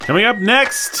Coming up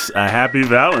next, a happy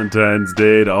Valentine's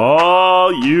Day to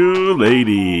all you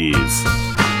ladies.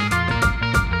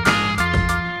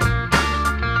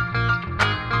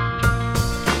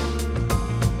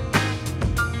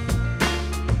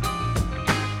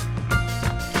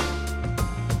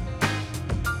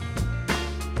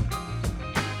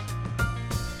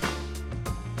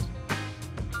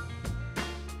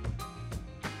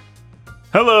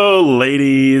 Hello,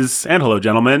 ladies, and hello,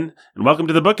 gentlemen, and welcome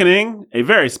to The Bookening, a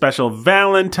very special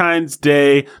Valentine's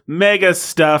Day mega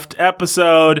stuffed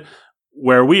episode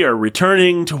where we are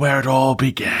returning to where it all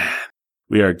began.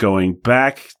 We are going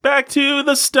back to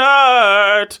the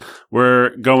start.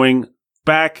 We're going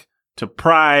back to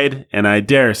Pride, and I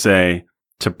dare say,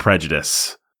 to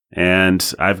Prejudice.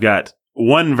 And I've got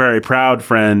one very proud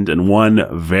friend and one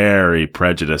very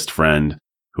prejudiced friend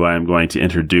who I am going to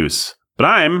introduce. But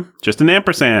I'm just an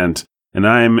ampersand, and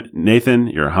I'm Nathan,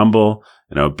 your humble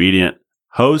and obedient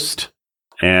host,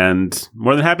 and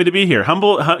more than happy to be here.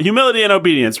 Humility and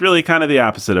obedience, really kind of the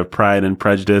opposite of Pride and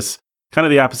Prejudice, kind of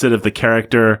the opposite of the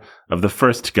character of the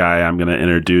first guy I'm going to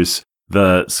introduce,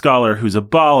 the scholar who's a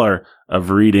baller of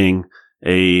reading,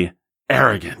 a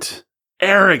arrogant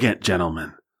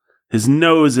gentleman, his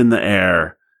nose in the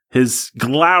air, his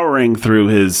glowering through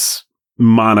his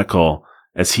monocle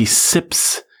as he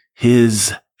sips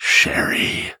his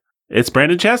sherry. It's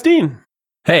Brandon Chastain.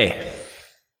 Hey.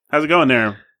 How's it going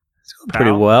there? It's going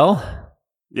pretty well.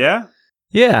 Yeah?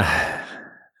 Yeah.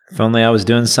 If only I was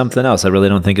doing something else. I really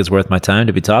don't think it's worth my time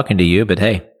to be talking to you, but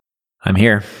hey, I'm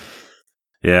here.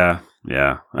 Yeah.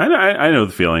 I know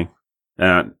the feeling.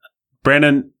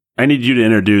 Brandon, I need you to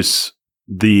introduce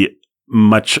the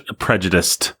much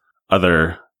prejudiced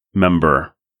other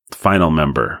member, the final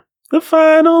member. The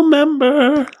final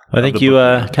member. I think you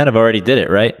kind of already did it,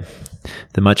 right?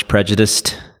 The much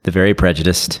prejudiced, the very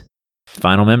prejudiced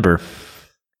final member.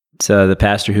 It's the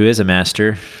pastor who is a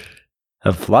master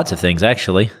of lots of things,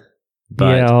 actually.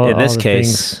 But yeah, in this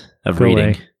case, of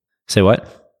reading. Away. Say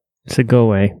what? So go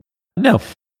away. No.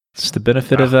 It's the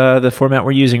benefit of the format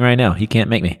we're using right now. He can't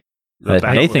make me. But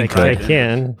Nathan could. I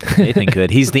can. Nathan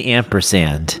could. He's the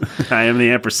ampersand. I am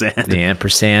the ampersand. The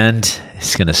ampersand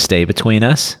is going to stay between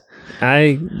us.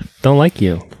 I don't like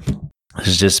you. I'm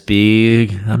just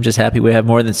happy we have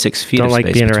more than 6 feet don't of space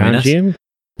like being between around us. you.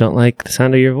 Don't like the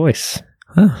sound of your voice.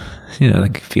 Huh.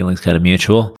 The feeling's kind of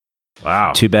mutual.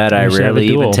 Wow. Too bad I rarely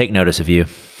even take notice of you.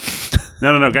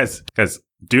 No, guys,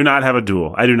 do not have a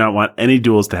duel. I do not want any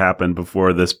duels to happen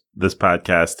before this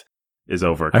podcast is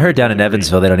over. I heard down in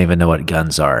Evansville they don't even know what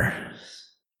guns are.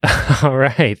 All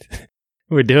right.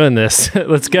 We're doing this.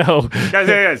 Let's go.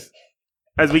 Guys.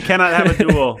 As we cannot have a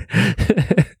duel.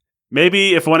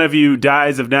 Maybe if one of you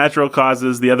dies of natural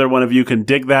causes, the other one of you can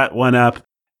dig that one up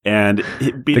and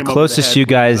beat him the closest you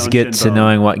guys get to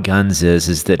knowing what guns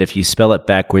is that if you spell it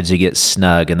backwards, you get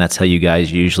snug, and that's how you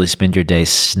guys usually spend your day,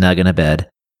 snug in a bed,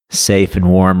 safe and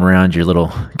warm around your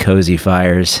little cozy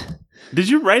fires. Did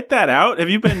you write that out? Have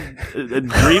you been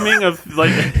dreaming of,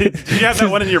 did you have that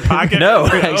one in your pocket? No,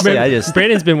 actually,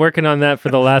 Brandon's been working on that for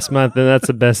the last month, and that's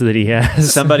the best that he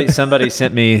has. Somebody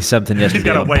sent me something yesterday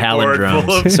on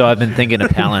palindromes, so I've been thinking of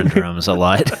palindromes a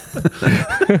lot.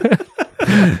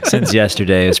 Since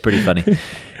yesterday. It was pretty funny.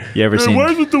 You ever seen...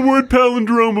 Why isn't the word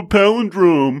palindrome a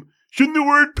palindrome? Shouldn't the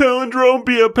word palindrome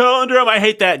be a palindrome? I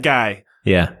hate that guy.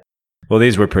 Yeah. Well,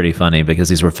 these were pretty funny because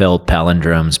these were failed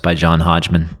palindromes by John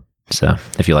Hodgman. So,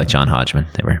 if you like John Hodgman,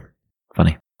 they were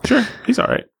funny. Sure, he's all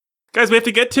right. Guys, we have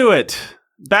to get to it.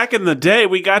 Back in the day,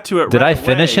 we got to it. Did I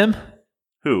finish him?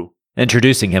 Who?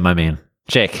 Introducing him, I mean.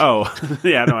 Jake. Oh,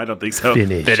 yeah, no, I don't think so.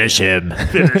 Finish him.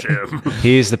 Finish him.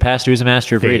 He's the pastor who's a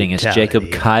master of reading. It's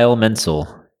Jacob Kyle Menzel.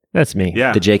 That's me.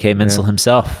 Yeah. The J.K. Menzel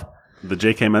himself. The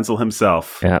J.K. Menzel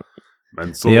himself. Yeah.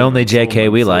 Menzel, the only J.K.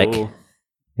 we like.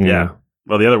 Yeah.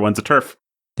 Well, the other one's a turf.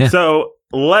 Yeah. So,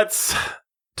 let's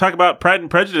talk about Pride and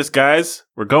Prejudice, guys.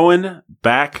 We're going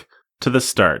back to the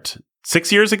start.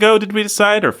 6 years ago, did we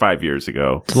decide, or 5 years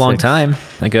ago? It's a long time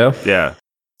ago. Yeah.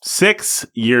 6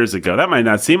 years ago. That might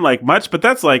not seem like much, but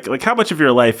that's like how much of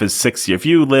your life is 6 years? If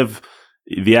you live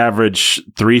the average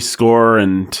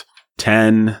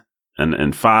 10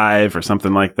 and 5 or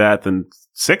something like that, then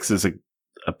 6 is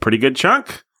a pretty good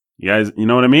chunk. You guys, you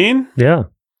know what I mean? Yeah.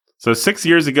 So 6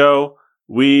 years ago,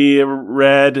 we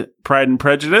read Pride and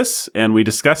Prejudice, and we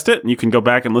discussed it, and you can go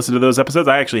back and listen to those episodes.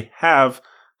 I actually have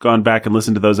gone back and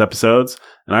listened to those episodes,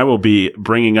 and I will be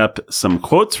bringing up some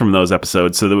quotes from those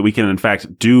episodes so that we can, in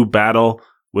fact, do battle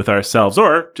with ourselves,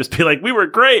 or just be like, we were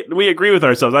great, and we agree with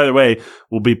ourselves. Either way,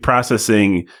 we'll be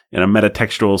processing in a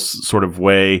metatextual sort of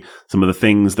way some of the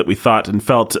things that we thought and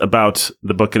felt about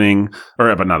the bookening,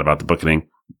 or but not about the bookening,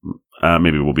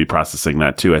 Maybe we'll be processing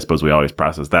that too. I suppose we always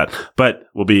process that. But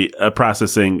we'll be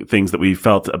processing things that we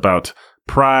felt about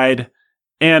Pride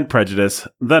and Prejudice,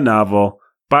 the novel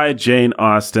by Jane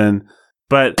Austen.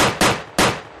 But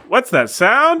what's that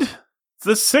sound? It's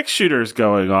the 6-shooters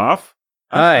going off.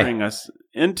 Ushering us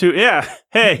into,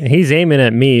 hey. He's aiming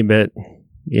at me, but,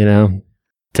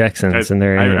 Texans and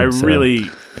they're I really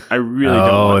don't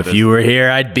want if this. you were here,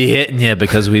 I'd be hitting you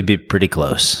because we'd be pretty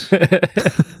close.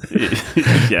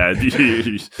 Yeah,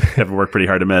 you have to work pretty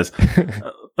hard to miss.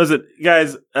 Listen,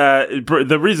 guys,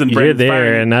 the reason You're Brandon's there,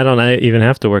 firing, and I don't even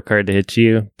have to work hard to hit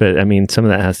you, but I mean, some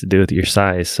of that has to do with your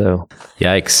size, so.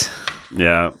 Yikes.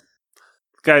 yeah.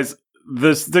 Guys,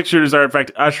 the 6-shooters are in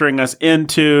fact ushering us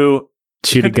into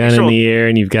Shoot a gun in the air,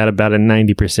 and you've got about a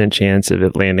 90% chance of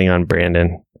it landing on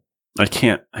Brandon. I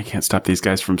can't stop these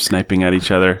guys from sniping at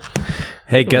each other.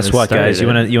 Hey, guess what, guys? You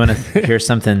wanna hear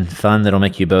something fun that'll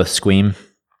make you both squirm?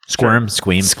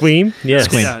 Squeam? Yes.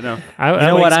 Squeam. Yeah, no. I You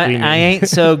know like what? squeaming. I ain't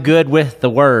so good with the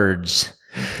words,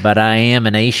 but I am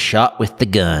an ace shot with the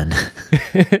gun.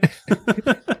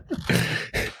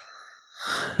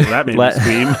 That made me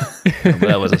scream.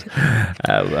 That was.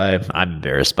 I'm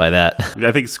embarrassed by that.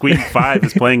 I think Scream 5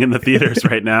 is playing in the theaters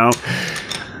right now.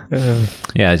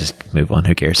 Yeah, just move on.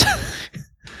 Who cares?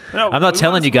 No, I'm not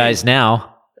telling you guys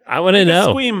now. I want to know.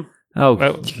 Scream.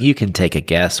 Oh, you can take a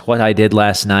guess. What I did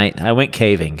last night, I went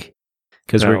caving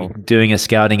because we're doing a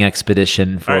scouting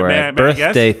expedition for All right, a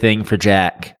birthday thing for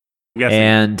Jack.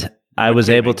 And I was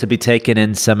able to be taken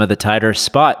in some of the tighter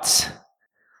spots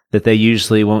that they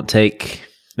usually won't take.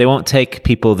 They won't take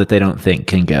people that they don't think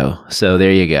can go. So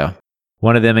there you go.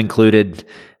 One of them included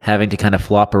having to kind of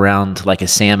flop around like a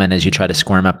salmon as you try to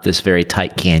squirm up this very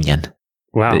tight canyon.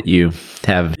 Wow. That you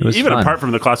have. It was Even fun. apart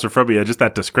from the claustrophobia, just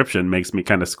that description makes me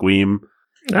kind of squeam.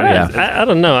 I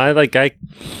don't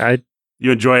know.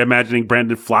 You enjoy imagining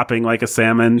Brandon flopping like a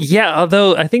salmon. Yeah,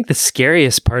 although I think the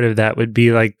scariest part of that would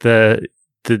be like the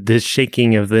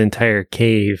shaking of the entire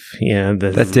cave. Yeah,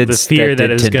 the fear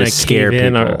that it's going to scare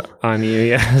in on you.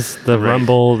 Yes, the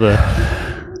rumble,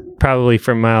 probably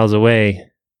from miles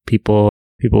away. People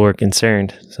were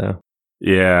concerned. So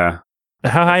yeah.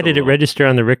 How high did it register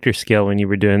on the Richter scale when you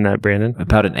were doing that, Brandon?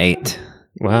 About an 8.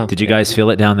 Wow. Did you guys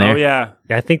feel it down there? Oh yeah.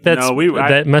 I think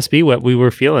that must be what we were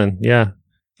feeling. Yeah.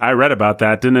 I read about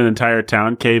that. Didn't an entire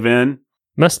town cave in?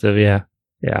 Must have. Yeah.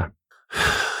 Yeah.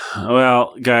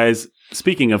 Well, guys,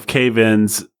 speaking of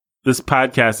cave-ins, this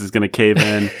podcast is going to cave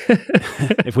in.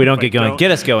 If we don't get going,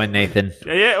 get us going, Nathan.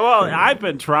 Yeah, well, I've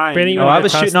been trying. Brandon, I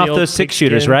was shooting off those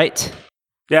 6-shooters, right?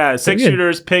 Yeah,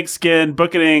 6-shooters, pigskin,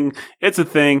 booketing, it's a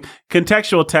thing.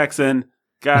 Contextual Texan,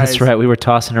 guys. That's right. We were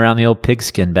tossing around the old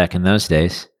pigskin back in those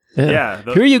days. Yeah.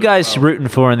 Who are you guys rooting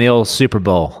for in the old Super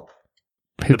Bowl?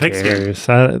 Who cares?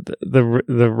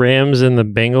 The Rams and the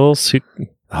Bengals.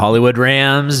 Hollywood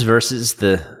Rams versus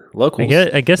the locals.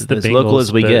 I guess the as Bengals, local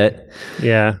as we get.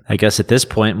 Yeah. I guess at this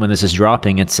point, when this is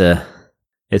dropping, it's a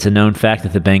known fact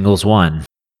that the Bengals won.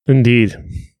 Indeed.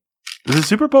 Is the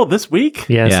Super Bowl this week?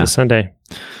 Yeah, it's a Sunday.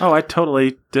 Oh, I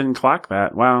totally didn't clock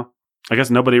that. Wow. I guess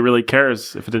nobody really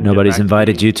cares if it didn't. Nobody's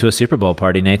invited you to a Super Bowl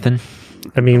party, Nathan.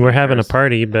 I mean, we're having a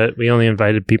party, but we only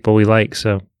invited people we like,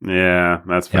 so. Yeah,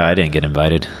 that's fair. Yeah, I didn't get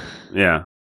invited. Yeah.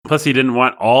 Plus, he didn't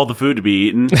want all the food to be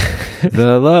eaten.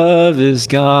 The love is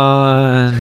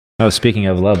gone. Oh, speaking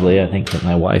of lovely, I think that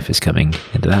my wife is coming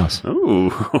into the house.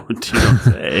 Ooh, you don't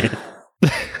say.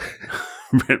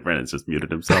 Brandon's just muted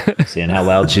himself. Seeing how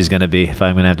loud she's going to be, if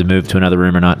I'm going to have to move to another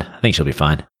room or not. I think she'll be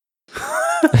fine.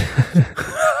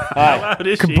 How loud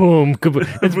is she? Kaboom, kaboom.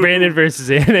 It's Brandon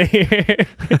versus Anna here.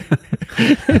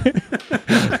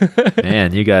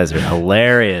 Man, you guys are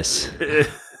hilarious.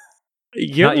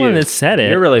 You're Not the one you. that said it.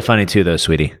 You're really funny too, though,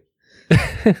 sweetie.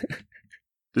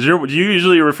 Do you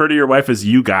usually refer to your wife as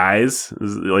you guys?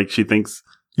 Like she thinks,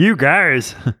 you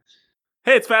guys.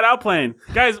 hey, it's Fat Outplane.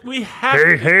 Guys, we have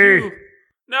to.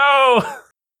 No!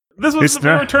 This was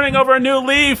we're turning over a new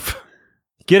leaf.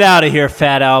 Get out of here,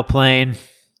 Fat Alplane.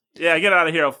 Yeah, get out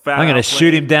of here, Fat I'm going to Outplane.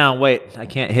 shoot him down. Wait, I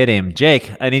can't hit him. Jake,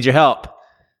 I need your help.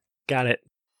 Got it.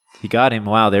 He got him.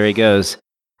 Wow, there he goes.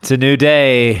 It's a new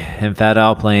day, and Fat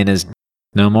Alplane is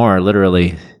no more,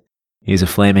 literally. He's a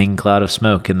flaming cloud of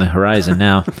smoke in the horizon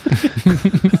now.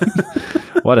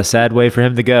 What a sad way for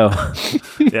him to go.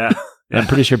 Yeah. I'm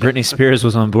pretty sure Britney Spears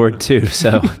was on board too,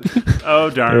 so oh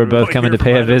darn, they were both coming to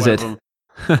pay a visit.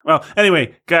 Well,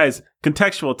 anyway, guys,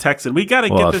 contextual Texan, we got to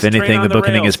get this if anything, train on the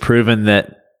booking rails. has proven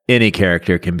that any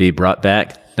character can be brought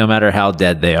back, no matter how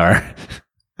dead they are.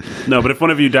 No, but if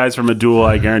one of you dies from a duel,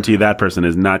 I guarantee that person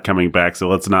is not coming back. So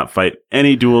let's not fight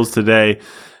any duels today.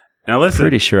 Now listen,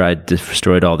 Pretty sure I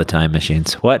destroyed all the time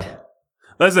machines. What?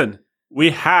 Listen, we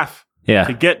have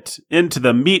to get into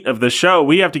the meat of the show.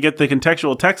 We have to get the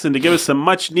contextual Texan to give us some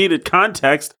much needed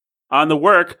context on the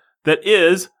work that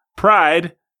is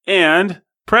Pride and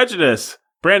Prejudice.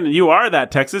 Brandon, you are that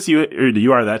Texas. You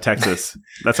are that Texas.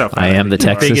 That's how I am the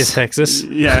Texas. Biggest Texas.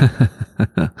 Yeah.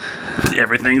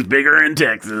 Everything's bigger in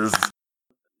Texas.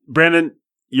 Brandon,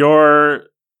 you're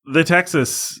the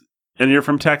Texas, and you're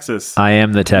from Texas. I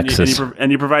am the Texas.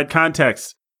 And you provide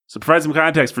context. So provide some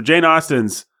context for Jane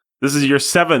Austen's. This is your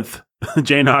 7th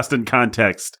Jane Austen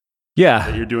context. Yeah.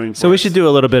 That you're doing. So we should do a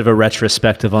little bit of a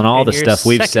retrospective on all the stuff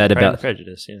we've said about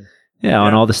Prejudice.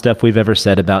 On all the stuff we've ever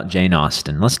said about Jane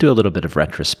Austen. Let's do a little bit of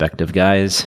retrospective,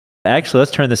 guys. Actually,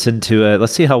 let's turn this into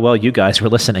let's see how well you guys were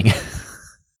listening.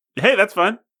 Hey, that's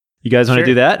fun. You guys want to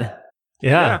do that?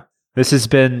 Yeah. This has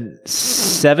been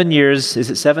 7 years. Is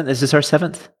it 7? Is this our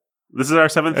 7th? This is our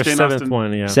 7th Jane Austen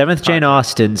one, yeah. 7th Jane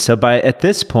Austen. So at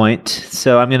this point,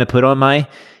 I'm going to put on my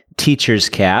teacher's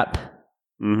cap.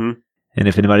 Mm-hmm. And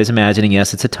if anybody's imagining,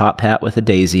 yes, it's a top hat with a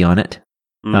daisy on it.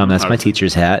 That's my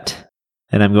teacher's hat.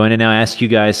 And I'm going to now ask you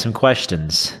guys some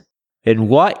questions. In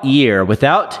what year,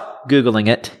 without Googling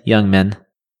it, young men,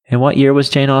 in what year was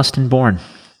Jane Austen born?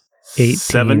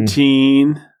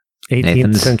 18th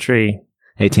century.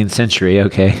 18th century,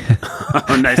 okay.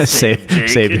 Oh, nice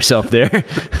save yourself there.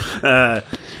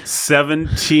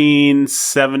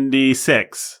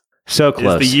 1776. So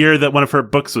close. Is the year that one of her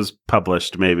books was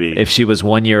published, maybe. If she was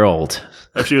 1 year old.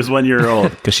 If she was 1 year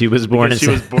old. Because she was born in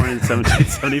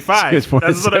 1775. She was born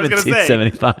That's what I was going to say.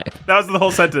 1775. That was the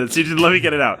whole sentence. You just let me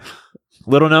get it out.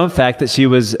 Little known fact that she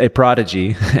was a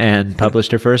prodigy and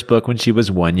published her first book when she was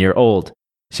 1 year old.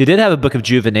 She did have a book of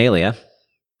juvenilia.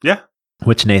 Yeah.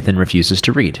 Which Nathan refuses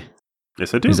to read.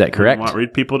 Yes, I do. Is that correct?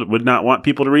 Would not want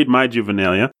people to read my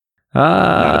juvenilia.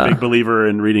 Not a big believer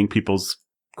in reading people's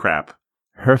crap.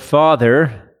 Her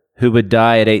father, who would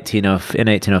die in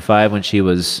 1805 when she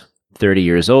was 30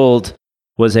 years old,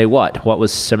 was a what? What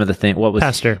was some of the thing? What was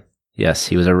pastor? Yes,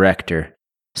 he was a rector.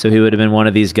 So he would have been one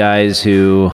of these guys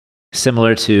who,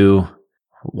 similar to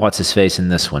what's his face in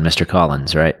this one, Mr.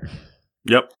 Collins, right?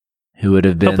 Yep. Who would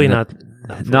have been hopefully not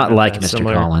like Mr.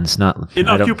 Similar. Collins, not in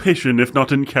occupation, if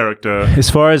not in character. As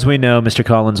far as we know, Mr.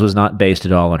 Collins was not based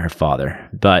at all on her father,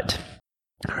 but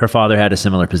her father had a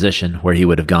similar position where he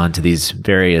would have gone to these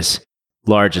various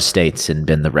large estates and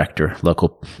been the rector, local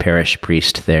parish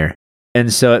priest there.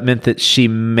 And so it meant that she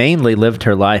mainly lived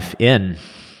her life in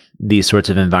these sorts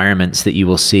of environments that you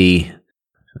will see,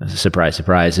 surprise,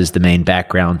 surprise, is the main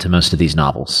background to most of these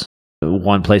novels.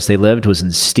 One place they lived was in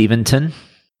Steventon.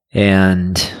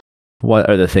 And what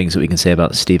are the things that we can say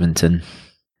about Steventon?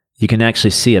 You can actually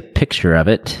see a picture of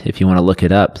it if you want to look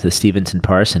it up, the Steventon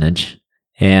parsonage.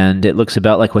 And it looks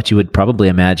about like what you would probably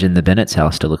imagine the Bennett's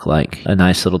house to look like. A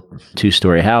nice little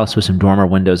 2-story house with some dormer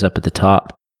windows up at the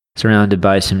top, surrounded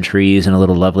by some trees and a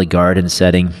little lovely garden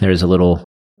setting. There's a little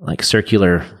like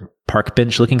circular park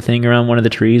bench looking thing around one of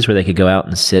the trees where they could go out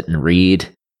and sit and read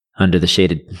under the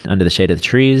shade of the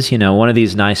trees. You know, one of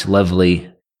these nice, lovely,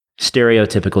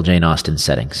 stereotypical Jane Austen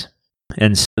settings.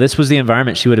 And so this was the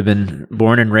environment she would have been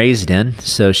born and raised in.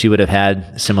 So she would have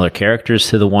had similar characters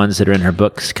to the ones that are in her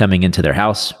books coming into their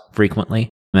house frequently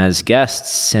as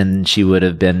guests. And she would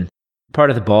have been part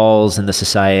of the balls and the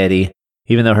society.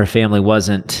 Even though her family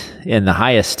wasn't in the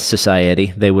highest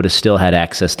society, they would have still had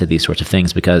access to these sorts of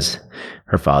things because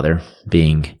her father,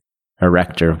 being a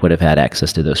rector, would have had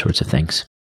access to those sorts of things.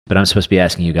 But I'm supposed to be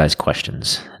asking you guys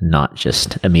questions, not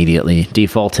just immediately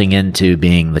defaulting into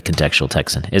being the contextual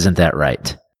Texan. Isn't that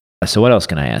right? So what else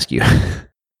can I ask you?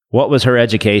 What was her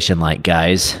education like,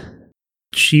 guys?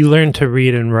 She learned to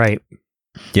read and write.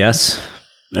 Yes.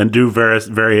 And do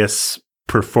various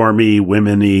performy,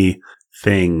 women-y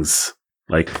things,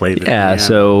 like play the piano.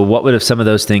 So what would have some of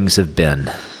those things have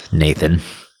been, Nathan?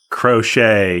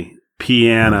 Crochet,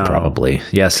 piano. Probably.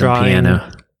 Yes, drawing, and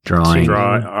piano. Drawing.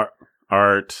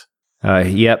 Art.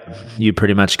 Yep, you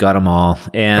pretty much got them all.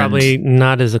 And probably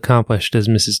not as accomplished as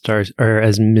Mrs. Darcy or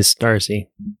as Miss Darcy.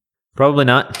 Probably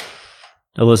not.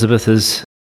 Elizabeth is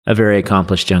a very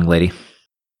accomplished young lady.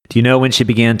 Do you know when she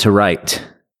began to write?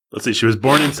 Let's see. She was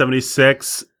born in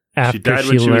 76. After she died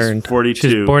when she was 42.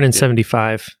 She was born in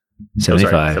 75.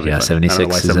 75. Yeah,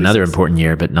 76 is another important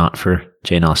year, but not for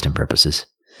Jane Austen purposes.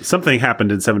 Something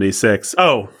happened in 76.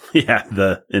 Oh, yeah,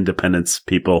 the independence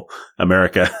people,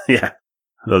 America. Yeah,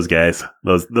 those guys.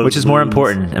 Those Which is more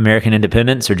important, American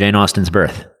independence or Jane Austen's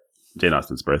birth? Jane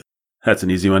Austen's birth. That's an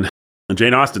easy one.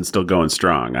 Jane Austen's still going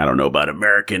strong. I don't know about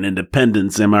American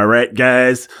independence. Am I right,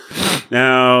 guys?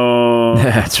 Now,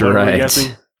 that's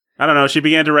right. I don't know. She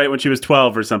began to write when she was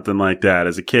 12 or something like that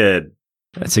as a kid.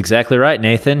 That's exactly right,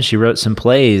 Nathan. She wrote some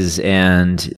plays,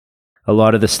 and a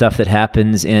lot of the stuff that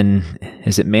happens in,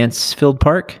 is it Mansfield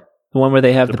Park? The one where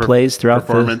they have the plays throughout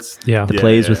the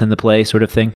plays within the play sort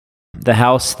of thing. The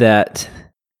house that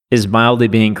is mildly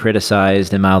being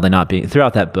criticized and mildly not being,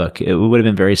 throughout that book, it would have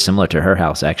been very similar to her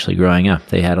house actually growing up.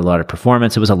 They had a lot of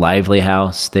performance. It was a lively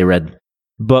house. They read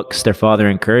books. Their father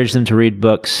encouraged them to read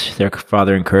books. Their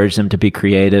father encouraged them to be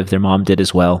creative. Their mom did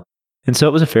as well. And so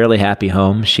it was a fairly happy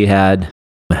home. She had,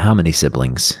 how many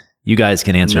siblings? You guys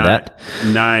can answer that.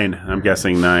 9. I'm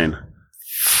guessing 9.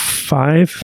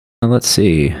 5. Let's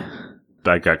see.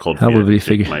 I got cold feet. How would we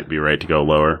figure? Might be right to go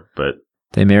lower, but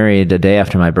they married a day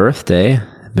after my birthday,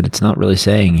 but it's not really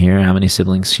saying here how many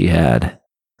siblings she had.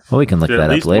 Well, we can look that up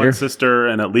later. At least one sister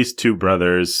and at least 2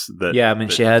 brothers.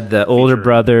 She had the older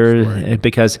brother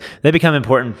because they become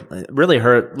important. Really,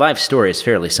 her life story is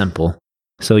fairly simple.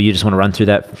 So you just want to run through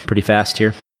that pretty fast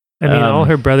here? I mean, all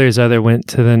her brothers either went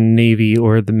to the Navy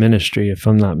or the ministry, if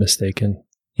I'm not mistaken.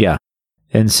 Yeah.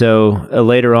 And so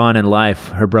later on in life,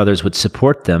 her brothers would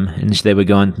support them, and they would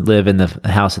go and live in the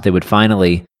house that they would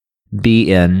finally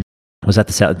be in. Was that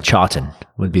the South? Chawton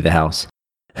would be the house.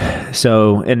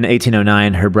 So in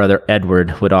 1809, her brother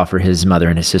Edward would offer his mother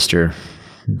and his sister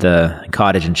the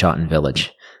cottage in Chawton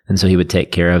Village. And so he would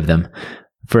take care of them.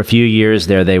 For a few years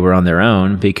there, they were on their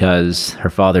own because her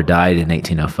father died in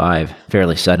 1805,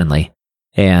 fairly suddenly.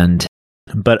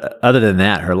 But other than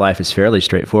that, her life is fairly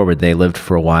straightforward. They lived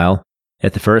for a while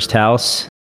at the first house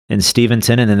in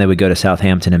Steventon, and then they would go to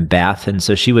Southampton and Bath. And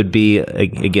so she would be,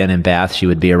 again, in Bath. She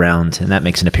would be around, and that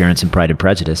makes an appearance in Pride and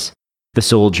Prejudice. The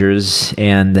soldiers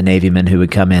and the Navy men who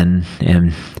would come in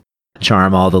and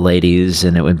charm all the ladies,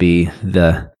 and it would be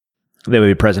they would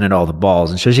be present at all the balls.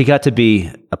 And so she got to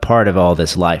be a part of all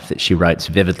this life that she writes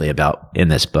vividly about in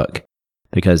this book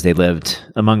because they lived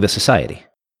among the society.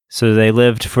 So they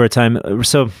lived for a time.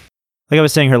 So like I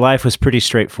was saying, her life was pretty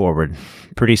straightforward,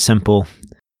 pretty simple,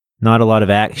 not a lot of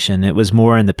action. It was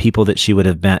more in the people that she would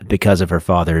have met because of her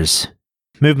father's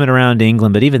movement around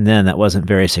England. But even then, that wasn't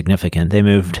very significant. They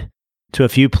moved to a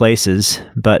few places,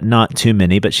 but not too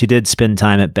many. But she did spend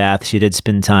time at Bath. She did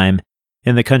spend time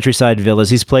in the countryside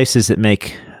villas, these places that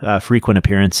make frequent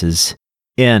appearances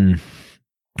in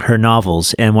her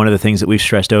novels. And one of the things that we've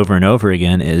stressed over and over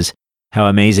again is how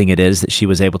amazing it is that she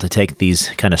was able to take these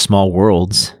kind of small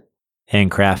worlds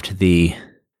and craft the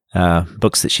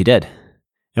books that she did.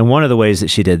 And one of the ways that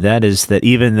she did that is that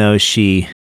even though she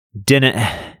didn't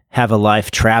have a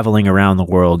life traveling around the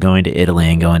world, going to Italy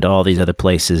and going to all these other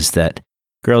places that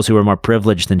girls who were more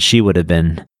privileged than she would have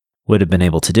been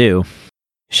able to do,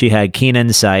 she had keen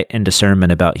insight and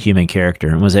discernment about human character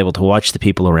and was able to watch the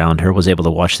people around her, was able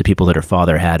to watch the people that her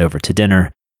father had over to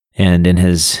dinner and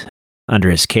under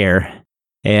his care.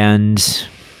 And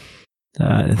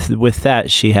with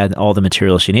that, she had all the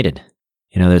material she needed.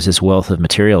 You know, there's this wealth of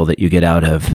material that you get out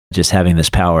of just having this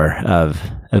power of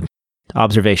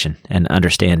observation and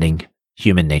understanding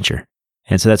human nature.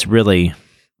 And so that's really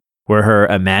where her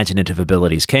imaginative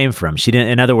abilities came from. She didn't,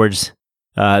 in other words,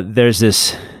 there's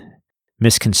this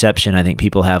misconception I think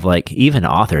people have, like even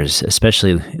authors,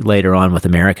 especially later on with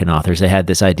American authors, they had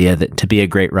this idea that to be a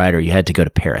great writer, you had to go to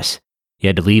Paris. You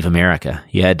had to leave America.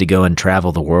 You had to go and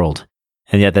travel the world.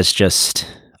 And yet that's just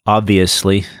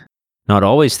obviously not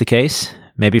always the case.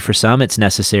 Maybe for some it's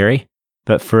necessary,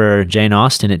 but for Jane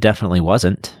Austen, it definitely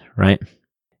wasn't, right?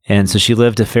 And so she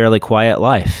lived a fairly quiet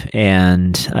life.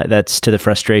 And that's to the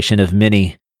frustration of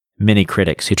many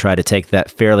critics who try to take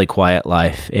that fairly quiet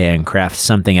life and craft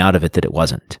something out of it that it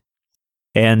wasn't.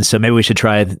 And so maybe we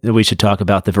should talk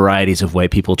about the varieties of way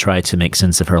people try to make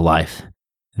sense of her life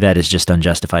that is just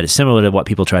unjustified. It's similar to what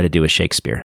people try to do with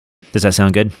Shakespeare. Does that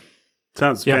sound good?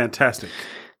 Sounds fantastic.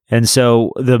 And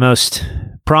so the most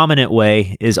prominent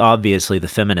way is obviously the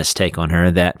feminist take on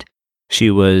her, that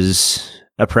she was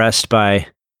oppressed by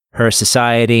her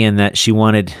society and that she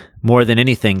wanted more than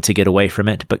anything to get away from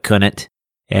it, but couldn't.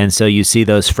 And so you see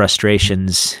those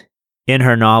frustrations in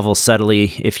her novel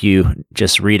subtly if you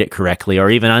just read it correctly, or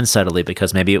even unsubtly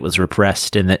because maybe it was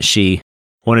repressed and that she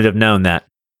wanted to have known that.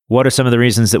 What are some of the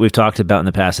reasons that we've talked about in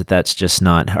the past that that's just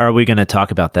not? Are we going to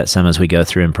talk about that some as we go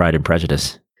through in Pride and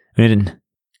Prejudice? I mean,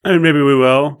 maybe we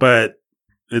will, but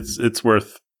it's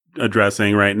worth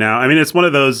addressing right now. I mean, it's one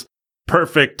of those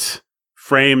perfect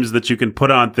frames that you can put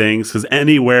on things, because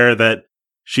anywhere that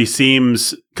she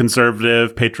seems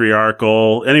conservative,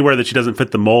 patriarchal, anywhere that she doesn't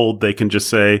fit the mold, they can just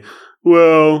say,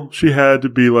 well, she had to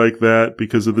be like that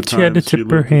because of the time. She had to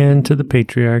tip her hand to the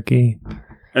patriarchy.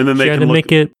 And then she had to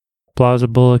make it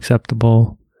plausible,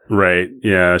 acceptable. Right.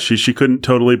 Yeah. She couldn't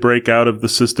totally break out of the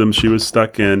system she was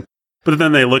stuck in. But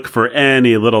then they look for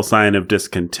any little sign of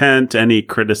discontent, any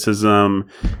criticism,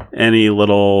 any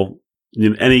little,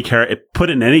 put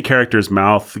in any character's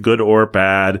mouth, good or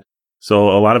bad.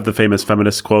 So a lot of the famous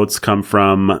feminist quotes come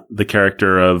from the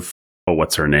character of,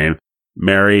 what's her name?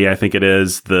 Mary, I think it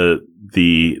is, the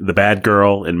bad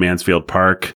girl in Mansfield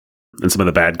Park, and some of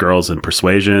the bad girls in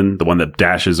Persuasion. The one that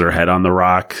dashes her head on the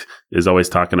rock is always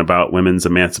talking about women's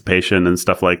emancipation and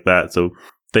stuff like that. So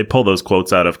they pull those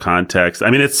quotes out of context. I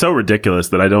mean, it's so ridiculous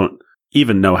that I don't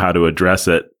even know how to address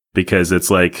it, because it's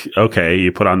like, okay,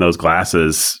 you put on those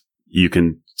glasses, you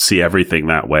can see everything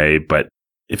that way. But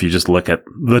if you just look at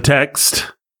the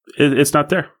text, it's not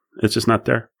there. It's just not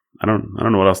there. I don't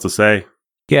know what else to say.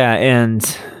 Yeah, and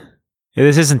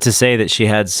this isn't to say that she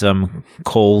had some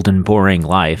cold and boring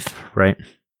life, right?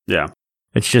 Yeah.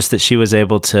 It's just that she was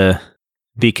able to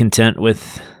be content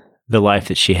with the life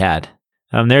that she had.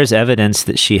 There's evidence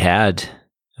that she had,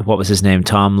 what was his name,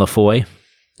 Tom Lefroy,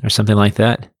 or something like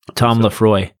that? Tom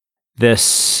Lefroy.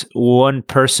 This one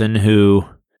person who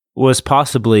was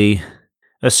possibly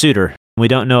a suitor. We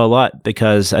don't know a lot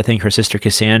because I think her sister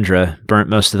Cassandra burnt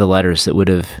most of the letters that would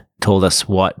have told us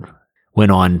what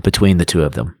went on between the two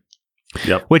of them.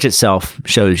 Yep. Which itself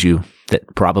shows you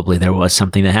that probably there was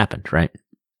something that happened, right?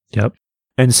 Yep.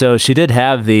 And so she did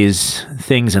have these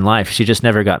things in life. She just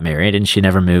never got married and she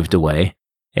never moved away.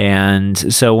 And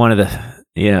so one of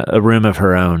the, A Room of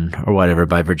Her Own or whatever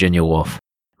by Virginia Woolf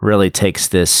really takes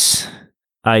this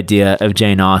idea of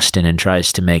Jane Austen and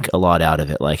tries to make a lot out of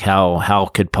it. Like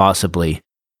how could possibly,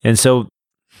 and so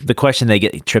the question they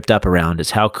get tripped up around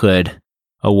is how could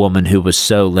a woman who was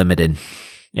so limited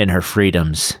in her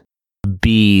freedoms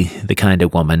be the kind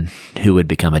of woman who would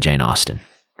become a Jane Austen,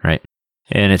 right?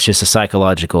 And it's just a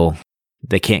psychological,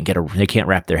 they can't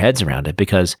wrap their heads around it,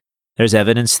 because there's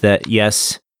evidence that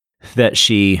yes, that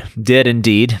she did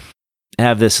indeed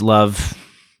have this love,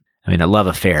 a love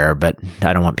affair, but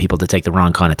I don't want people to take the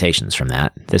wrong connotations from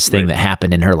that. This thing that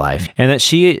happened in her life. And that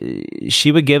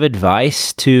she would give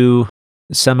advice to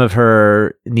some of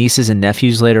her nieces and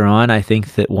nephews later on. I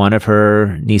think that one of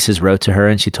her nieces wrote to her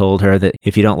and she told her that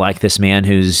if you don't like this man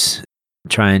who's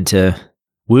trying to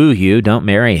woo you, don't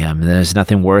marry him. There's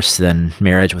nothing worse than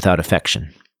marriage without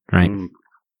affection, right? Mm.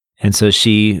 And so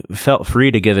she felt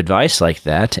free to give advice like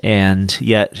that, and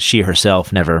yet she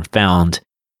herself never found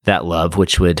that love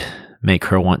which would make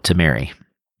her want to marry.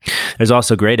 There's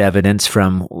also great evidence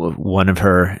from one of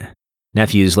her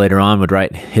nephews later on would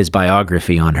write his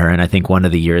biography on her, and I think one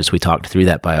of the years we talked through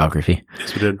that biography.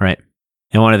 Yes, we did. Right.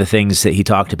 And one of the things that he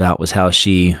talked about was how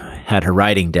she had her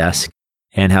writing desk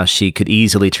and how she could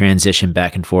easily transition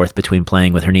back and forth between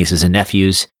playing with her nieces and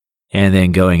nephews and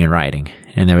then going and writing.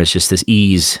 And there was just this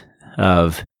ease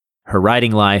of her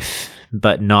writing life,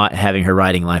 but not having her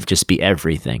writing life just be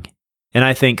everything. And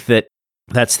I think that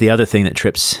that's the other thing that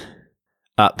trips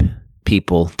up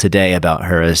people today about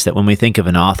her, is that when we think of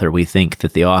an author, we think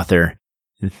that the author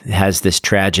has this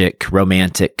tragic,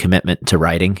 romantic commitment to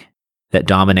writing that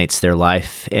dominates their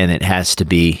life, and it has to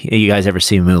be. You guys ever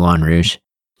see Moulin Rouge?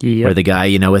 Yep. Where the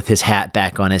guy, with his hat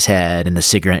back on his head and the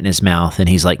cigarette in his mouth, and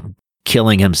he's like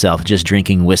killing himself just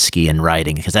drinking whiskey and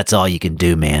writing, because that's all you can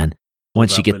do, man.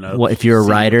 Once you get, if you're a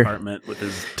writer,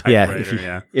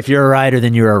 if you're a writer,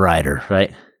 then you're a writer,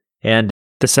 right? And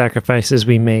the sacrifices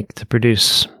we make to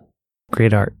produce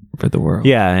great art for the world.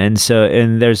 Yeah, and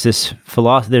there's this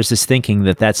there's this thinking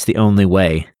that that's the only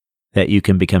way that you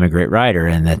can become a great writer,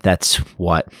 and that's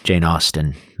what Jane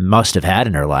Austen must have had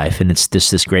in her life. And it's just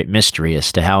this great mystery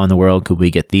as to how in the world could we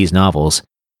get these novels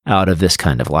out of this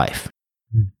kind of life.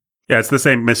 Yeah, it's the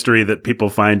same mystery that people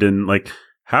find in, like,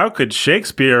 how could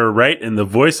Shakespeare write in the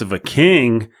voice of a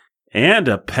king and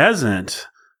a peasant?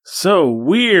 So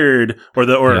weird.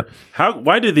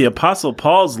 Why do the Apostle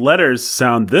Paul's letters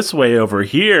sound this way over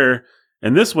here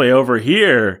and this way over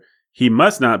here? He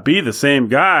must not be the same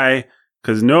guy,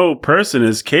 because no person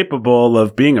is capable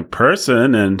of being a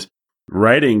person and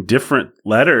writing different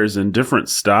letters in different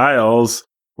styles,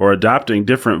 or adopting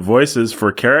different voices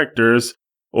for characters,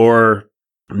 or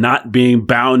not being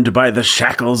bound by the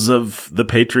shackles of the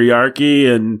patriarchy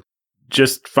and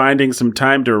just finding some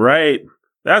time to write.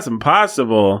 That's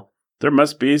impossible. There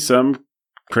must be some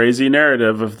crazy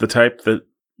narrative of the type that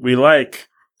we like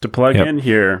to plug in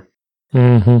here.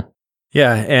 Mm-hmm.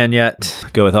 Yeah, and yet,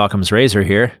 go with Occam's razor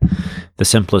here. The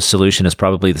simplest solution is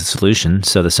probably the solution.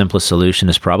 So the simplest solution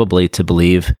is probably to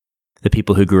believe the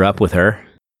people who grew up with her.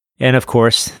 And of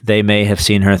course, they may have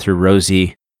seen her through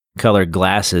rosy-colored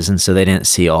glasses, and so they didn't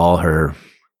see all her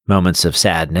moments of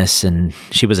sadness. And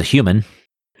she was a human.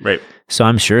 Right. So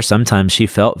I'm sure sometimes she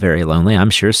felt very lonely. I'm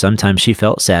sure sometimes she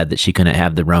felt sad that she couldn't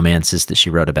have the romances that she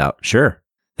wrote about. Sure.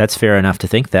 That's fair enough to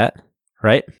think that,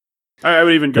 right? I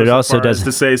would even go so far as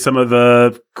to say some of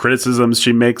the criticisms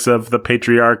she makes of the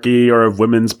patriarchy or of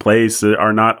women's place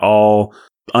are not all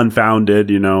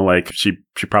unfounded. Like she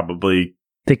probably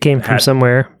they came from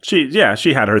somewhere. She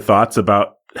had her thoughts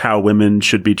about how women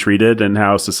should be treated and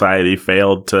how society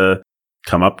failed to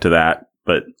come up to that,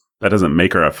 but that doesn't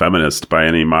make her a feminist by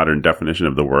any modern definition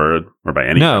of the word, or by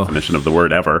any definition of the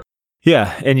word ever.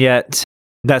 Yeah, and yet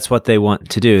that's what they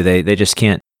want to do. They just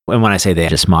can't. And when I say they're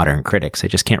just modern critics, they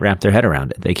just can't wrap their head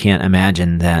around it. They can't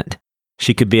imagine that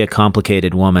she could be a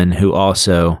complicated woman who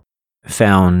also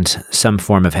found some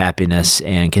form of happiness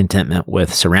and contentment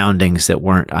with surroundings that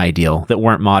weren't ideal, that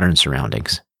weren't modern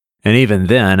surroundings. And even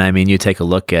then, I mean, you take a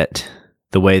look at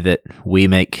the way that we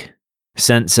make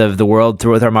sense of the world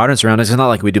with our modern surroundings. It's not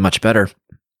like we do much better.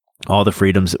 All the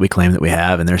freedoms that we claim that we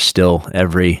have, and there's still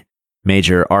every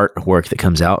major artwork that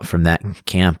comes out from that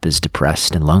camp is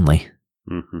depressed and lonely.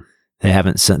 Mm-hmm. They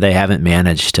haven't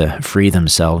managed to free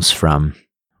themselves from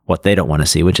what they don't want to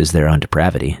see, which is their own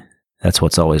depravity. That's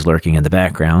what's always lurking in the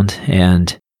background.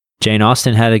 And Jane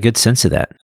Austen had a good sense of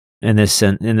that. In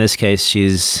this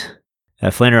case,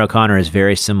 Flannery O'Connor is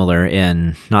very similar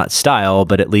in not style,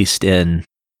 but at least in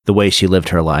the way she lived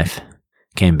her life.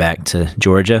 Came back to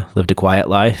Georgia, lived a quiet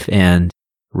life, and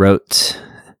wrote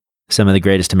some of the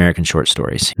greatest American short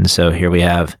stories. And so here we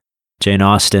have Jane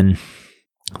Austen,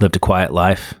 lived a quiet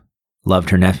life,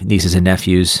 loved her nieces and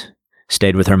nephews,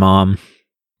 stayed with her mom,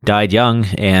 died young,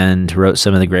 and wrote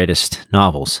some of the greatest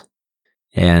novels.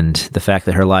 And the fact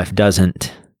that her life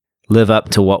doesn't live up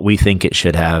to what we think it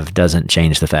should have doesn't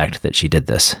change the fact that she did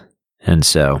this. And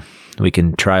so we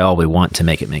can try all we want to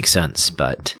make it make sense.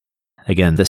 But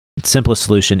again, the simplest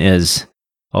solution is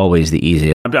always the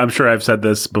easiest. I'm sure I've said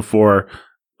this before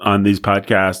on these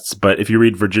podcasts, but if you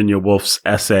read Virginia Woolf's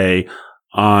essay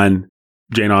on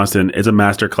Jane Austen, it's a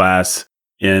masterclass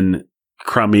in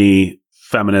crummy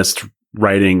feminist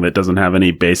writing that doesn't have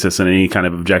any basis in any kind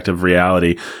of objective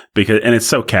reality, and it's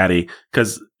so catty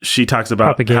because she talks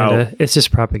about propaganda. It's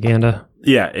just propaganda.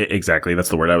 Yeah, exactly. That's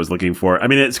the word I was looking for. I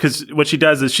mean, it's because what she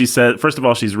does is she said, first of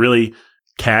all, she's really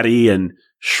catty and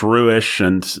shrewish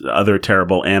and other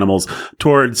terrible animals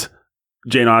towards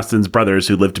Jane Austen's brothers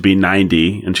who lived to be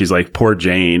 90. And she's like, poor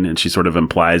Jane. And she sort of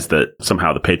implies that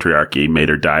somehow the patriarchy made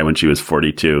her die when she was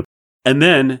 42. And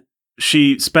then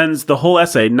she spends the whole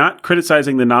essay not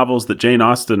criticizing the novels that Jane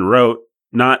Austen wrote,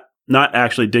 not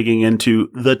actually digging into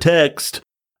the text,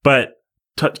 but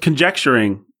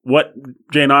conjecturing what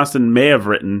Jane Austen may have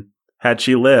written had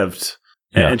she lived.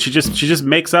 Yeah. And she just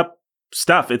makes up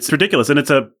stuff. It's ridiculous. And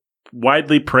it's a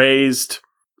widely praised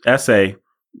essay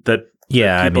that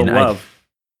people love.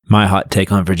 My hot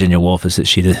take on Virginia Woolf is that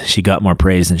she got more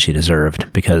praise than she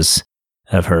deserved because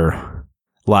of her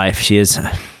life.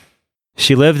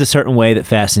 She lived a certain way that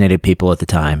fascinated people at the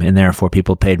time, and therefore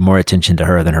people paid more attention to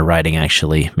her than her writing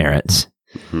actually merits.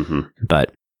 Mm-hmm.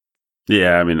 But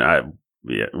yeah, I mean,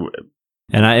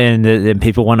 and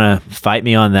people want to fight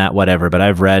me on that, whatever. But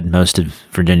I've read most of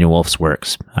Virginia Woolf's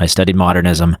works. I studied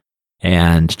modernism,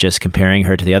 and just comparing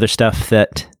her to the other stuff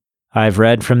that I've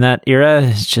read from that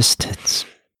era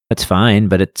it's fine,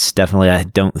 but it's definitely, I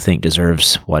don't think,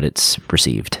 deserves what it's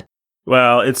received.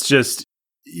 Well, it's just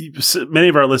many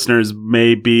of our listeners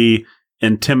may be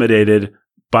intimidated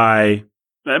by,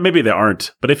 maybe they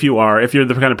aren't, but if you're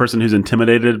the kind of person who's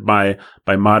intimidated by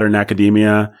modern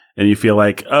academia and you feel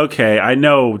like, okay, I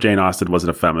know Jane Austen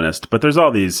wasn't a feminist, but there's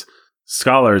all these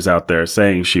scholars out there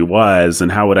saying she was,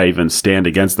 and how would I even stand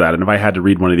against that? And if I had to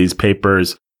read one of these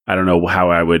papers, I don't know how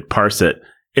I would parse it.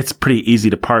 It's pretty easy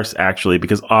to parse, actually,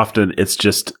 because often it's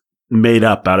just made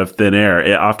up out of thin air.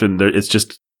 It's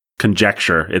just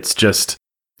conjecture. It's just,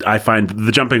 I find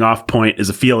the jumping off point is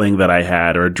a feeling that I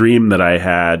had, or a dream that I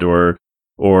had, or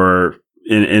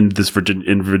in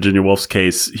Virginia Woolf's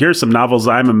case, here's some novels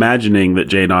I'm imagining that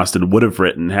Jane Austen would have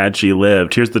written had she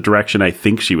lived. Here's the direction I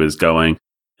think she was going.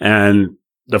 And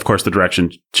of course, the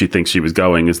direction she thinks she was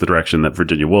going is the direction that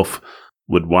Virginia Woolf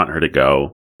would want her to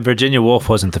go. Virginia Woolf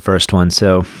wasn't the first one,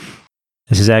 so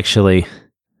this is actually,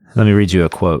 let me read you a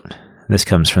quote. This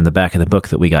comes from the back of the book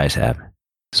that we guys have.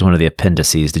 This is one of the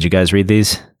appendices. Did you guys read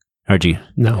these? Or did you?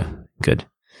 No. Good.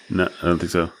 No, I don't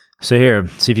think so. So here,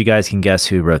 see if you guys can guess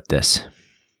who wrote this.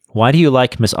 Why do you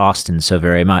like Miss Austen so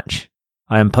very much?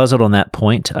 I am puzzled on that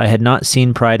point. I had not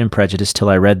seen Pride and Prejudice till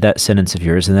I read that sentence of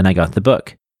yours, and then I got the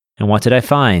book. And what did I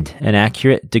find? An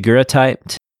accurate,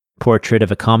 daguerreotyped portrait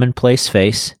of a commonplace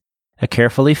face, a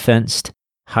carefully fenced,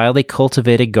 highly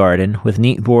cultivated garden with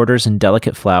neat borders and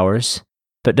delicate flowers,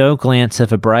 but no glance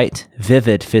of a bright,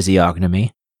 vivid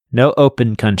physiognomy, no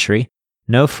open country,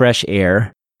 no fresh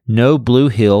air, no blue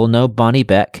hill, no bonny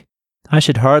beck. I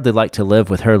should hardly like to live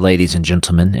with her ladies and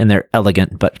gentlemen in their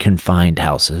elegant but confined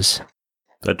houses.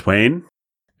 The Twain?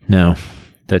 No,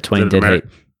 the Twain did hate.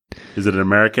 Is it an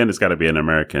American? It's got to be an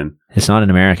American. It's not an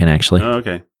American, actually. Oh,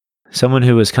 okay. Someone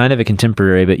who was kind of a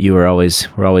contemporary, but you were always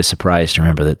surprised to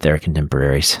remember that they're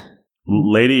contemporaries.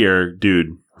 Lady or dude?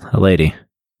 A lady.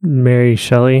 Mary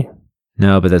Shelley?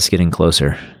 No, but that's getting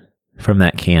closer. From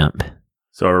that camp.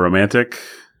 So a romantic?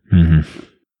 Mm-hmm.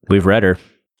 We've read her.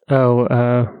 Oh,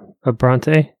 a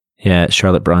Bronte? Yeah, it's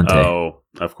Charlotte Bronte. Oh,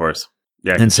 of course.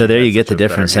 Yeah. And so there you get the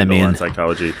difference. I mean,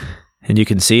 psychology. And you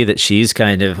can see that she's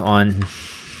kind of on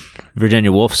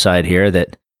Virginia Woolf's side here,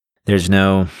 that there's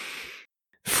no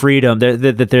freedom,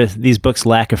 that these books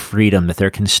lack of freedom, that their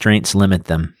constraints limit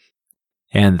them.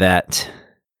 And that,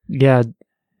 yeah,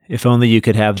 if only you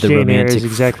could have the Jane romantic... Eyre is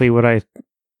exactly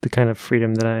the kind of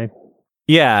freedom that I...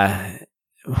 Yeah,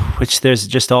 which there's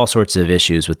just all sorts of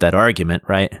issues with that argument,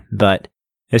 right? But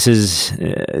this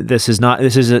is not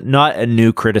a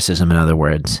new criticism, in other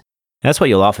words. That's what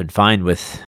you'll often find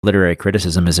with literary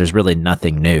criticism, is there's really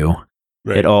nothing new.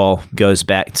 Right. It all goes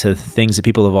back to things that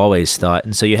people have always thought.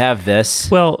 And so you have this.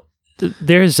 Well,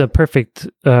 there's a perfect,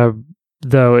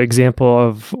 example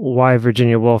of why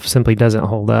Virginia Woolf simply doesn't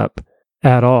hold up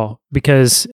at all.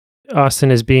 Because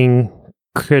Austen is being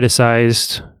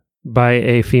criticized by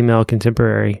a female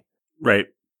contemporary. Right.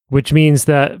 Which means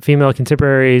that female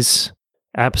contemporaries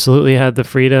absolutely had the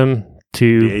freedom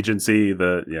to... The agency,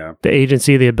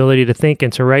 the ability to think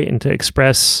and to write and to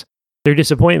express their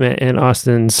disappointment in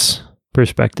Austen's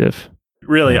perspective.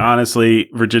 Really, honestly,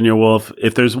 Virginia Woolf,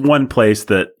 if there's one place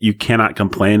that you cannot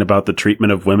complain about the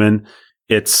treatment of women,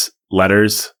 it's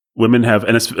letters. Women have,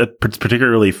 and it's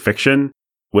particularly fiction,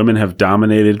 women have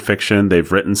dominated fiction.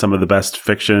 They've written some of the best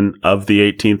fiction of the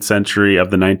 18th century, of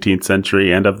the 19th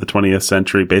century, and of the 20th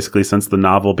century. Basically, since the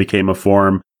novel became a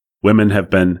form, women have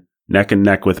been neck and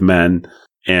neck with men.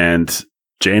 And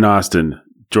Jane Austen,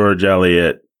 George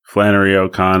Eliot, Flannery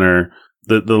O'Connor,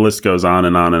 the list goes on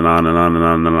and on and on and on and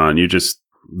on and on.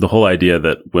 The whole idea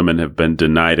that women have been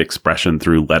denied expression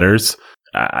through letters,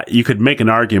 you could make an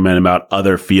argument about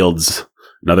other fields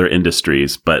and other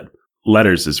industries, but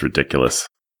letters is ridiculous.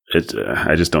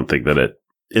 I just don't think that it,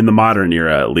 in the modern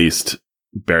era at least,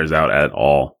 bears out at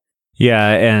all.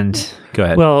 Yeah, and go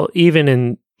ahead. Well, even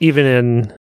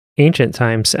in ancient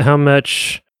times, how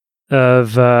much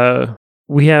of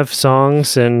we have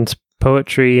songs and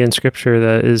poetry and scripture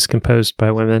that is composed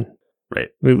by women. Right.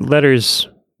 Letters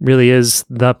really is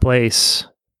the place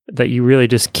that you really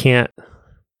just can't.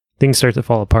 Things start to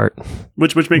fall apart.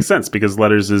 Which makes sense, because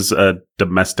letters is a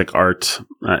domestic art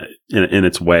in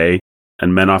its way,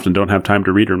 and men often don't have time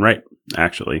to read and write,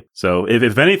 actually. So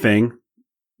if anything,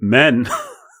 men,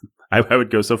 I would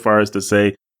go so far as to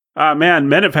say,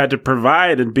 men have had to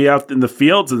provide and be out in the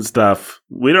fields and stuff.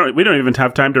 We don't even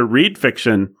have time to read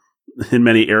fiction in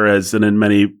many eras and in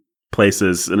many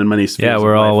places and in many spheres. Yeah,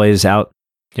 we're always out.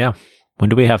 Yeah. When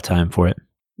do we have time for it?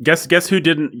 Guess who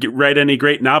didn't write any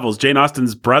great novels? Jane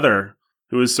Austen's brother,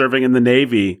 who was serving in the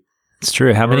Navy. It's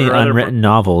true. How many unwritten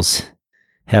novels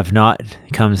have not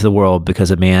come to the world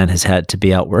because a man has had to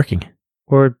be out working?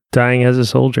 Or dying as a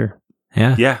soldier.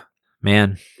 Yeah. Yeah.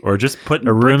 Man. Or just putting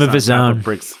a room of his own.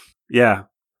 Bricks. Yeah.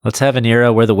 Let's have an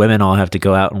era where the women all have to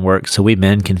go out and work so we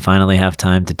men can finally have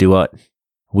time to do what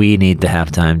we need to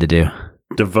have time to do.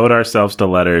 Devote ourselves to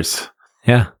letters.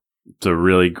 Yeah. It's a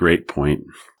really great point.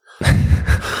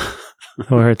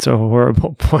 Or it's a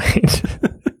horrible point.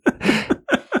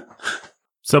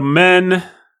 So men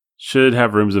should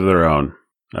have rooms of their own.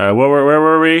 Where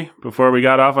were we before we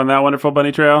got off on that wonderful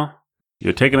bunny trail?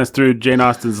 You're taking us through Jane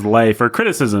Austen's life, or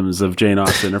criticisms of Jane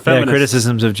Austen, or feminists. Yeah,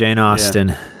 criticisms of Jane Austen.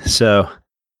 Yeah. So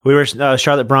we were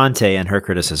Charlotte Bronte and her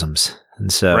criticisms.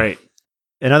 And so, right.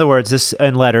 In other words, this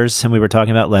and letters, and we were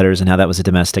talking about letters and how that was a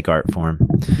domestic art form.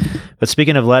 But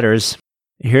speaking of letters,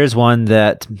 here's one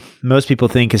that most people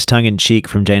think is tongue-in-cheek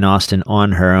from Jane Austen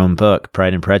on her own book,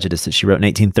 Pride and Prejudice, that she wrote in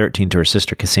 1813 to her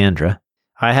sister Cassandra.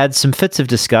 I had some fits of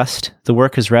disgust. The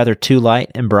work is rather too light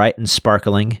and bright and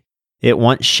sparkling. It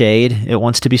wants shade. It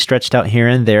wants to be stretched out here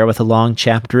and there with a long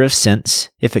chapter of sense,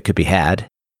 if it could be had.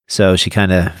 So she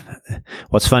kind of,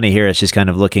 what's funny here is she's kind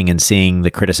of looking and seeing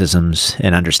the criticisms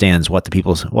and understands what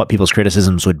people's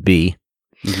criticisms would be.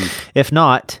 Mm-hmm. If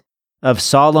not, of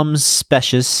solemn,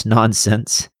 specious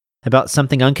nonsense about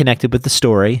something unconnected with the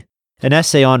story, an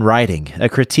essay on writing, a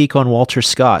critique on Walter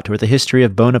Scott, or the history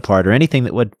of Bonaparte, or anything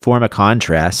that would form a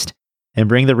contrast and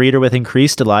bring the reader with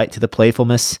increased delight to the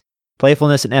playfulness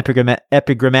and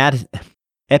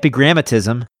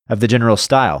epigrammatism of the general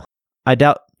style. I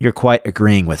doubt you're quite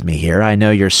agreeing with me here. I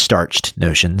know your starched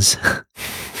notions.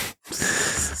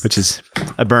 Which is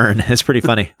a burn. It's pretty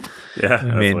funny. Yeah, that's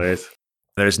hilarious.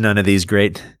 There's none of these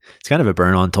great... It's kind of a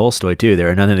burn on Tolstoy, too.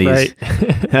 There are none of these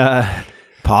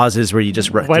pauses where you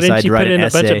just decide to write an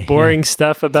essay. Why didn't you put in a bunch of boring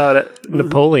stuff about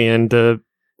Napoleon to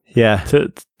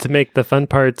make the fun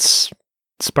parts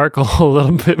sparkle a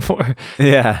little bit more?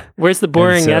 Yeah. Where's the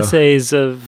boring essays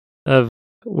of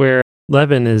where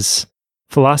Levin is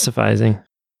philosophizing?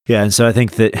 Yeah, and so I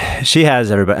think that she has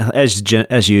everybody,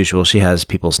 as usual, she has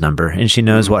people's number, and she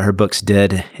knows what her books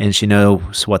did, and she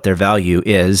knows what their value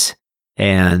is,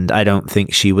 and I don't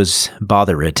think she was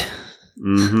bothered.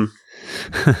 Mm-hmm.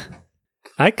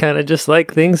 I kind of just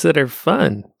like things that are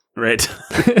fun. Right.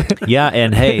 Yeah,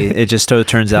 and hey, it just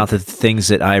turns out that the things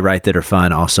that I write that are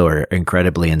fun also are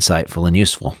incredibly insightful and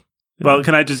useful. Well,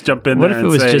 can I just jump in there and say...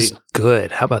 What if it was just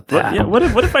good? How about that? What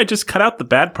if I just cut out the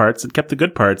bad parts and kept the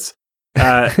good parts?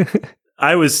 I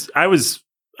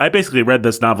basically read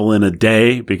this novel in a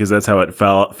day because that's how it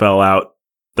fell out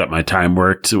that my time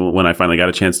worked when I finally got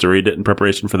a chance to read it in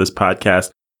preparation for this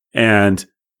podcast. And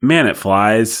man, it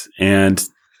flies. And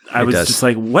I was just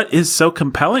like, what is so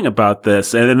compelling about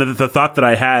this? And then the thought that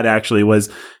I had actually was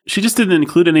she just didn't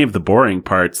include any of the boring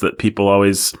parts that people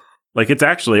always like. It's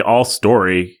actually all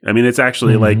story. I mean, it's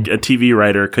actually like a TV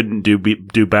writer couldn't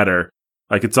do better.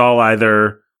 Like it's all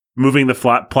either moving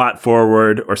the plot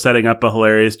forward or setting up a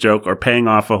hilarious joke or paying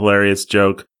off a hilarious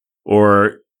joke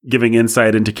or giving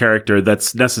insight into character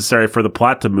that's necessary for the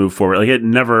plot to move forward. Like it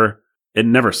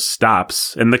never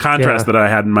stops. And the contrast that I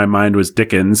had in my mind was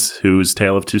Dickens, whose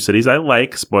Tale of Two Cities I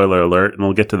like, spoiler alert, and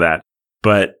we'll get to that.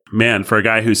 But man, for a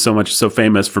guy who's so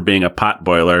famous for being a pot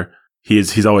boiler,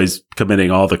 he's always committing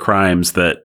all the crimes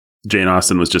that Jane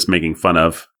Austen was just making fun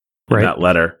of in that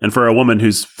letter. And for a woman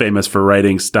who's famous for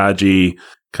writing stodgy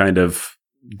kind of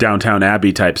Downtown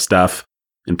Abbey type stuff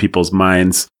in people's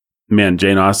minds, man,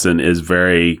 Jane Austen is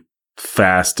very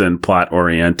fast and plot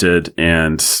oriented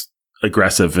and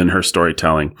aggressive in her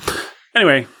storytelling.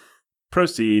 Anyway,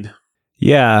 proceed.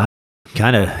 Yeah,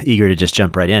 kind of eager to just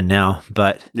jump right in now,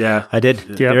 but yeah, I did.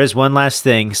 Yep. There is one last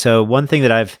thing. So one thing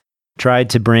that I've tried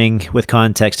to bring with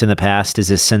context in the past is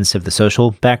this sense of the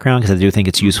social background, because I do think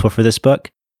it's useful for this book.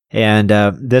 And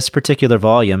this particular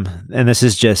volume, and this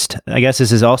is just, I guess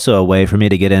this is also a way for me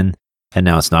to get in, and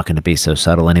now it's not going to be so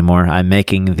subtle anymore. I'm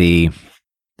making the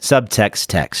subtext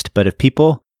text, but if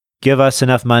people give us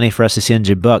enough money for us to send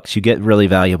you books, you get really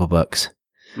valuable books.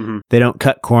 Mm-hmm. They don't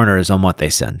cut corners on what they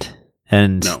send.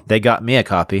 And they got me a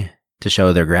copy to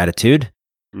show their gratitude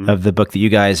of the book that you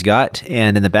guys got.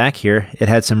 And in the back here, it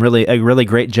had a really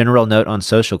great general note on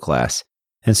social class.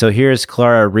 And so here's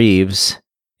Clara Reeves.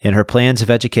 In her plans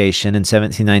of education in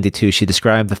 1792, she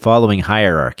described the following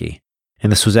hierarchy.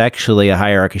 And this was actually a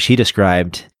hierarchy she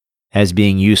described as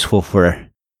being useful for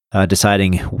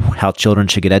deciding how children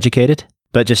should get educated.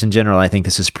 But just in general, I think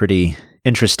this is pretty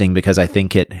interesting because I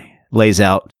think it lays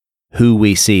out who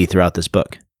we see throughout this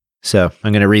book. So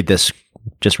I'm going to read this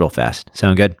just real fast.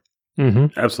 Sound good?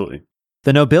 Mm-hmm. Absolutely.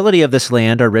 The nobility of this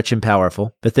land are rich and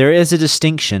powerful, but there is a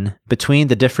distinction between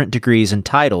the different degrees and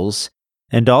titles,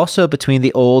 and also between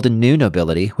the old and new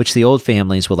nobility, which the old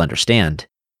families will understand.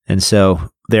 And so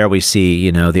there we see,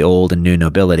 the old and new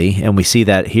nobility. And we see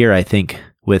that here, I think,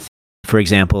 with, for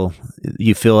example,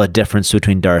 you feel a difference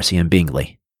between Darcy and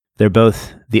Bingley. They're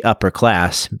both the upper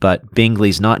class, but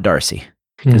Bingley's not Darcy,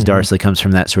 because Darcy comes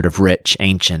from that sort of rich,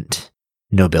 ancient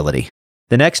nobility.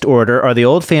 The next order are the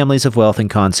old families of wealth and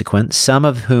consequence, some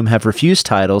of whom have refused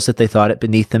titles that they thought it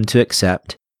beneath them to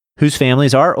accept, whose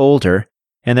families are older,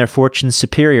 and their fortunes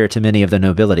superior to many of the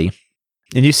nobility.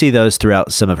 And you see those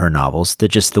throughout some of her novels, that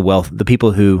just the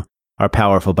people who are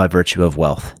powerful by virtue of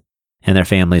wealth, and their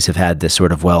families have had this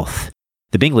sort of wealth.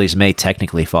 The Bingleys may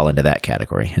technically fall into that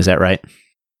category. Is that right?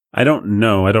 I don't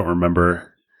know. I don't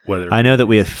remember whether... I know that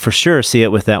we for sure see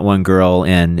it with that one girl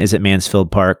in, is it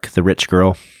Mansfield Park, the rich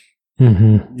girl?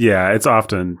 Mm-hmm. Yeah, it's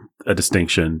often a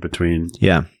distinction between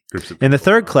groups of people. In the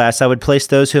third class, I would place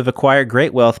those who have acquired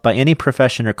great wealth by any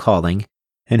profession or calling,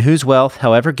 and whose wealth,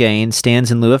 however gained,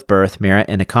 stands in lieu of birth, merit,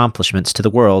 and accomplishments to the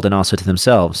world and also to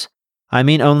themselves. I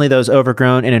mean only those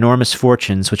overgrown and enormous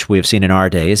fortunes which we have seen in our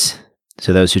days,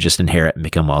 so those who just inherit and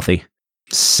become wealthy.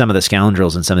 Some of the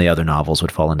scoundrels in some of the other novels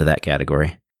would fall into that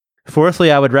category.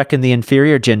 Fourthly, I would reckon the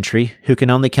inferior gentry, who can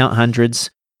only count hundreds,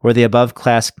 or the above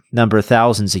class number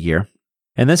thousands a year.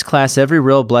 In this class, every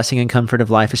real blessing and comfort of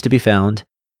life is to be found,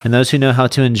 and those who know how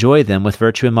to enjoy them with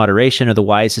virtue and moderation are the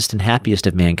wisest and happiest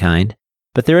of mankind.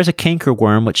 But there is a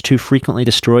cankerworm which too frequently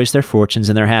destroys their fortunes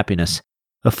and their happiness.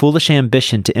 a foolish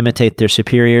ambition to imitate their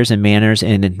superiors in manners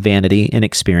and in vanity and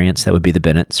experience. That would be the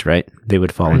Bennets, right? They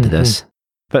would fall into this.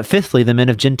 But fifthly, the men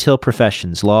of genteel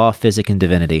professions, law, physic, and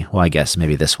divinity. Well, I guess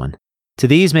maybe this one. To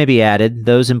these may be added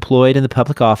those employed in the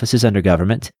public offices under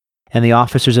government, and the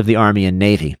officers of the army and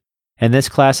navy. In this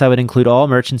class I would include all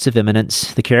merchants of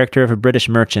eminence. The character of a British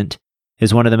merchant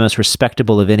is one of the most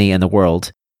respectable of any in the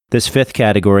world. This fifth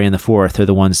category and the fourth are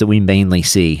the ones that we mainly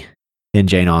see in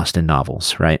Jane Austen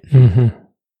novels, right? Mm-hmm.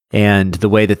 And the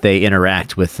way that they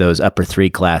interact with those upper three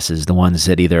classes, the ones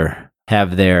that either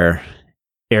have their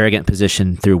arrogant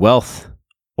position through wealth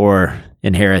or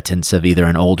inheritance of either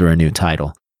an old or a new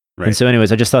title. Right. And so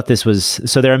anyways, I just thought this was,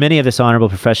 so there are many of this honorable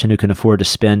profession who can afford to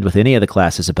spend with any of the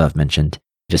classes above mentioned.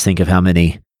 Just think of how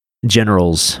many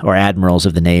generals or admirals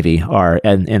of the Navy are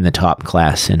in the top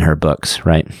class in her books,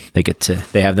 right?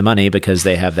 They have the money because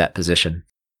they have that position.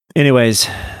 Anyways,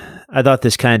 I thought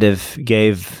this kind of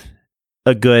gave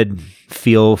a good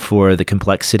feel for the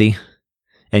complexity,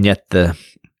 and yet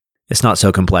it's not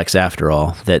so complex after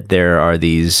all, that there are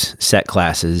these set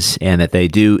classes and that they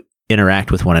do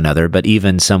interact with one another, but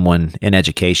even someone in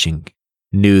education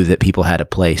knew that people had a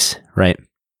place, right?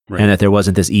 And that there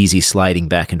wasn't this easy sliding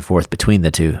back and forth between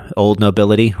the two. Old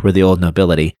nobility were the old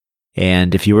nobility.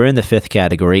 And if you were in the fifth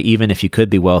category, even if you could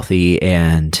be wealthy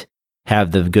and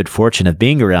have the good fortune of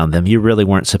being around them, you really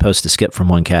weren't supposed to skip from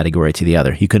one category to the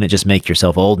other. You couldn't just make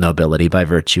yourself old nobility by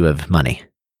virtue of money,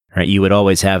 right? You would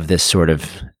always have this sort of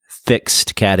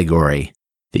fixed category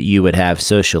that you would have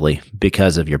socially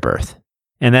because of your birth.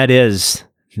 And that is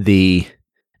the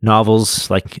novels,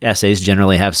 like essays,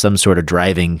 generally have some sort of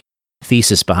driving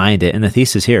thesis behind it. And the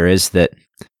thesis here is that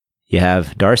you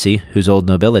have Darcy, who's old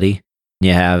nobility, and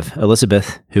you have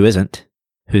Elizabeth, who isn't,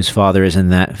 whose father is in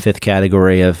that fifth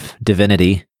category of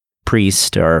divinity,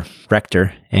 priest or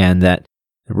rector, and that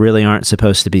really aren't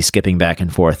supposed to be skipping back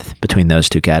and forth between those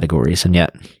two categories, and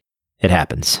yet it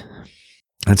happens.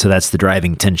 And so that's the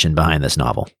driving tension behind this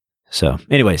novel. So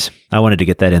anyways, I wanted to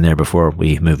get that in there before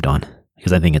we moved on,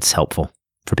 because I think it's helpful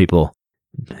for people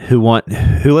who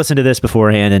listen to this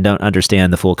beforehand and don't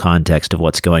understand the full context of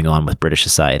what's going on with British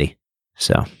society.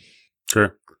 So,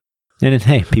 sure. And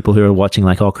hey, people who are watching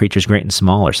like All Creatures Great and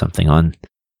Small or something on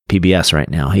PBS right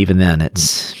now, even then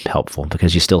it's helpful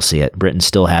because you still see it. Britain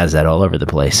still has that all over the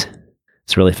place.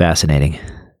 It's really fascinating.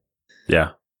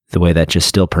 Yeah. The way that just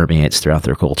still permeates throughout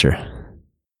their culture.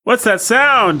 What's that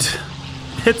sound?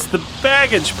 It's the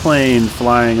baggage plane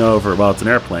flying over. Well, it's an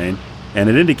airplane, and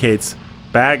it indicates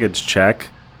baggage check,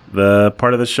 the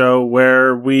part of the show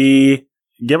where we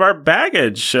give our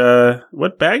baggage.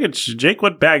 What baggage did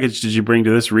you bring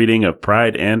to this reading of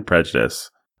Pride and Prejudice?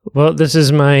 Well, this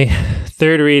is my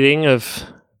third reading of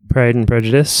Pride and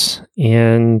Prejudice,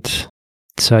 and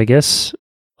so I guess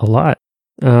a lot.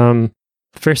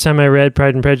 First time I read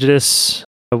Pride and Prejudice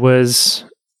was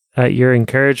at your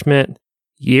encouragement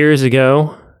years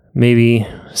ago, maybe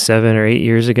 7 or 8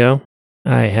 years ago.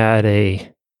 I had a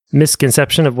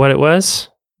misconception of what it was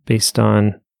based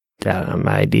on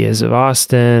my ideas of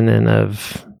Austen, and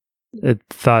I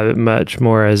thought of it much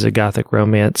more as a gothic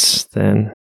romance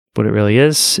than what it really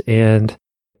is. And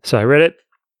so I read it.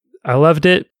 I loved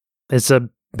it. It's a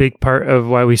big part of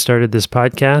why we started this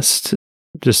podcast,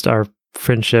 just our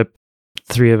friendship,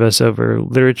 three of us over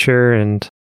literature, and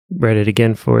read it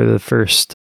again for the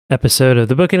first episode of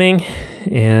the Bookening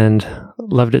and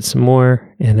loved it some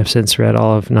more, and have since read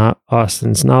all of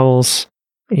Austen's novels.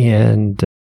 And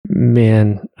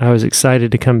man, I was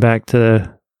excited to come back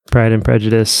to Pride and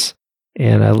Prejudice,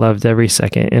 and I loved every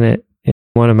second in it. It's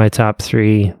one of my top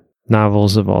 3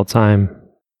 novels of all time.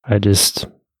 I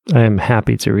am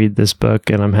happy to read this book,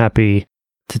 and I'm happy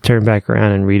to turn back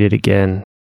around and read it again.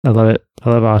 I love it. I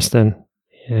love Austen,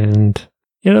 and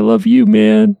I love you,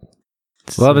 man.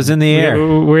 Love is in the air.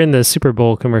 We're in the Super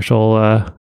Bowl commercial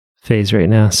phase right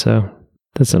now, so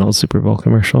that's an old Super Bowl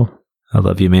commercial. I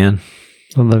love you, man.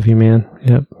 I love you, man.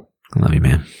 Yep. I love you,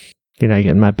 man. You're not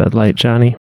getting my Bud Light,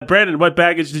 Johnny. Brandon, what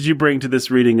baggage did you bring to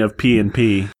this reading of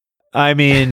P&P? I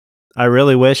mean, I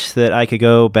really wish that I could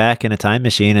go back in a time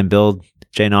machine and build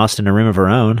Jane Austen a room of her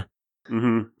own.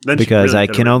 Mm-hmm. Because really I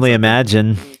can only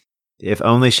imagine if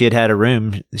only she had had a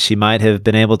room, she might have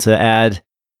been able to add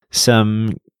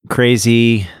some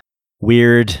crazy,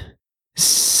 weird,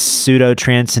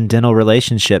 pseudo-transcendental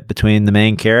relationship between the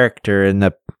main character and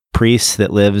the priest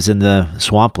that lives in the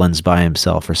swamplands by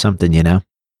himself or something, That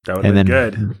would have been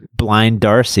good. Blind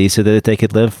Darcy so that they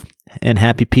could live in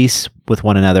happy peace with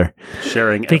one another.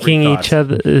 Sharing thinking all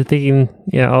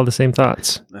the same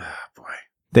thoughts. Oh, boy.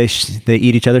 They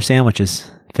eat each other's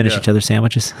sandwiches. Finish each other's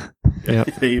sandwiches. Yeah,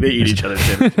 they eat each other's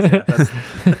sandwiches.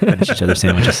 Finish each other's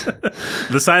sandwiches.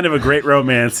 The sign of a great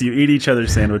romance: you eat each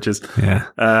other's sandwiches. Yeah.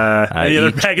 Any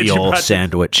other baggage? The old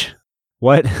sandwich.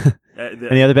 What?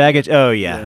 Any other baggage? Oh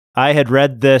yeah. I had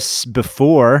read this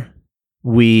before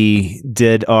we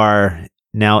did our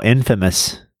now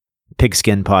infamous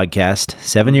Pigskin podcast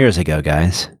 7 years ago,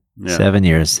 guys. Yeah. 7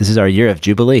 years. This is our year of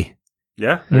Jubilee.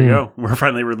 Yeah, there you go. We're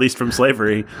finally released from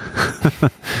slavery.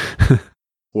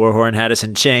 Warhorn had us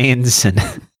in chains and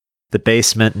the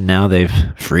basement, and now they've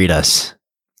freed us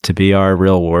to be our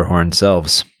real Warhorn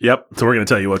selves. Yep. So we're going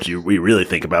to tell you what we really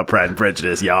think about Pride and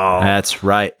Prejudice, y'all. That's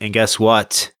right. And guess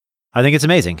what? I think it's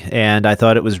amazing. And I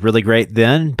thought it was really great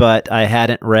then, but I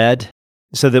hadn't read.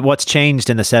 So what's changed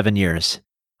in the 7 years?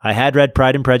 I had read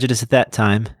Pride and Prejudice at that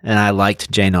time, and I liked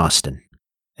Jane Austen.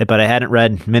 But I hadn't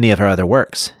read many of her other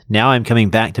works. Now I'm coming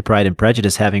back to Pride and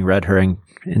Prejudice, having read her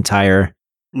entire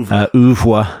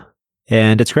oeuvre,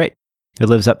 and it's great. It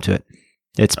lives up to it.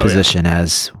 Its position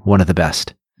as one of the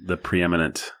best. The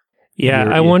preeminent. Yeah,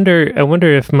 I wonder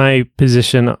if my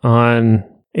position on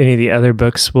any of the other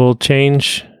books will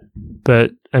change.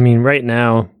 But I mean, right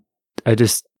now, I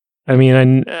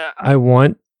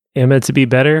want Emma to be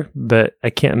better, but I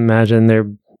can't imagine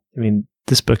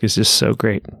this book is just so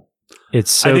great.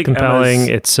 It's so compelling.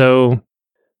 It's so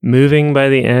moving by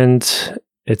the end.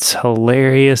 It's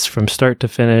hilarious from start to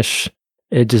finish.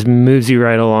 It just moves you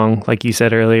right along. Like you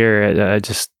said earlier,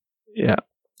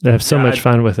 I have so much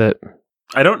fun with it.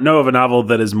 I don't know of a novel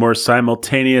that is more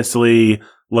simultaneously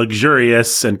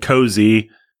luxurious and cozy,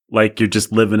 like you're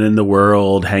just living in the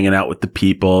world, hanging out with the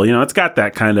people. You know, it's got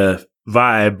that kind of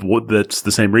vibe. That's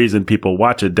the same reason people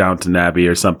watch it Downton Abbey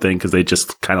or something, because they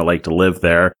just kind of like to live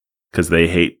there because they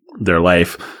hate their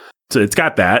life. So it's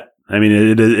got that. I mean,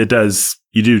 it does.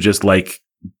 You do just like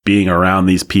being around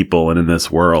these people and in this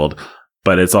world,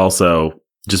 but it's also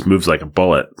just moves like a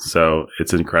bullet. So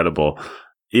it's incredible.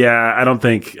 Yeah, I don't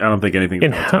think anything's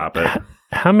going to top it.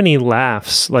 How many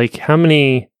laughs? Like how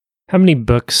many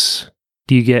books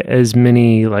do you get as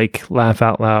many like laugh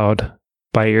out loud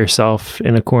by yourself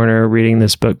in a corner reading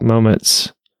this book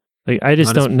moments? Like I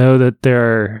just don't know that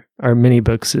there are many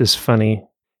books as funny.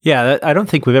 Yeah, I don't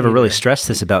think we've ever really stressed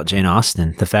this about Jane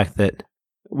Austen. The fact that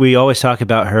we always talk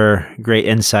about her great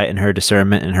insight and her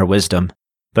discernment and her wisdom.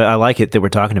 But I like it that we're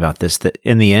talking about this, that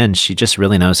in the end, she just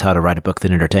really knows how to write a book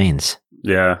that entertains.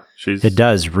 Yeah. It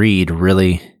does read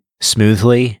really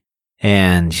smoothly,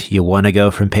 and you want to go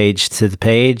from page to the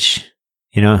page.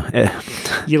 You know,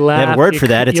 you laugh. They have a word for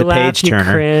that. It's a page turner.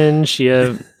 You cringe.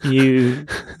 You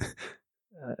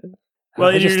well,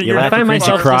 I find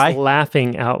myself just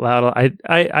laughing out loud.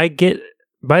 I get,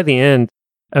 by the end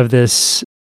of this,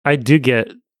 I do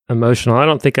get emotional. I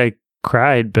don't think I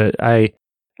cried, but I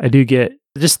do get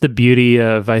just the beauty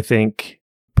of, I think,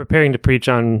 preparing to preach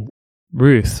on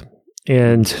Ruth.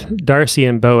 And Darcy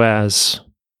and Boaz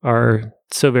are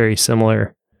so very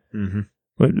similar. Mm-hmm.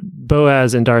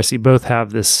 Boaz and Darcy both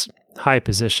have this high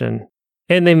position,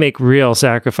 and they make real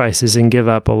sacrifices and give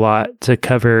up a lot to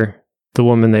cover the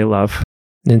woman they love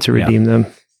and to redeem them.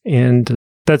 And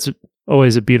that's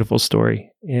always a beautiful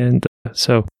story. And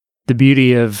so the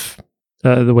beauty of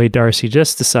the way Darcy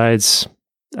just decides,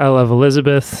 I love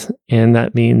Elizabeth, and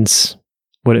that means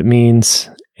what it means.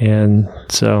 And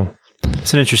so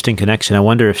it's an interesting connection. I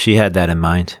wonder if she had that in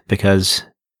mind, because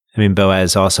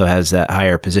Boaz also has that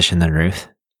higher position than Ruth.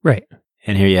 Right.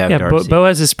 And here you have Darcy.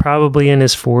 Boaz is probably in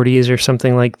his 40s or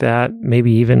something like that,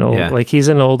 maybe even old. Like he's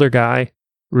an older guy.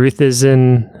 Ruth is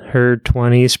in her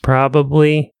 20s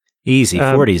probably. Easy.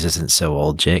 40s isn't so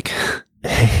old, Jake.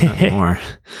 Not more.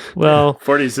 Well,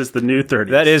 40s is the new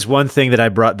 30s. That is one thing that I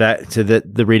brought back to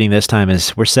the reading this time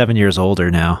is we're 7 years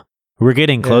older now. We're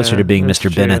getting closer to being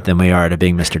Mr. Bennet than we are to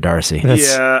being Mr. Darcy.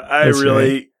 I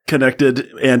really connected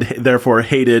and therefore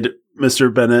hated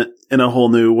Mr. Bennet in a whole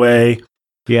new way.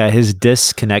 Yeah, his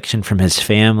disconnection from his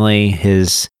family,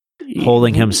 his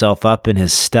holding himself up in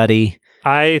his study.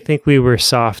 I think we were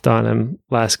soft on him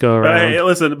last go around. Hey,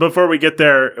 listen, before we get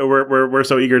there, we're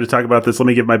so eager to talk about this. Let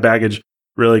me give my baggage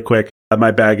really quick. My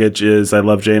baggage is I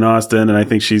love Jane Austen, and I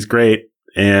think she's great.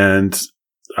 And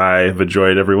I've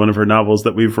enjoyed every one of her novels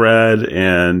that we've read.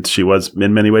 And she was,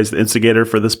 in many ways, the instigator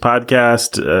for this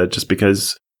podcast, just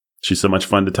because she's so much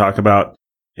fun to talk about.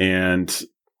 And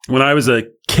when I was a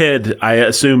kid, I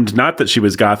assumed not that she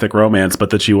was Gothic romance, but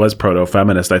that she was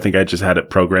proto-feminist. I think I just had it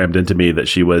programmed into me that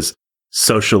she was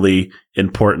socially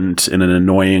important in an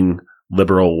annoying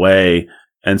liberal way.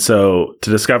 And so to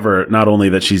discover not only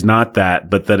that she's not that,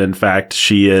 but that in fact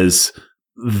she is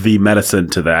the medicine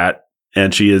to that.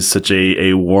 And she is such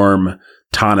a warm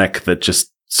tonic that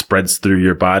just spreads through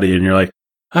your body and you're like,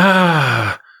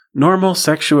 normal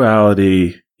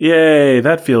sexuality. Yay,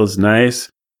 that feels nice.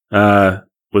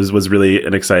 Was really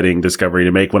an exciting discovery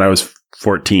to make when I was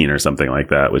 14 or something like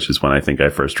that, which is when I think I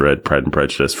first read Pride and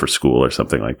Prejudice for school or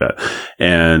something like that.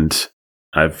 And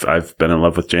I've been in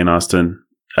love with Jane Austen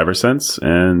ever since,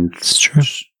 and it's true.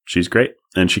 She's great.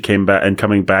 And she came back, and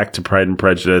coming back to Pride and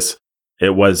Prejudice,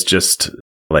 it was just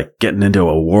like getting into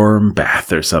a warm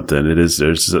bath or something.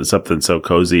 There's something so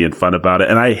cozy and fun about it.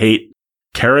 And I hate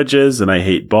carriages and I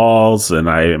hate balls and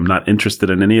I am not interested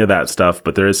in any of that stuff,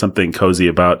 but there is something cozy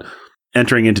about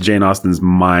entering into Jane Austen's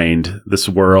mind, this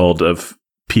world of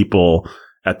people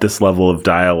at this level of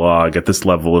dialogue, at this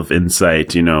level of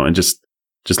insight, and just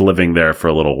living there for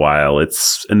a little while.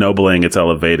 It's ennobling, it's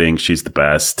elevating. She's the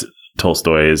best.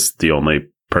 Tolstoy is the only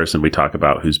person we talk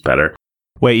about who's better.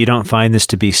 Wait, you don't find this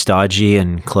to be stodgy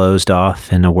and closed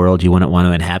off in a world you wouldn't want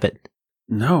to inhabit?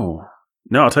 No,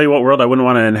 I'll tell you what world I wouldn't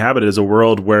want to inhabit is a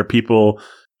world where people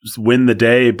win the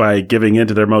day by giving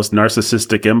into their most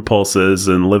narcissistic impulses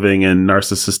and living in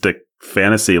narcissistic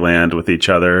fantasy land with each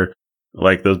other,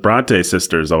 like those Bronte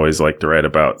sisters always like to write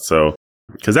about. So,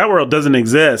 because that world doesn't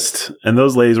exist, and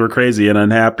those ladies were crazy and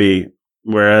unhappy,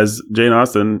 whereas Jane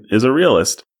Austen is a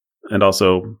realist and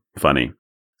also funny.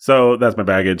 So that's my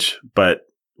baggage. But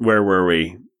where were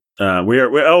we?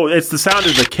 It's the sound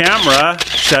of the camera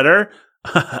shutter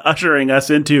ushering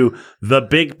us into the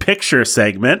big picture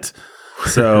segment.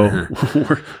 So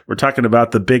we're talking about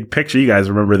the big picture. You guys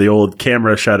remember the old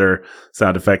camera shutter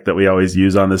sound effect that we always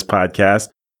use on this podcast?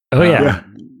 Oh, yeah.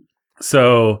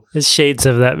 So it's shades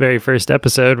of that very first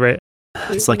episode, right?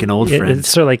 It's like an old friend. It's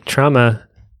sort of like trauma.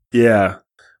 Yeah.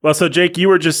 Well, so Jake, you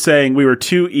were just saying we were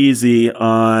too easy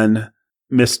on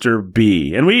Mr.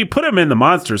 B. And we put him in the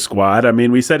Monster Squad. I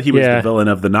mean, we said he was the villain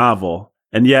of the novel.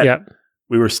 And yet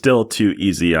we were still too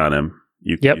easy on him,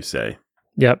 you say.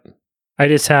 Yep. I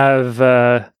just have,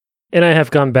 and I have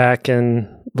gone back and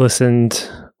listened,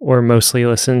 or mostly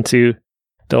listened to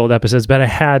the old episodes, but I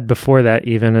had before that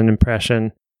even an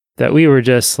impression that we were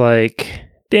just like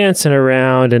dancing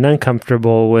around and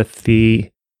uncomfortable with the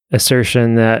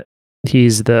assertion that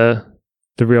he's the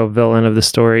real villain of the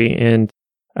story. And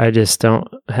I just don't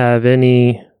have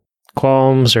any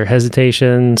qualms or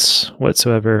hesitations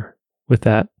whatsoever with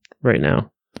that right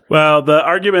now. Well, the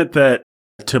argument that,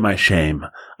 to my shame,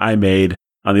 I made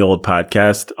on the old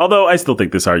podcast, although I still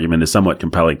think this argument is somewhat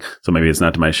compelling, so maybe it's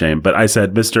not to my shame, but I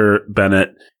said Mr. Bennet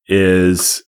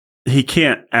he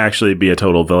can't actually be a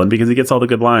total villain because he gets all the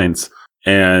good lines.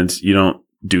 And you don't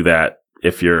do that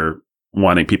if you're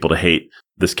wanting people to hate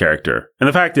this character. And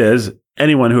the fact is,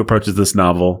 anyone who approaches this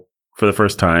novel for the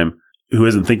first time, who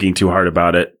isn't thinking too hard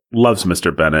about it, loves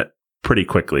Mr. Bennet pretty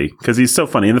quickly because he's so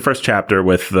funny. In the first chapter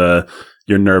with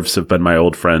your nerves have been my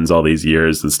old friends all these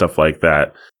years and stuff like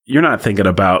that, you're not thinking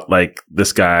about like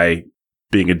this guy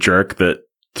being a jerk that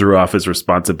threw off his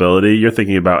responsibility. You're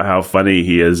thinking about how funny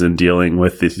he is in dealing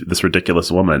with this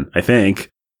ridiculous woman, I think.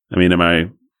 I mean, am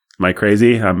I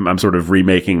crazy? I'm sort of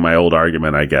remaking my old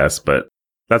argument, I guess, but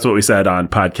that's what we said on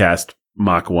podcast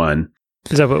Mach 1.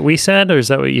 Is that what we said, or is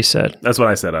that what you said? That's what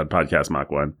I said on podcast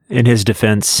Mach 1. In his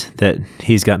defense, that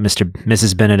he's got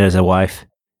Mrs. Bennet as a wife.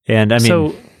 And I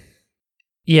mean...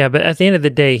 Yeah, but at the end of the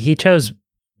day, he chose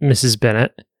Mrs.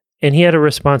 Bennet, and he had a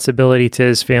responsibility to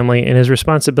his family, and his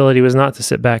responsibility was not to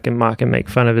sit back and mock and make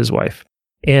fun of his wife.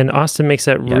 And Austen makes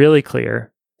that really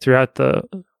clear throughout the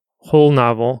whole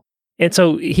novel. And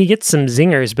so he gets some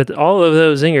zingers, but all of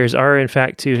those zingers are, in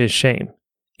fact, to his shame.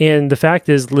 And the fact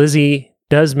is, Lizzie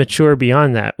does mature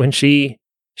beyond that. When she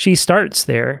starts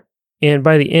there, and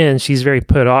by the end, she's very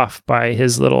put off by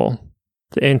his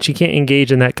and she can't engage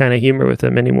in that kind of humor with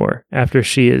him anymore after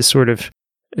she is sort of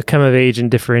come of age and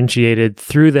differentiated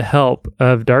through the help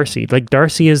of Darcy. Like,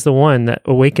 Darcy is the one that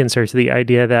awakens her to the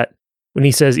idea that when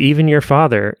he says, even your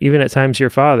father, even at times your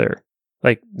father,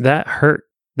 like, that hurt,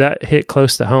 that hit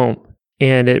close to home,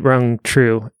 and it rung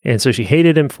true. And so she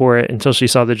hated him for it until she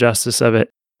saw the justice of it.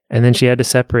 And then she had to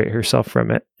separate herself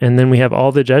from it. And then we have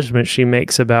all the judgments she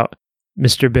makes about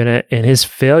Mr. Bennet and his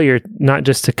failure, not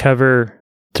just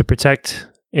to protect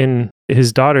in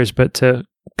his daughters, but to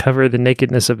cover the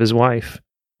nakedness of his wife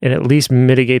and at least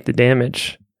mitigate the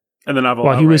damage. And the novel,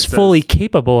 while he was fully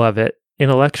capable of it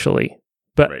intellectually,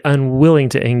 but unwilling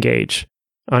to engage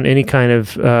on any kind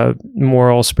of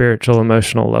moral, spiritual,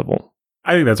 emotional level.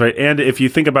 I think that's right. And if you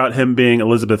think about him being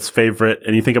Elizabeth's favorite,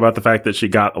 and you think about the fact that she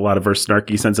got a lot of her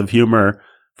snarky sense of humor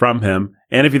from him,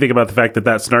 and if you think about the fact that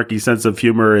that snarky sense of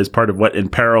humor is part of what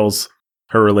imperils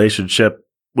her relationship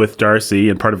with Darcy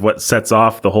and part of what sets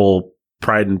off the whole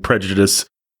Pride and Prejudice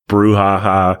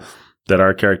brouhaha that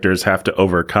our characters have to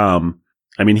overcome.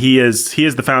 I mean, he is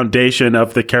the foundation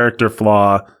of the character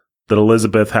flaw that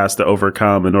Elizabeth has to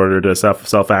overcome in order to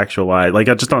self-actualize. Like,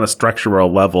 just on a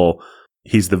structural level,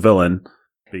 he's the villain.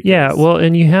 Yeah, well,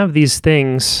 and you have these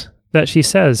things that she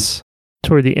says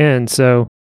toward the end. So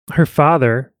her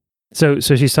father, so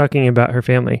she's talking about her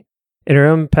family. In her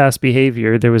own past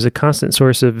behavior, there was a constant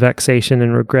source of vexation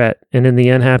and regret, and in the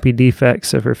unhappy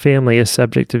defects of her family, a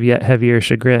subject of yet heavier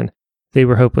chagrin. They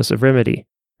were hopeless of remedy.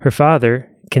 Her father,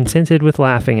 contented with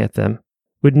laughing at them,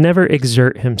 would never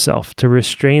exert himself to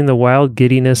restrain the wild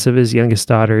giddiness of his youngest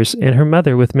daughters, and her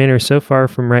mother, with manners so far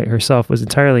from right herself, was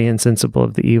entirely insensible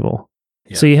of the evil.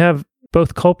 Yeah. So you have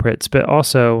both culprits, but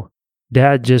also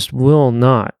Dad just will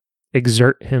not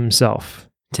exert himself.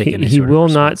 He will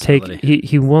not take.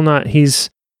 He will not. He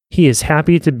is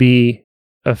happy to be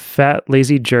a fat,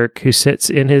 lazy jerk who sits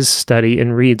in his study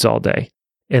and reads all day,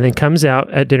 and then comes out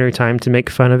at dinner time to make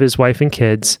fun of his wife and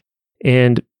kids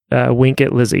and wink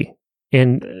at Lizzie,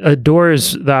 and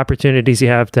adores the opportunities he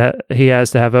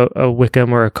has to have a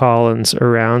Wickham or a Collins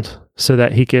around so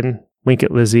that he can wink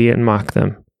at Lizzie and mock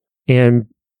them. And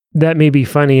that may be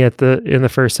funny in the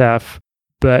first half,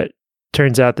 but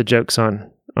turns out the joke's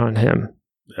on him.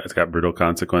 It's got brutal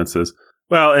consequences.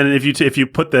 Well, and if you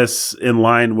put this in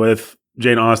line with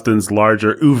Jane Austen's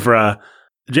larger oeuvre,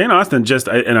 Jane Austen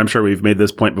and I'm sure we've made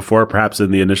this point before, perhaps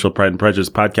in the initial Pride and Prejudice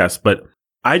podcast, but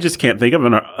I just can't think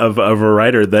of a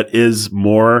writer that is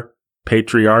more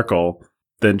patriarchal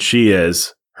than she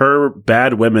is. Her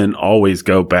bad women always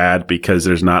go bad because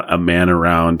there's not a man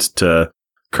around to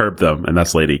curb them, and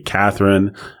that's Lady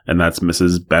Catherine, and that's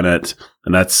Mrs. Bennet,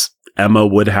 and that's Emma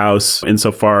Woodhouse.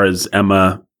 Insofar as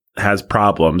Emma has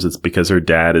problems, it's because her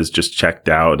dad is just checked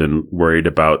out and worried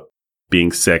about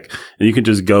being sick. And you can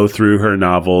just go through her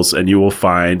novels and you will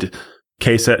find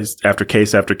case after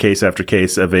case after case after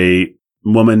case of a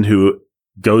woman who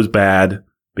goes bad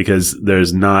because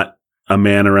there's not a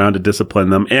man around to discipline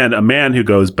them, and a man who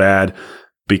goes bad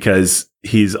because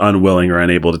he's unwilling or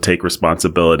unable to take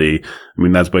responsibility. I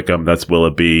mean, that's Wickham, that's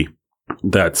Willoughby,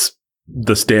 that's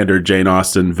the standard Jane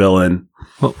Austen villain.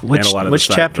 Well, which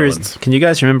chapters? Can you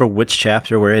guys remember which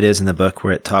chapter where it is in the book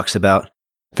where it talks about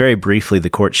very briefly the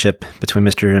courtship between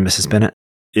Mr. and Mrs. Bennet?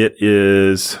 It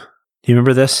is. Do you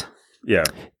remember this? Yeah.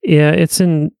 Yeah, it's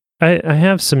in. I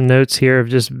have some notes here of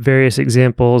just various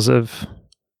examples of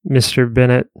Mr.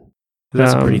 Bennet.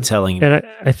 That's pretty telling. And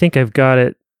I think I've got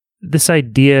it. This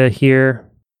idea here,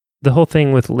 the whole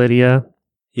thing with Lydia.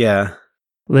 Yeah.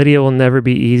 Lydia will never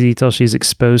be easy till she's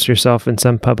exposed herself in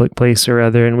some public place or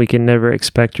other, and we can never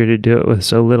expect her to do it with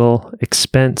so little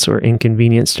expense or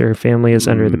inconvenience to her family as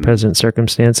under the present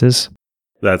circumstances.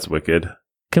 That's wicked.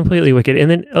 Completely wicked.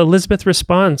 And then Elizabeth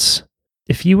responds,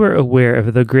 if you were aware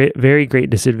of the very great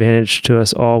disadvantage to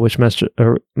us all which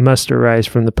must arise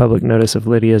from the public notice of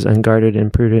Lydia's unguarded,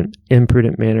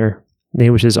 imprudent manner, nay,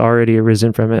 which has already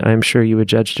arisen from it, I am sure you would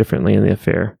judge differently in the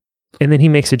affair. And then he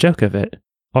makes a joke of it.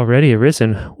 Already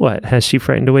arisen? What, has she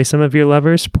frightened away some of your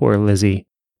lovers? Poor Lizzie.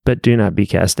 But do not be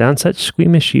cast down. Such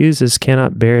squeamish views as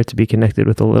cannot bear to be connected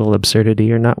with a little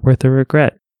absurdity are not worth a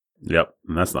regret. Yep,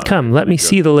 and that's not. Come, let me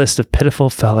see the list of pitiful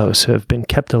fellows who have been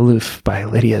kept aloof by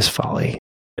Lydia's folly.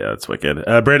 Yeah, that's wicked.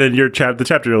 Brandon, the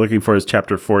chapter you're looking for is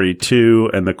chapter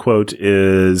 42, and the quote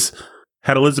is,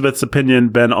 had Elizabeth's opinion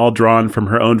been all drawn from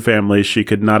her own family, she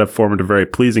could not have formed a very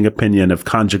pleasing opinion of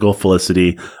conjugal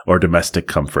felicity or domestic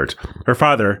comfort. Her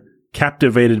father,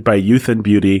 captivated by youth and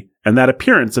beauty, and that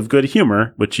appearance of good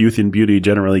humor which youth and beauty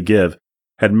generally give,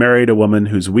 had married a woman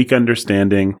whose weak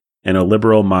understanding and a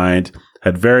liberal mind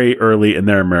had very early in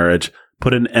their marriage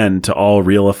put an end to all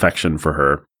real affection for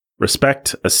her.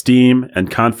 Respect, esteem, and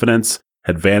confidence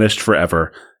had vanished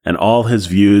forever, and all his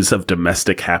views of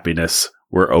domestic happiness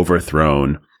were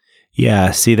overthrown.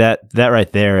 Yeah, see, that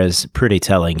right there is pretty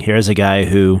telling. Here's a guy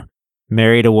who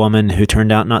married a woman who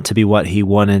turned out not to be what he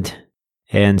wanted.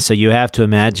 And so you have to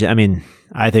imagine, I mean,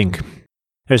 I think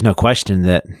there's no question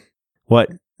that what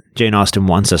Jane Austen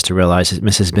wants us to realize is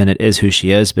Mrs. Bennet is who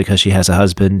she is because she has a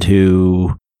husband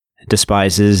who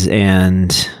despises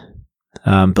and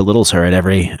belittles her at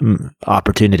every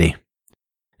opportunity.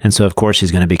 And so, of course,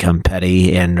 she's going to become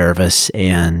petty and nervous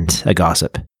and a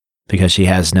gossip because she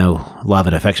has no love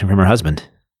and affection from her husband.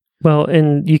 Well,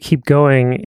 and you keep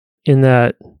going in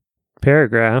that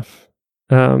paragraph.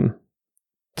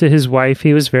 To his wife,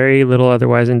 he was very little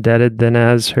otherwise indebted than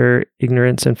as her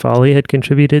ignorance and folly had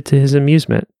contributed to his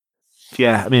amusement.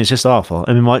 Yeah, I mean, it's just awful.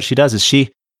 I mean, what she does is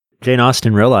Jane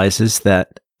Austen realizes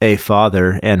that a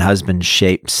father and husband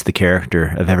shapes the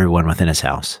character of everyone within his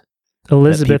house.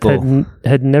 Elizabeth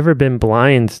had never been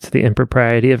blind to the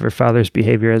impropriety of her father's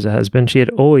behavior as a husband. She had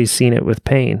always seen it with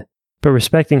pain. But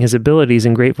respecting his abilities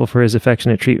and grateful for his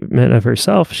affectionate treatment of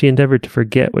herself, she endeavored to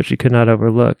forget what she could not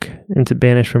overlook and to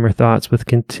banish from her thoughts with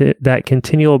that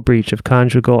continual breach of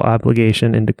conjugal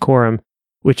obligation and decorum,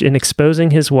 which in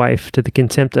exposing his wife to the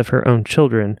contempt of her own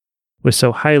children was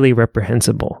so highly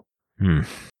reprehensible.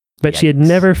 But she had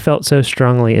never felt so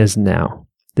strongly as now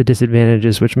the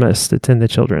disadvantages which must attend the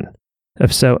children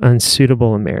of so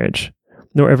unsuitable a marriage,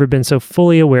 nor ever been so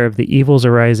fully aware of the evils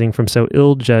arising from so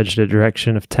ill-judged a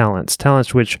direction of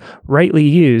talents which, rightly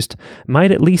used,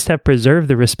 might at least have preserved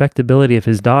the respectability of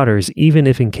his daughters, even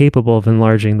if incapable of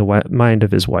enlarging the mind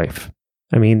of his wife.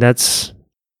 I mean, that's...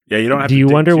 Yeah, you don't have Do to you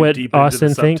dig wonder too what deep into Austin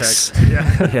the thinks?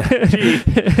 subtext.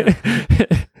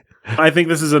 Yeah. I think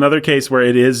this is another case where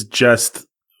it is just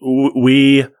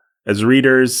we as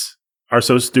readers are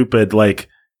so stupid. Like,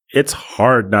 it's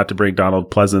hard not to bring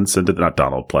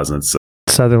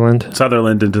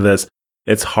Sutherland into this.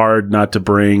 It's hard not to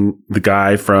bring the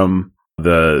guy from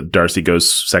the Darcy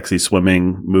Goes Sexy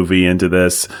Swimming movie into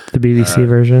this. The BBC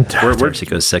version. Darcy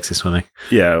Goes Sexy Swimming.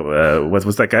 Yeah.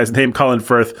 What's that guy's name? Colin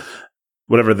Firth.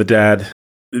 Whatever, the dad.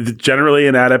 Generally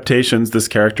in adaptations, this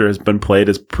character has been played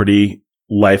as pretty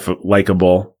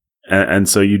likable. And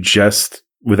so you just,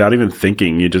 without even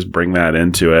thinking, you just bring that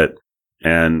into it.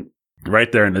 And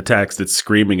right there in the text, it's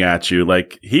screaming at you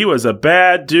like, he was a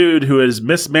bad dude who has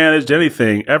mismanaged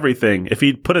everything. If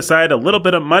he'd put aside a little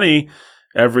bit of money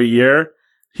every year,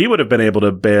 he would have been able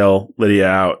to bail Lydia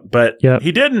out. But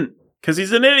he didn't, because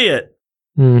he's an idiot.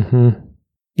 Mm-hmm.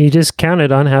 He just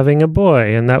counted on having a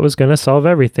boy, and that was going to solve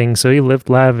everything, so he lived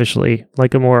lavishly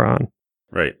like a moron.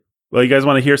 Right. Well, you guys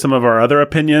want to hear some of our other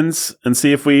opinions and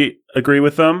see if we agree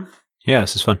with them? Yeah,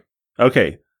 this is fun.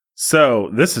 Okay. So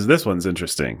this one's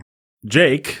interesting.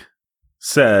 Jake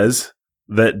says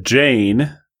that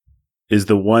Jane is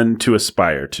the one to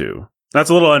aspire to. That's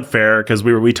a little unfair because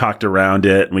we talked around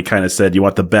it and we kind of said you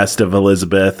want the best of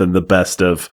Elizabeth and the best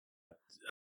of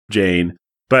Jane.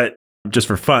 But just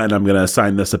for fun, I'm going to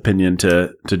assign this opinion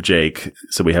to Jake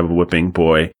so we have a whipping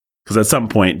boy. Because at some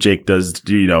point, Jake does,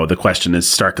 the question is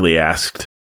starkly asked,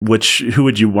 who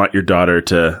would you want your daughter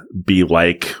to be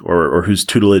like, or whose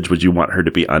tutelage would you want her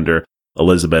to be under,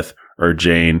 Elizabeth or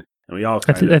Jane? And we all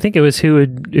I think it was who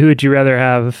would you rather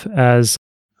have as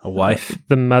a wife,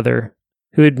 the mother,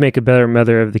 who would make a better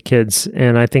mother of the kids?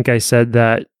 And I think I said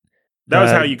that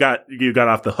was how you got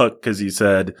off the hook, because you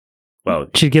said, well,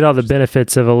 she'd get all the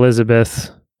benefits of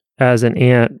Elizabeth as an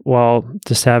aunt while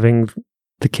just having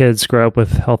the kids grow up with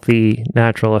the healthy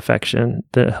natural affection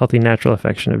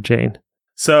of Jane.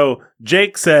 So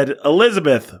Jake said,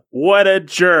 Elizabeth, what a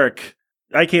jerk.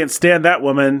 I can't stand that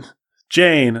woman.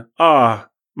 Jane,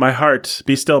 my heart,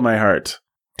 be still my heart.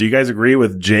 Do you guys agree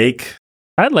with Jake?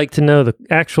 I'd like to know the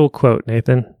actual quote,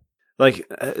 Nathan.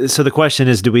 So the question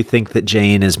is, do we think that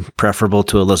Jane is preferable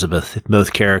to Elizabeth,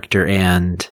 both character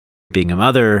and being a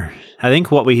mother? I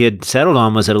think what we had settled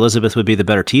on was that Elizabeth would be the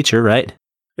better teacher, right?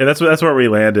 Yeah, that's where we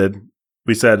landed.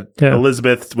 We said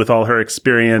Elizabeth, with all her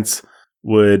experience,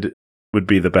 would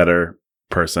be the better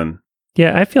person.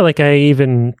 Yeah, I feel like I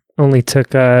even only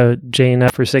took Jane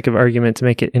up for sake of argument to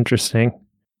make it interesting.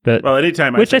 But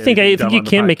anytime I think you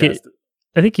can make it.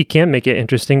 I think you can make it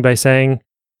interesting by saying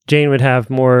Jane has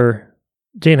more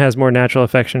natural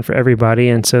affection for everybody,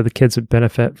 and so the kids would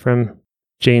benefit from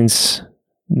Jane's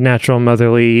natural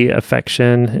motherly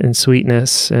affection and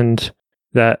sweetness, and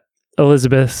that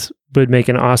Elizabeth would make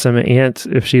an awesome aunt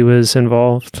if she was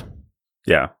involved.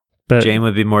 Yeah. But Jane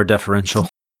would be more deferential.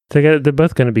 They're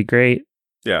both going to be great.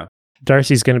 Yeah.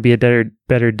 Darcy's going to be a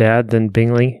better dad than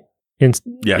Bingley.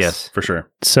 Yes, for sure.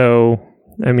 So,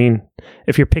 I mean,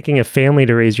 if you're picking a family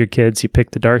to raise your kids, you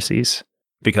pick the Darcys.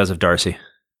 Because of Darcy,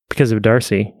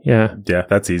 yeah. Yeah,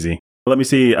 that's easy. Let me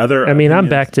see other opinions. I'm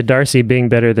back to Darcy being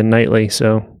better than Knightley,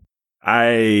 so.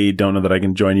 I don't know that I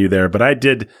can join you there, but I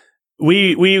did.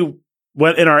 We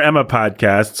went in our Emma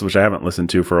podcasts, which I haven't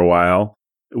listened to for a while.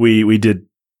 We did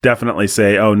definitely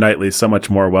say, Knightley's so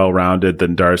much more well-rounded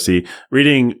than Darcy.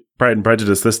 Reading Pride and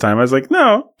Prejudice this time, I was like,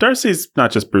 no, Darcy's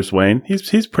not just Bruce Wayne.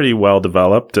 He's pretty well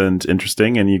developed and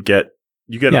interesting, and you get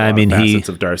a lot of facets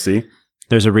of Darcy.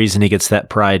 There's a reason he gets that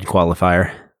pride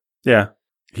qualifier. Yeah,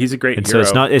 he's a great hero.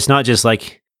 So it's not just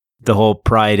like the whole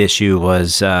pride issue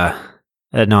was a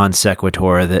non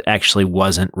sequitur that actually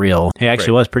wasn't real. He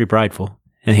actually was pretty prideful,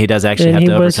 and he does actually have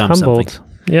to overcome something.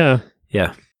 Yeah.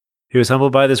 He was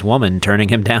humbled by this woman turning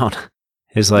him down.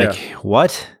 He's like,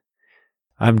 what?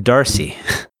 I'm Darcy.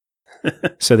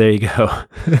 So there you go.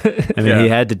 I mean, he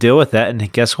had to deal with that,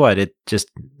 and guess what? It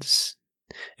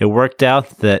worked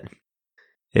out that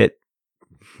it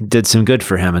did some good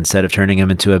for him instead of turning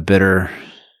him into a bitter,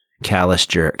 callous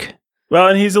jerk. Well,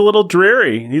 and he's a little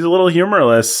dreary. He's a little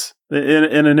humorless in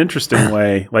an interesting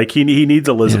way. Like he needs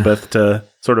Elizabeth to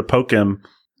sort of poke him.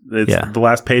 The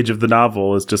last page of the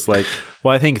novel is just like.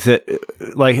 Well, I think that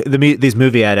like these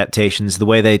movie adaptations, the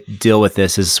way they deal with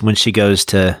this is when she goes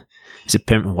to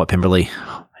Pemberley,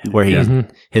 where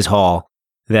his hall.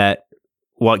 That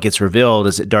what gets revealed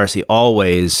is that Darcy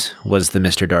always was the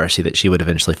Mr. Darcy that she would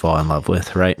eventually fall in love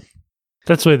with, right?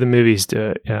 That's the way the movies do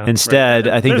it. Yeah. Instead,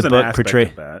 I think the book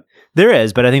portrays. There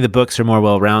is, but I think the books are more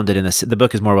well-rounded. The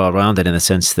book is more well-rounded in the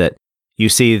sense that you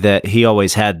see that he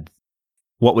always had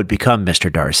what would become Mr.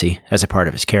 Darcy as a part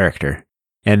of his character,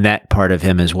 and that part of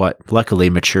him is what luckily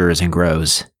matures and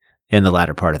grows in the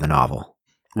latter part of the novel.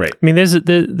 Right. I mean,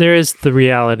 there is the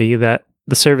reality that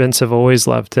the servants have always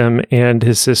loved him, and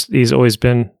he's always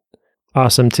been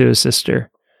awesome to his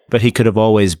sister. But he could have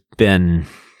always been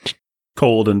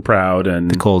cold and proud,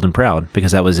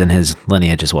 because that was in his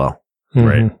lineage as well. Mm-hmm.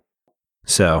 Right.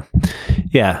 So,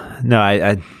 yeah, no,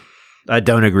 I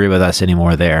don't agree with us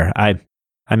anymore there. I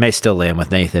may still land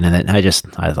with Nathan, and I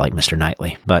like Mr.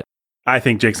 Knightley, but I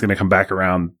think Jake's going to come back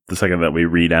around the second that we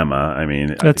read Emma. I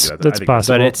mean, that's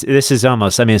possible. But this is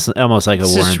almost. I mean, it's almost like a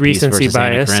War and Peace versus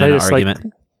Anne Karenina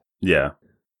argument. Yeah,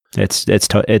 it's.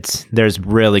 There's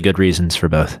really good reasons for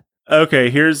both. Okay,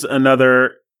 here's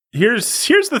another. Here's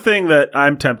the thing that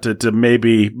I'm tempted to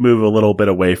maybe move a little bit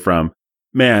away from.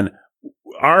 Man,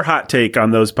 our hot take on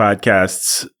those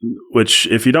podcasts, which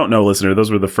if you don't know, listener,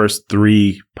 those were the first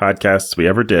 3 podcasts we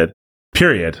ever did.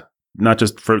 Period. Not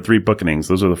just for 3 book innings.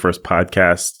 Those were the first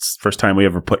podcasts, first time we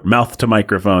ever put mouth to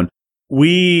microphone.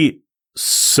 We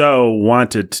so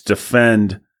wanted to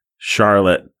defend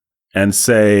Charlotte and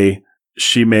say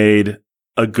she made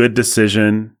a good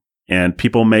decision, and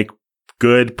people make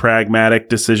good, pragmatic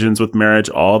decisions with marriage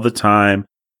all the time.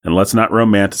 And let's not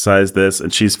romanticize this.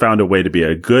 And she's found a way to be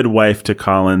a good wife to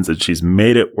Collins, and she's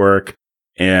made it work.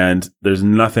 And there's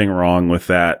nothing wrong with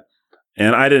that.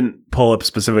 And I didn't pull up a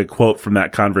specific quote from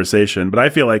that conversation, but I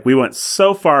feel like we went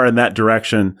so far in that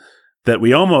direction that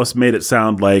we almost made it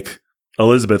sound like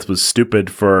Elizabeth was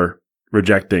stupid for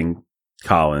rejecting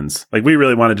Collins. Like we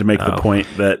really wanted to make the point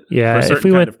that for a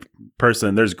certain kind of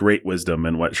person, there's great wisdom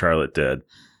in what Charlotte did.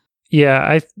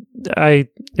 Yeah, I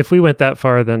if we went that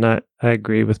far, then I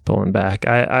agree with pulling back.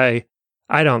 I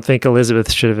don't think Elizabeth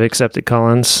should have accepted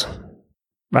Collins.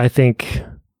 But I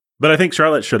think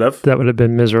Charlotte should have. That would have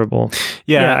been miserable.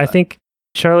 Yeah, I think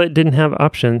Charlotte didn't have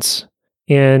options.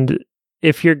 And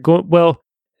if you're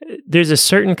there's a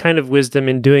certain kind of wisdom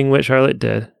in doing what Charlotte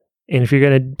did. And if you're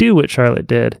going to do what Charlotte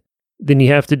did, then you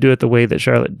have to do it the way that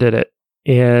Charlotte did it.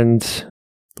 And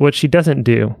what she doesn't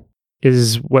do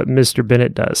is what Mr.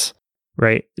 Bennet does,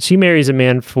 right? She marries a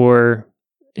man for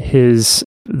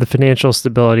the financial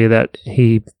stability that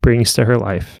he brings to her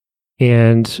life.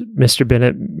 And Mr.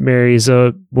 Bennet marries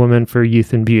a woman for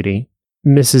youth and beauty.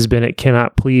 Mrs. Bennet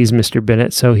cannot please Mr.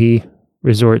 Bennet, so he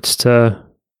resorts to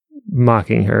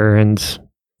mocking her and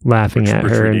laughing at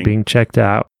her and being checked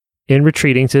out and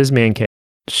retreating to his man cave.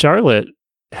 Charlotte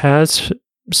has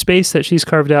space that she's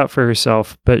carved out for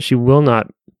herself, but she will not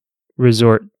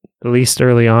resort, at least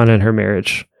early on in her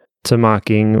marriage, to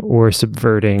mocking or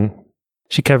subverting.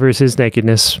 She covers his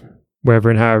nakedness wherever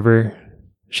and however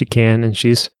she can, and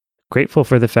she's grateful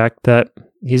for the fact that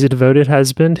he's a devoted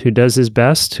husband who does his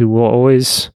best, who will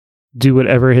always do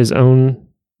whatever his own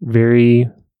very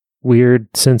weird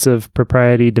sense of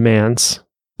propriety demands.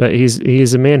 But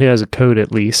he's a man who has a code,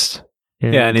 at least.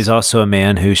 And he's also a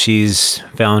man who she's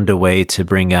found a way to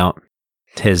bring out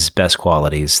his best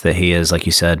qualities, that he is, like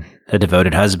you said, a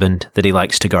devoted husband, that he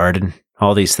likes to garden,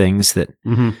 all these things that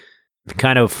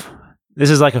kind of,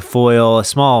 this is like a foil, a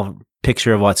small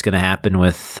picture of what's going to happen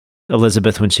with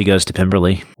Elizabeth when she goes to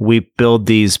Pemberley. We build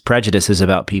these prejudices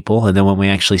about people, and then when we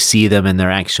actually see them in their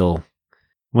actual,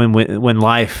 when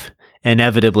life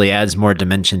inevitably adds more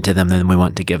dimension to them than we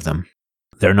want to give them,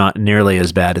 they're not nearly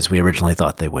as bad as we originally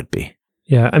thought they would be.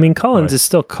 Yeah, I mean, Collins is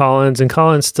still Collins, and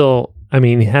Collins still, I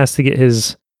mean, he has to get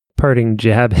his parting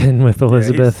jab in with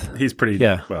Elizabeth. Yeah,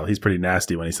 he's pretty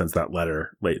nasty when he sends that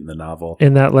letter late in the novel.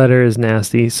 And that letter is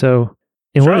nasty. So,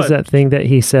 and Charlotte, what is that thing that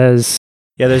he says?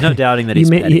 Yeah, there's no doubting that he's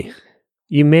petty.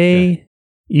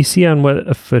 You see on what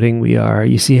a footing we are.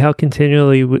 You see how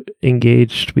continually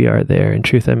engaged we are there. In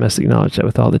truth, I must acknowledge that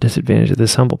with all the disadvantage of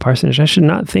this humble parsonage, I should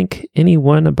not think any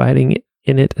one abiding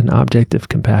in it an object of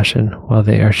compassion, while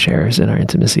they are sharers in our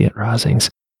intimacy at Rosings.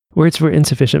 Words were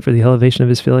insufficient for the elevation of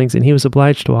his feelings, and he was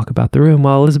obliged to walk about the room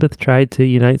while Elizabeth tried to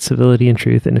unite civility and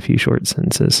truth in a few short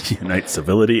sentences. Unite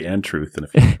civility and truth in a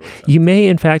few short sentences. You may,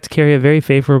 in fact, carry a very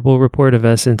favorable report of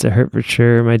us into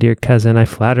Hertfordshire, my dear cousin. I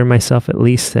flatter myself, at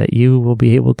least, that you will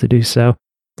be able to do so.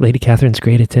 Lady Catherine's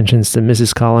great attentions to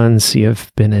Mrs. Collins you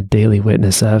have been a daily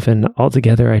witness of, and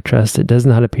altogether I trust it does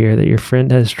not appear that your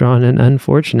friend has drawn an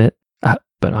unfortunate...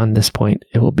 but on this point,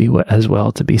 it will be as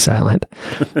well to be silent.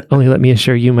 Only let me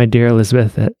assure you, my dear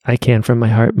Elizabeth, that I can from my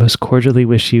heart most cordially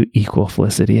wish you equal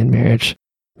felicity in marriage.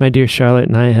 My dear Charlotte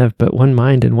and I have but one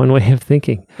mind and one way of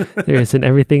thinking. There is in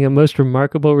everything a most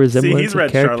remarkable resemblance of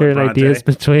character and ideas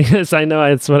between us. I know,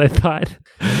 that's what I thought.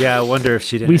 Yeah, I wonder if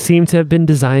she did. We seem to have been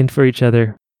designed for each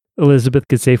other. Elizabeth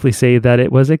could safely say that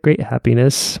it was a great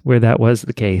happiness where that was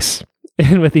the case,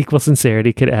 and with equal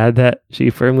sincerity could add that she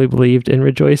firmly believed and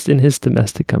rejoiced in his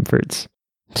domestic comforts.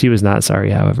 She was not sorry,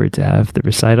 however, to have the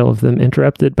recital of them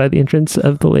interrupted by the entrance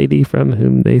of the lady from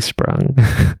whom they sprung.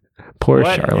 Poor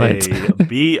what Charlotte.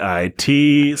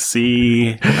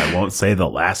 B-I-T-C. I won't say the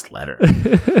last letter.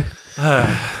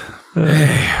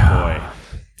 Boy.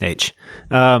 H.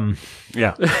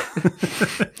 Yeah.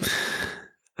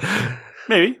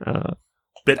 Maybe.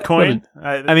 Bitcoin?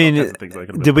 I mean,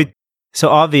 did we... So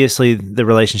obviously the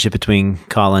relationship between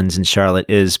Collins and Charlotte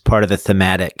is part of the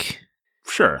thematic.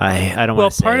 Sure. I don't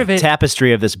want to say part of it,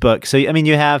 tapestry of this book. So, I mean,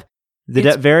 you have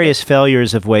the various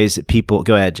failures of ways that people...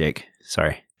 Go ahead, Jake.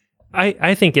 Sorry.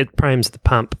 I think it primes the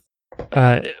pump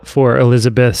for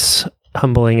Elizabeth's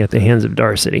humbling at the hands of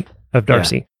Darcy.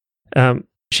 Yeah.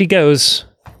 She goes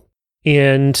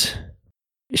and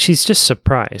she's just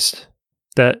surprised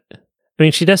that... I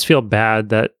mean, she does feel bad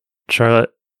that Charlotte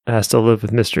has to live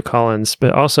with Mr. Collins,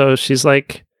 but also she's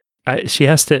like, she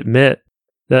has to admit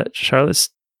that Charlotte's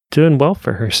doing well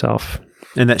for herself.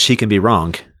 And that she can be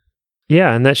wrong.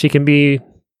 Yeah, and that she can be...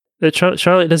 That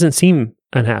Charlotte doesn't seem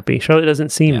unhappy. Charlotte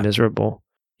doesn't seem miserable.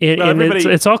 And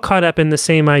it's all caught up in the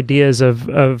same ideas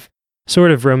of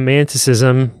sort of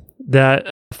romanticism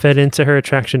that fed into her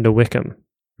attraction to Wickham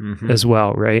as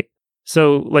well, right?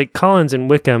 So, like, Collins and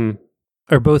Wickham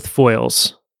are both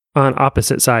foils on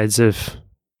opposite sides of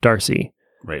Darcy.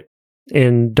 Right.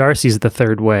 And Darcy's the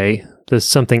third way. There's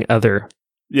something other.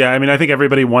 Yeah, I mean, I think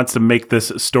everybody wants to make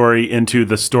this story into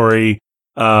the story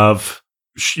of,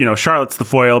 Charlotte's the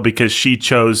foil because she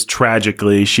chose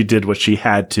tragically. She did what she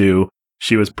had to.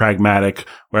 She was pragmatic,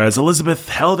 whereas Elizabeth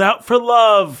held out for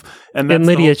love. And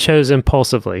Lydia chose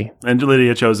impulsively.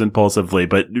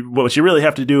 But what you really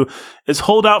have to do is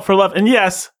hold out for love. And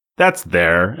yes, that's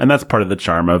there, and that's part of the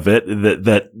charm of it,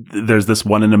 that there's this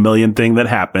 1 in a million thing that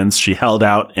happens. She held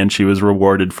out, and she was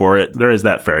rewarded for it. There is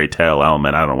that fairy tale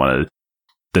element. I don't want to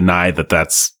deny that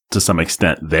that's to some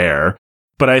extent there,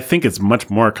 but I think it's much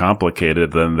more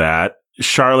complicated than that.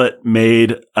 Charlotte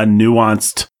made a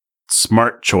nuanced,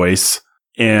 smart choice,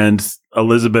 and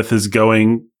Elizabeth is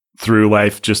going through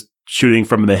life just shooting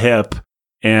from the hip,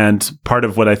 and part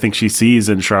of what I think she sees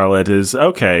in Charlotte is,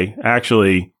 okay,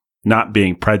 actually... not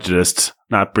being prejudiced,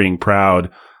 not being proud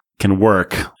can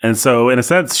work. And so in a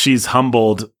sense, she's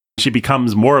humbled. She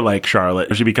becomes more like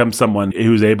Charlotte. She becomes someone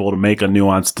who's able to make a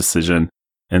nuanced decision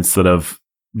instead of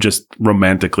just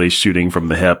romantically shooting from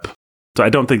the hip. So I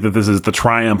don't think that this is the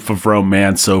triumph of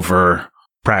romance over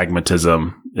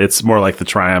pragmatism. It's more like the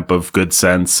triumph of good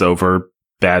sense over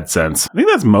bad sense. I think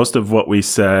that's most of what we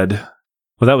said.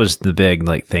 Well, that was the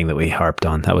big thing that we harped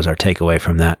on. That was our takeaway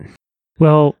from that.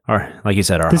 Well, like you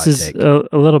said, this is a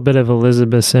little bit of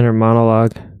Elizabeth's inner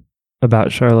monologue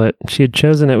about Charlotte. She had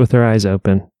chosen it with her eyes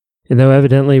open, and though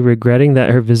evidently regretting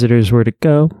that her visitors were to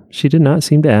go, she did not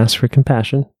seem to ask for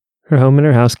compassion. Her home and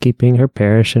her housekeeping, her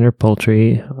parish and her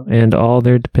poultry, and all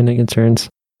their dependent concerns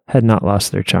had not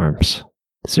lost their charms.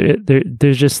 So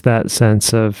there's just that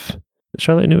sense of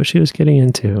Charlotte knew what she was getting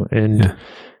into, and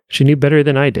she knew better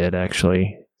than I did,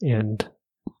 actually. And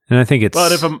I think it's...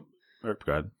 But if I'm... Oh,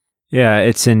 God. Yeah,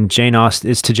 it's in Jane Austen.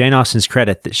 It's to Jane Austen's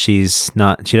credit that she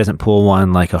doesn't pull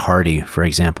one like a Hardy, for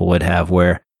example, would have,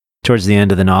 where towards the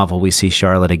end of the novel we see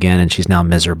Charlotte again and she's now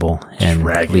miserable and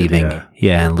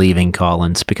leaving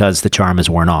Collins because the charm is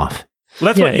worn off.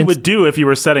 Well, that's what you would do if you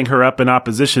were setting her up in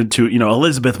opposition to,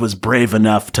 Elizabeth was brave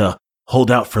enough to hold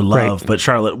out for love, but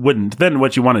Charlotte wouldn't. Then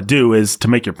what you want to do is, to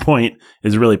make your point,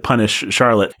 is really punish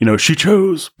Charlotte. She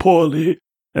chose poorly.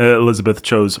 Elizabeth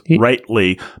chose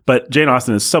rightly, but Jane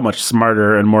Austen is so much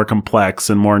smarter and more complex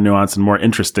and more nuanced and more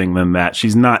interesting than that.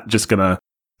 She's not just going to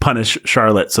punish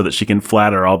Charlotte so that she can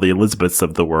flatter all the Elizabeths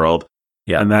of the world.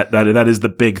 Yeah. And that is the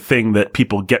big thing that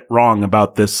people get wrong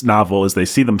about this novel, is they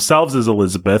see themselves as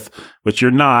Elizabeth, which you're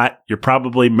not. You're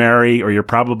probably Mary or you're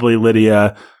probably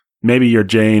Lydia. maybe you're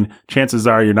Jane. Chances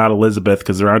are you're not Elizabeth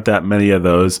because there aren't that many of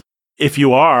those. If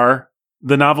you are,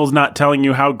 the novel's not telling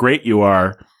you how great you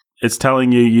are. It's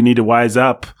telling you need to wise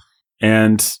up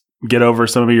and get over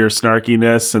some of your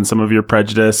snarkiness and some of your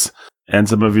prejudice and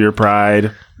some of your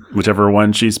pride, whichever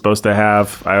one she's supposed to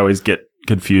have. I always get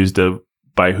confused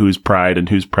by whose pride and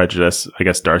whose prejudice. I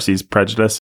guess Darcy's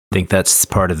prejudice. I think that's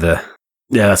part of the...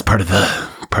 Yeah, that's part of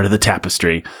the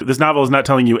tapestry. This novel is not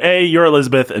telling you, A, you're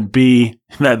Elizabeth, and B,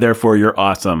 that therefore you're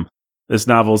awesome. This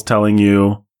novel is telling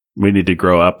you we need to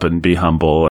grow up and be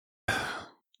humble.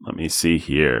 Let me see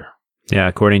here. Yeah,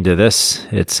 according to this,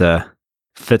 it's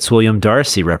Fitzwilliam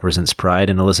Darcy represents pride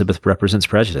and Elizabeth represents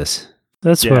prejudice.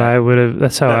 That's what I would have.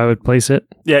 That's how I would place it.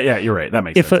 Yeah, you're right. That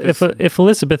makes sense. If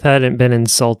Elizabeth hadn't been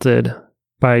insulted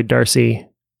by Darcy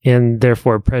and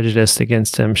therefore prejudiced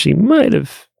against him, she might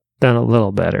have done a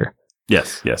little better.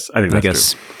 Yes. I think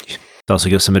that's true. Also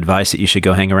give some advice that you should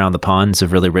go hang around the ponds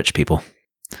of really rich people.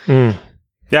 Yeah,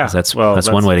 that's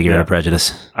one way to get rid of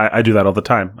prejudice. I do that all the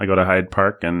time. I go to Hyde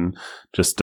Park and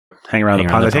just hang around the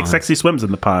ponds. I take sexy swims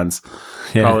in the ponds.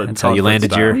 Yeah, that's how you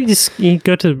landed your... You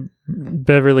go to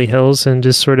Beverly Hills and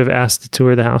just sort of ask to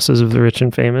tour the houses of the rich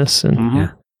and famous. And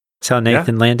yeah. That's how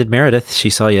Nathan landed Meredith. She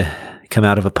saw you come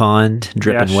out of a pond,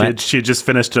 dripping wet. She had just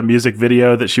finished a music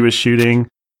video that she was shooting,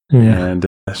 and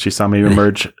she saw me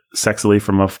emerge sexily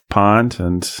from a pond,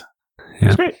 and it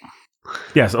was great.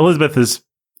 Yes, Elizabeth is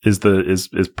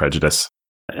prejudice,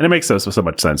 and it makes so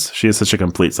much sense. She has such a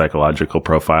complete psychological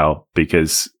profile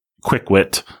because quick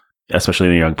wit, especially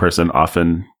in a young person,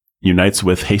 often unites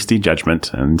with hasty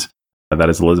judgment, and that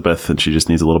is Elizabeth, and she just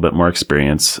needs a little bit more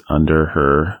experience under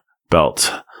her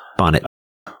belt. Bonnet.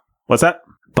 What's that?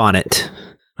 Bonnet.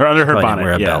 Or under her bonnet.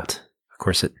 Wear a belt.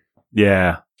 Corset.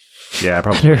 Yeah,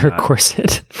 probably. Under her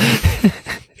corset.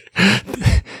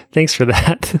 Thanks for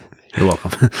that. You're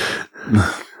welcome.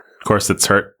 Corsets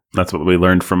hurt. That's what we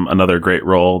learned from another great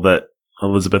role that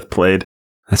Elizabeth played.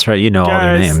 That's right. You know all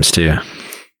their names, too.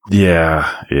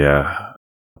 Yeah.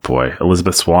 Boy,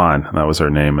 Elizabeth Swann. That was her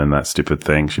name in that stupid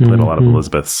thing. She played a lot of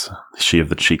Elizabeths. She of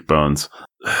the cheekbones.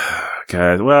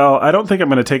 Guys, well, I don't think I'm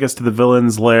going to take us to the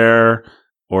villain's lair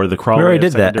or the crawling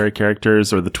of secondary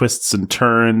characters or the twists and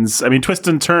turns. I mean, twists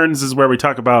and turns is where we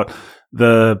talk about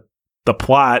the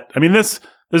plot. I mean, there's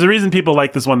a reason people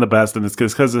like this one the best, and it's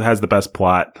because it has the best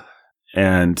plot.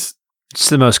 And it's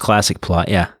the most classic plot,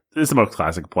 yeah. It's the most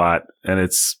classic plot, and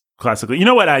it's classically... You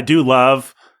know what I do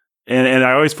love? And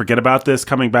I always forget about this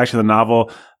coming back to the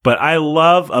novel, but I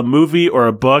love a movie or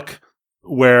a book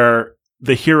where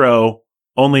the hero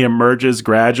only emerges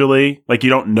gradually. Like, you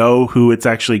don't know who it's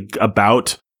actually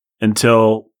about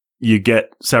until you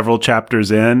get several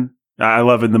chapters in. I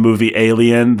love in the movie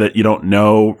Alien that you don't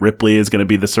know Ripley is going to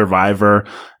be the survivor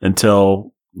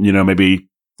until, maybe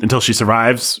until she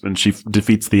survives and she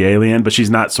defeats the alien, but she's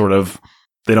not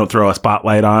they don't throw a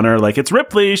spotlight on her. Like, it's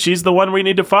Ripley. She's the one we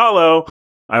need to follow.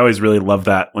 I always really love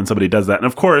that when somebody does that. And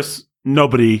of course,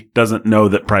 nobody doesn't know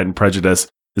that Pride and Prejudice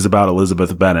is about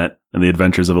Elizabeth Bennet and the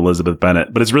adventures of Elizabeth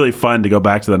Bennet. But it's really fun to go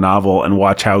back to the novel and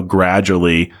watch how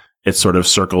gradually it sort of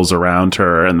circles around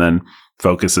her and then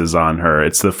focuses on her.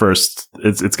 It's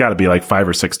it's got to be like 5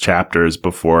 or 6 chapters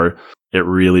before it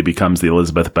really becomes the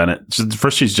Elizabeth Bennet.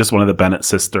 First, she's just one of the Bennet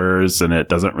sisters, and it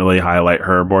doesn't really highlight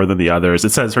her more than the others. It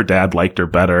says her dad liked her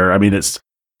better. I mean,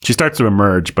 she starts to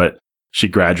emerge, but she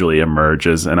gradually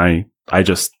emerges, and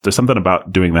there's something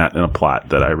about doing that in a plot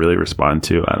that I really respond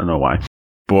to. I don't know why.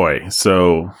 Boy,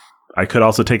 so I could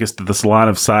also take us to the Salon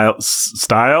of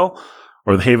Style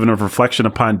or the Haven of Reflection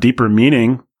upon Deeper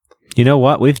Meaning. You know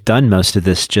what? We've done most of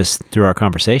this just through our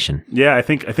conversation. Yeah, I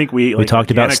think we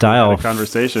talked about style.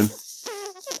 Conversation.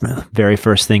 Very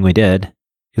first thing we did,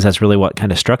 because that's really what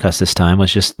kind of struck us this time,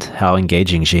 was just how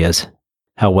engaging she is,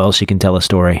 how well she can tell a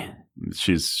story.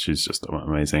 She's just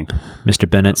amazing. Mr.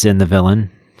 Bennet's in the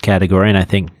villain category, and I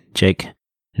think Jake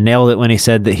nailed it when he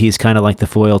said that he's kind of like the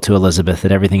foil to Elizabeth,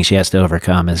 that everything she has to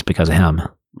overcome is because of him.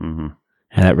 Mm-hmm.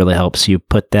 And that really helps you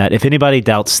put that. If anybody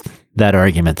doubts that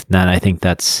argument, then I think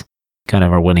that's kind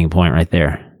of our winning point right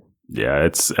there. Yeah,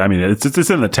 it's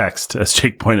in the text, as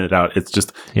Jake pointed out. It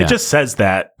just says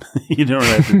that. You don't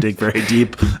really have to dig very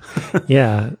deep.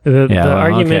 The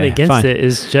argument against it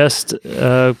is just...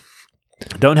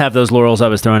 don't have those laurels I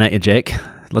was throwing at you, Jake.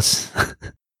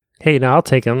 Hey, no, I'll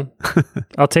take them.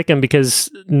 I'll take them because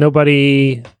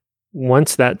nobody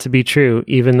wants that to be true,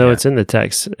 even though it's in the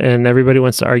text. And everybody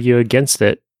wants to argue against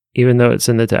it, even though it's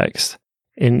in the text.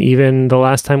 And even the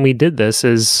last time we did this,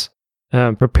 as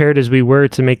prepared as we were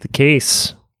to make the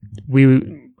case,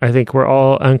 I think we're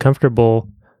all uncomfortable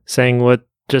saying what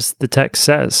just the text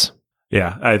says.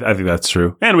 Yeah, I think that's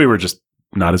true. And we were just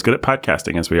not as good at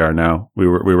podcasting as we are now. We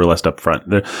were less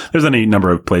upfront. There's any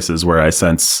number of places where I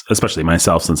sense, especially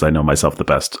myself, since I know myself the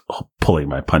best, pulling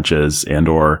my punches and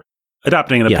or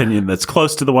adopting an opinion that's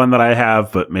close to the one that I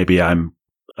have, but maybe I'm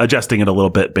adjusting it a little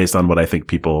bit based on what I think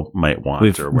people might want.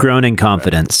 We've grown in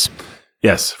confidence.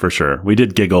 Yes, for sure. We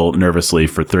did giggle nervously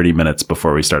for 30 minutes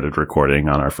before we started recording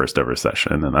on our first ever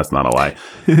session, and that's not a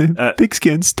lie. Big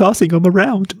Skin's tossing them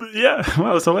around. Yeah,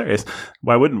 well, it's hilarious.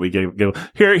 Why wouldn't we giggle?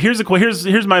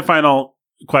 Here's my final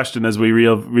question as we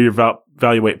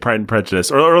reevaluate Pride and Prejudice.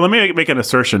 Or let me make an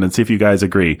assertion and see if you guys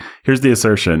agree. Here's the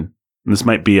assertion. And this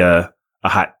might be a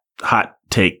hot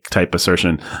take type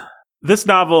assertion. This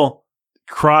novel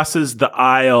crosses the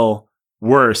aisle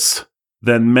worse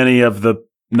than many of the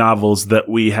novels that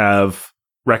we have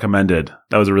recommended.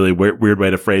 That was a really weird way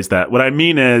to phrase that. What I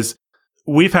mean is,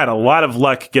 we've had a lot of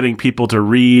luck getting people to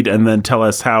read and then tell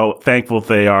us how thankful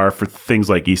they are for things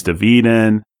like East of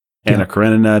Eden, Anna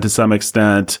Karenina to some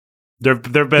extent. There've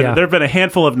been a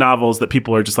handful of novels that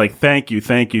people are just like, thank you,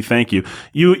 thank you, thank you.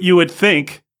 You would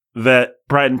think that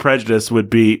Pride and Prejudice would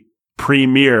be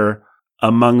premier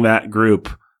among that group,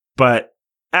 but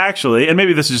actually, and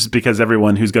maybe this is just because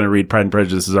everyone who's going to read Pride and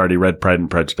Prejudice has already read Pride and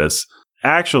Prejudice.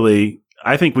 Actually,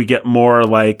 I think we get more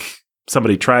like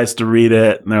somebody tries to read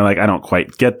it and they're like, I don't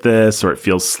quite get this, or it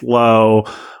feels slow,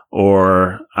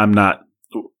 or I'm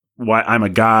a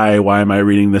guy. Why am I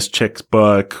reading this chick's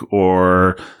book?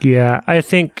 Or yeah, I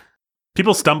think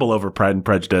people stumble over Pride and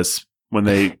Prejudice when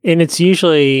they, and it's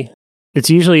usually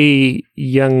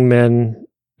young men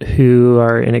who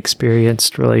are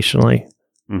inexperienced relationally.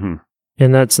 Mm-hmm.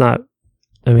 And that's not,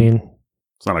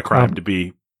 it's not a crime to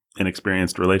be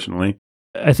inexperienced relationally.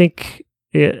 I think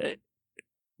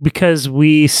because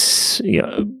I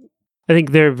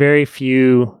think there are very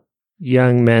few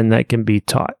young men that can be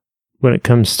taught when it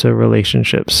comes to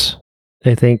relationships.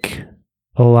 I think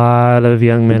a lot of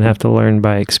young men have to learn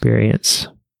by experience.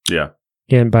 Yeah.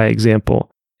 And by example.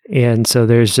 And so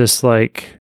there's just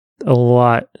like a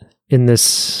lot in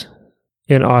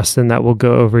Austen that will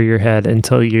go over your head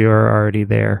until you are already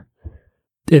there.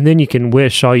 And then you can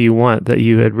wish all you want that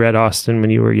you had read Austen when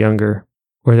you were younger,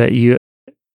 or that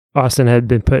Austen had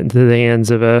been put into the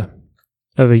hands of a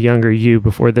younger you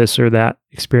before this or that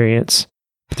experience.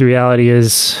 But the reality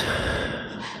is,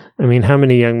 how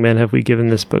many young men have we given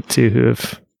this book to who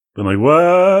have been like,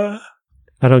 what?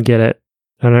 I don't get it.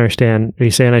 I don't understand. Are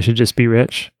you saying I should just be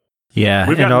rich? Yeah.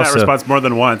 We've gotten that response more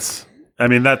than once.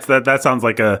 That sounds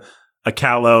like a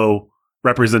callow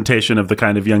representation of the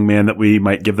kind of young man that we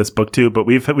might give this book to, but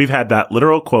we've had that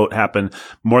literal quote happen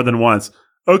more than once.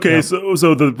 Okay, yeah.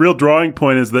 So the real drawing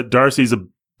point is that Darcy's a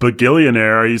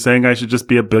bagillionaire. Are you saying I should just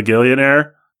be a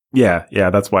bagillionaire? Yeah,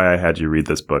 that's why I had you read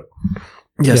this book.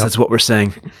 Yes, That's what we're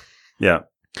saying. Yeah.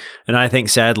 And I think,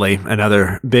 sadly,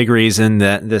 another big reason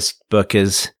that this book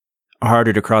is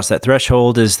harder to cross that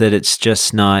threshold is that it's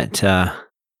just not,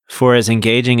 for as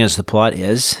engaging as the plot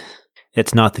is,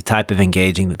 it's not the type of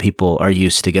engaging that people are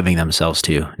used to giving themselves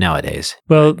to nowadays.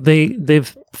 Well,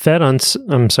 they've fed on,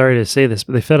 I'm sorry to say this,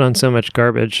 but they fed on so much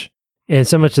garbage. And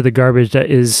so much of the garbage that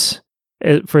is,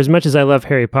 for as much as I love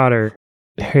Harry Potter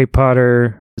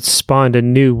spawned a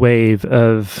new wave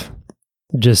of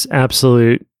just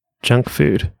absolute junk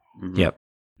food. Yep.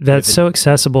 That's so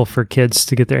accessible for kids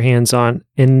to get their hands on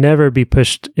and never be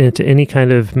pushed into any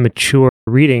kind of mature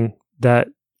reading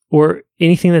or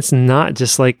anything that's not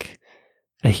just like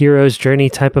a hero's journey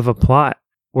type of a plot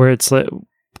where it's like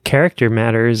character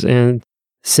matters and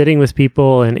sitting with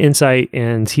people and insight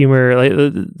and humor. Like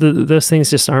those things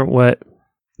just aren't what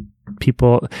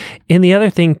people. And the other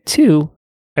thing too,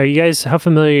 how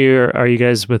familiar are you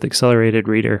guys with accelerated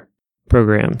reader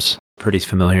programs? Pretty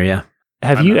familiar, yeah.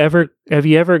 Have you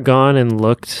ever gone and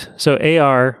looked? So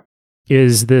AR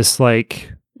is this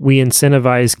like, we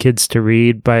incentivize kids to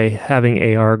read by having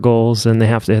AR goals, and they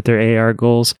have to hit their AR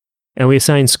goals. And we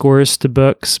assign scores to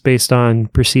books based on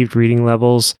perceived reading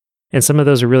levels. And some of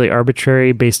those are really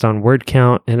arbitrary based on word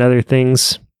count and other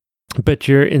things. But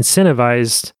you're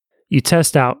incentivized, you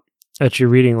test out at your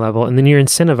reading level, and then you're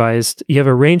incentivized. You have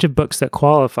a range of books that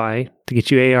qualify to get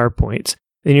you AR points.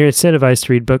 And you're incentivized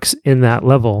to read books in that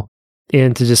level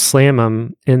and to just slam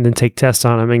them and then take tests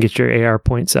on them and get your AR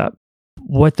points up.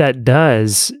 What that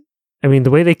does, the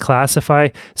way they classify,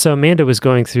 so Amanda was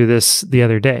going through this the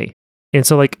other day. And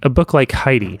so like a book like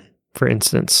Heidi, for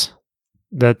instance,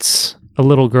 that's a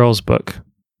little girl's book.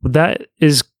 That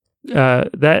is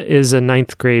a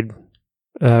ninth grade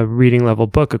reading level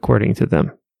book, according to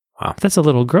them. Wow. That's a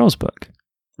little girl's book.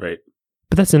 Right.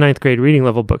 But that's a ninth grade reading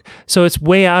level book. So it's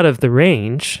way out of the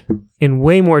range and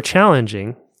way more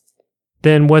challenging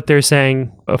than what they're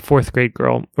saying a 4th grade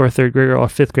girl or a 3rd grade girl or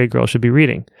 5th grade girl should be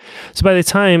reading. So by the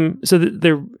time,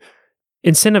 they're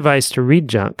incentivized to read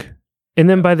junk. And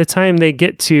then by the time they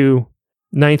get to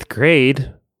 9th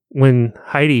grade, when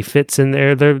Heidi fits in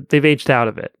there, they've aged out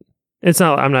of it.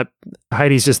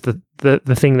 Heidi's just the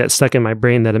thing that stuck in my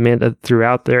brain that Amanda threw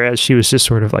out there as she was just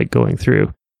sort of like going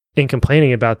through and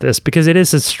complaining about this, because it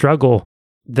is a struggle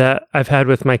that I've had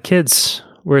with my kids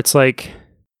where it's like,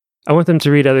 I want them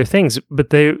to read other things, but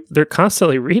they're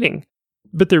constantly reading.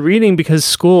 But they're reading because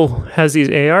school has these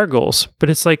AR goals. But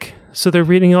it's like, so they're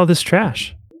reading all this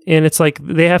trash. And it's like,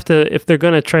 they have to, if they're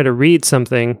going to try to read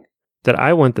something that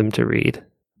I want them to read,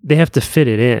 they have to fit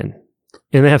it in.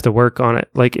 And they have to work on it.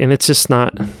 Like, and it's just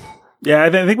not. Yeah, I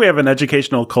think we have an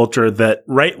educational culture that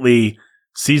rightly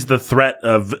sees the threat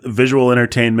of visual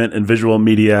entertainment and visual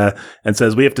media and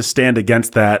says we have to stand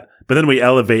against that. But then we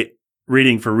elevate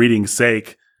reading for reading's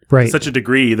sake to such a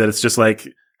degree that it's just like,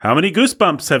 how many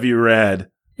Goosebumps have you read?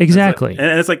 Exactly.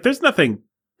 And it's like, there's nothing.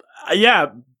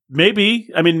 Yeah, maybe.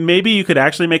 I mean, maybe you could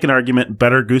actually make an argument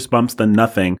better Goosebumps than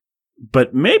nothing.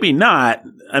 But maybe not.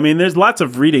 I mean, there's lots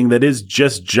of reading that is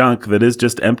just junk, that is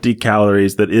just empty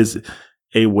calories, that is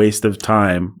a waste of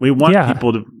time. We want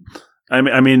people to.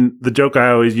 I mean, the joke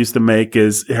I always used to make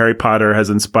is Harry Potter has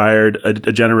inspired a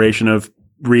generation of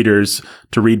readers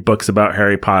to read books about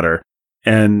Harry Potter,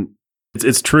 and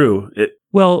it's true.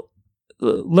 Well,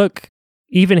 look,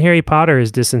 even Harry Potter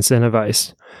is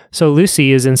disincentivized. So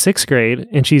Lucy is in 6th grade,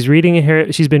 and she's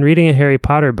been reading a Harry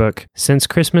Potter book since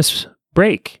Christmas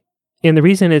break. And the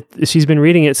reason she's been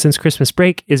reading it since Christmas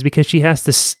break is because she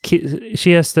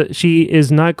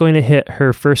is not going to hit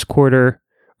her 1st quarter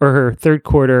or her 3rd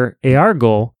quarter AR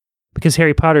goal because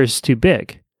Harry Potter is too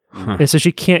big. And so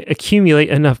she can't accumulate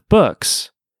enough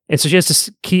books. And so she has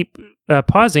to keep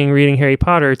pausing reading Harry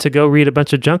Potter to go read a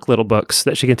bunch of junk little books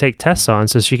that she can take tests on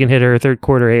so she can hit her 3rd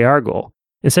quarter AR goal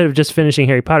instead of just finishing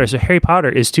Harry Potter. So Harry Potter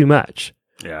is too much.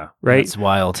 Yeah. Right? It's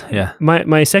wild. Yeah. My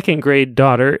 2nd grade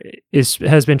daughter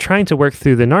has been trying to work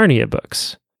through the Narnia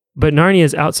books, but Narnia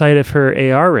is outside of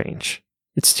her AR range.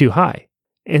 It's too high.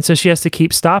 And so she has to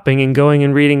keep stopping and going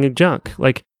and reading the junk.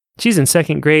 Like, she's in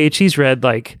 2nd grade. She's read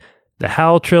like the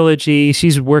Howl trilogy.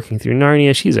 She's working through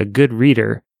Narnia. She's a good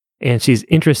reader and she's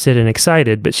interested and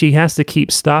excited, but she has to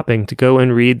keep stopping to go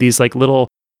and read these like little,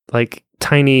 like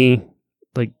tiny,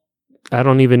 like, I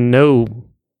don't even know,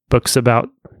 books about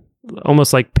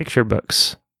almost like picture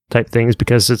books type things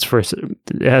because it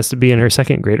has to be in her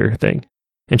 2nd grader thing.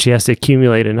 And she has to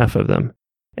accumulate enough of them.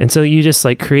 And so you just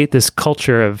like create this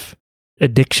culture of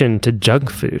addiction to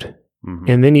junk food. Mm-hmm.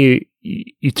 And then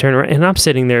you turn around, and I'm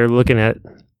sitting there looking at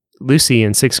Lucy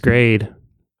in 6th grade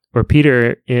or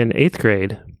Peter in 8th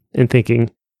grade and thinking,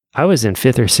 I was in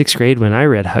 5th or 6th grade when I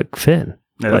read Huck Finn.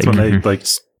 Yeah, that's when they like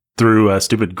threw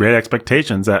stupid Great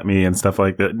Expectations at me and stuff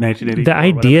like that. 1980. The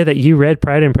idea that you read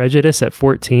Pride and Prejudice at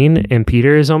 14 and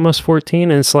Peter is almost 14,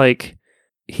 and it's like,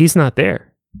 he's not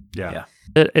there. Yeah.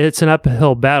 It's an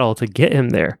uphill battle to get him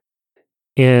there.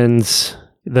 And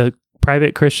the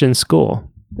private Christian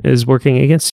school is working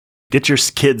against you. Get your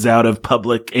kids out of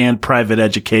public and private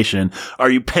education. Are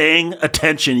you paying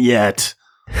attention yet?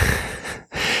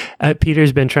 Peter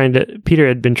had been trying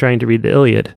to read the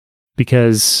Iliad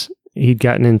because he'd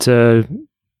gotten into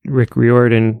Rick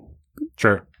Riordan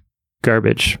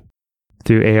garbage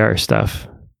through AR stuff.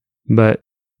 But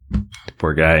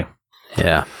poor guy.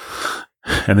 Yeah.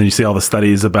 And then you see all the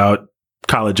studies about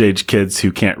college-age kids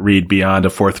who can't read beyond a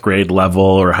 4th grade level,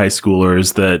 or high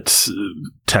schoolers that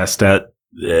test at,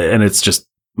 and it's just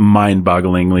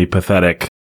mind-bogglingly pathetic.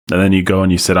 And then you go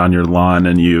and you sit on your lawn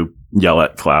and you yell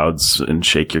at clouds and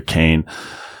shake your cane.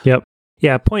 Yep.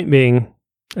 Yeah, point being,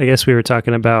 I guess we were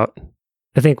talking about,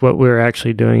 I think what we're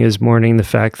actually doing is mourning the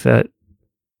fact that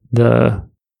the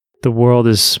world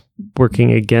is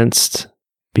working against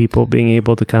people being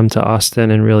able to come to Austin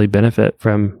and really benefit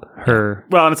from her.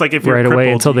 Well, and it's like if you're right crippled,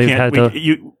 away until they've had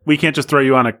we can't just throw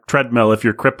you on a treadmill if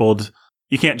you're crippled.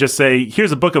 You can't just say,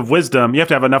 here's a book of wisdom. You have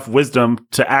to have enough wisdom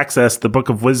to access the book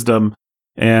of wisdom.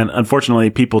 And unfortunately,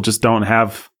 people just don't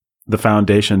have the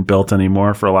foundation built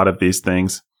anymore for a lot of these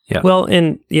things. Yeah. Well,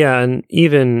 and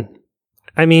even,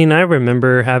 I mean, I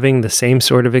remember having the same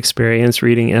sort of experience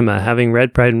reading Emma, having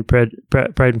read Pride and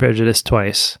Prejudice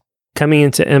twice, coming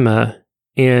into Emma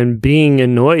and being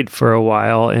annoyed for a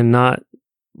while and not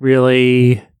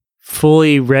really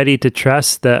fully ready to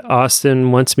trust that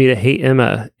Austin wants me to hate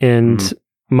Emma and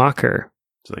mock her.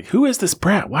 It's like, who is this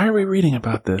brat? Why are we reading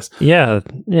about this? Yeah.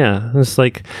 It's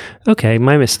like, okay,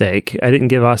 my mistake. I didn't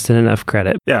give Austin enough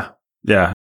credit. Yeah.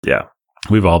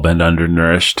 We've all been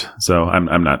undernourished, so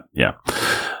I'm not. Yeah.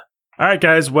 All right,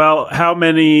 guys. Well, how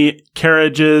many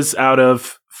carriages out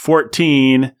of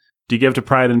 14 do you give to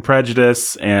Pride and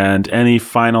Prejudice? And any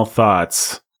final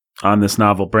thoughts on this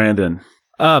novel, Brandon?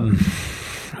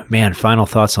 Man, final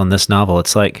thoughts on this novel.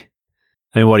 It's like,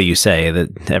 I mean, what do you say?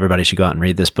 That everybody should go out and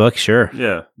read this book? Sure.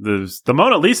 Yeah. The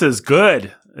Mona Lisa is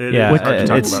good. What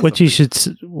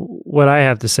I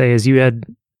have to say is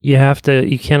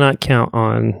you cannot count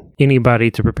on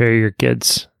anybody to prepare your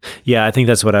kids. Yeah, I think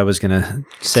that's what I was going to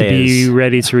say. To be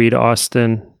ready to read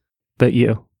Austen, but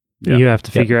you have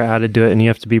to figure out how to do it, and you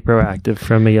have to be proactive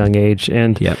from a young age.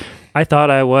 And I thought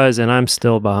I was, and I'm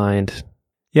still behind.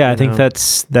 Yeah, I think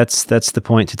that's the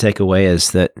point to take away,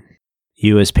 is that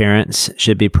you as parents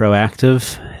should be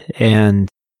proactive and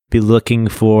be looking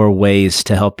for ways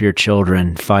to help your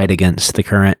children fight against the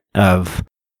current of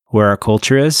where our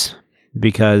culture is,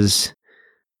 because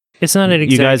it's not an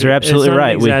you guys are absolutely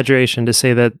right. An exaggeration to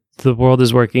say that the world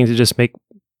is working to just make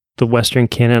the Western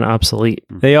canon obsolete.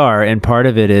 They are, and part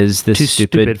of it is this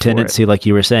stupid tendency, like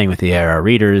you were saying, with the AR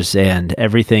readers, and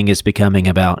everything is becoming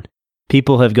about.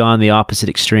 People have gone the opposite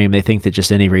extreme. They think that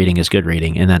just any reading is good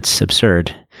reading, and that's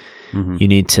absurd. Mm-hmm. You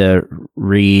need to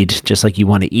read just like you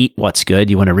want to eat what's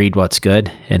good. You want to read what's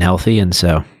good and healthy, and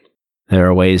so there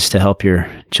are ways to help your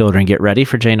children get ready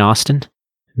for Jane Austen,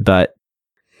 but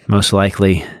most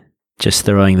likely just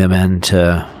throwing them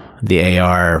into the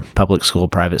AR public school,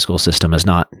 private school system is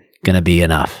not going to be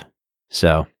enough.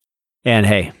 So, and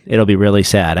hey, it'll be really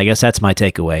sad. I guess that's my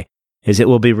takeaway, is it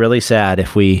will be really sad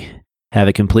if we have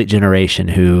a complete generation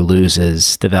who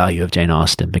loses the value of Jane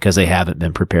Austen because they haven't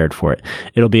been prepared for it.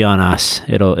 It'll be on us.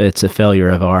 It's a failure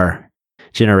of our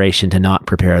generation to not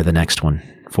prepare the next one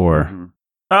for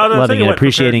loving and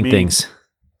appreciating things.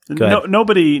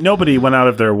 Nobody went out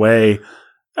of their way.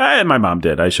 And my mom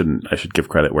did. I should give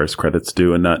credit where credit's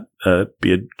due and not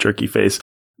be a jerky face.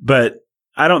 But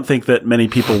I don't think that many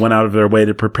people went out of their way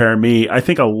to prepare me. I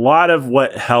think a lot of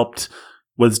what helped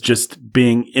was just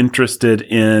being interested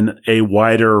in a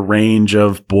wider range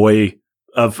of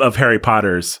Harry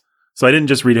Potters. So I didn't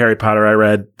just read Harry Potter. I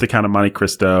read The Count of Monte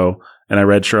Cristo, and I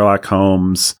read Sherlock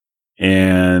Holmes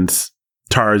and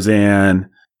Tarzan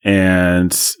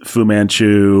and Fu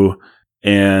Manchu,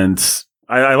 and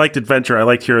I liked adventure. I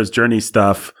liked hero's journey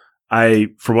stuff.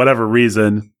 I, for whatever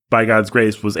reason, by God's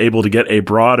grace, was able to get a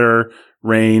broader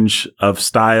range of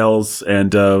styles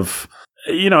and of,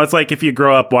 it's like if you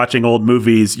grow up watching old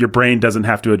movies, your brain doesn't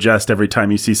have to adjust every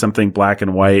time you see something black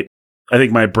and white. I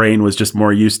think my brain was just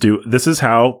more used to, this is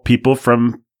how people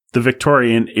from the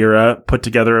Victorian era put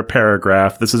together a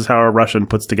paragraph. This is how a Russian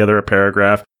puts together a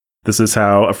paragraph. This is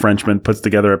how a Frenchman puts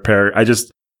together a paragraph. I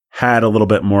just had a little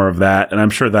bit more of that, and I'm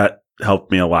sure that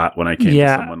helped me a lot when I came to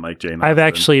someone like Jane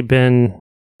Austen.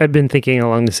 I've been thinking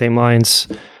along the same lines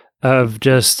of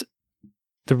just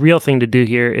the real thing to do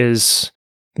here is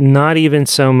not even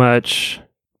so much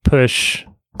push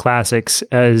classics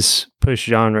as push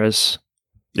genres.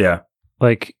 Yeah.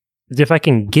 Like, if I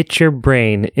can get your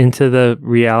brain into the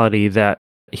reality that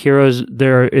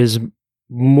there is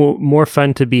more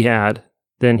fun to be had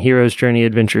than hero's journey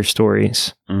adventure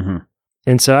stories. Mm-hmm.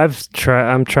 And so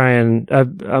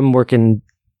I'm working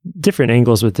different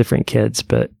angles with different kids,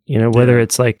 but whether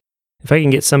it's like, if I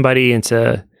can get somebody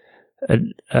into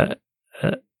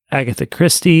Agatha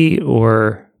Christie,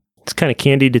 or it's kind of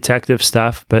candy detective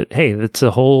stuff, but hey, that's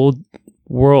a whole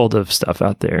world of stuff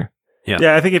out there.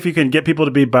 Yeah. I think if you can get people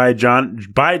to be by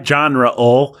genre,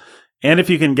 and if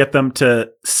you can get them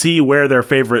to see where their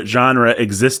favorite genre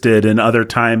existed in other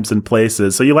times and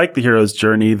places. So you like the hero's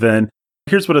journey, then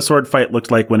here's what a sword fight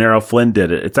looked like when Errol Flynn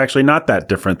did it. It's actually not that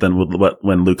different than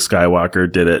when Luke Skywalker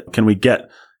did it. Can we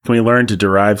learn to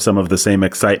derive some of the same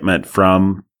excitement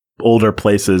from older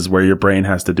places where your brain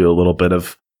has to do a little bit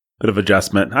of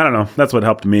adjustment? I don't know. That's what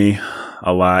helped me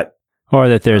a lot. Or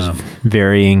that there's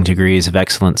varying degrees of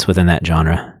excellence within that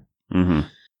genre. Mm-hmm.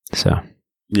 So.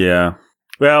 Yeah.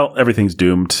 Well, everything's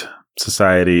doomed.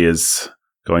 Society is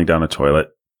going down a toilet.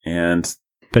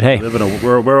 But hey, we live in a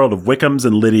world of Wickhams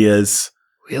and Lydias.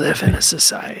 We live in a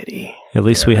society. At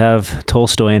least we have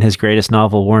Tolstoy in his greatest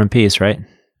novel, War and Peace, right?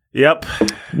 Yep.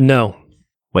 No.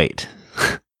 Wait.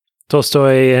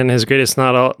 Tolstoy in his greatest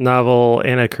novel,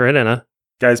 Anna Karenina.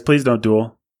 Guys, please don't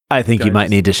duel. I think you might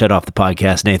need to shut off the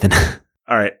podcast, Nathan.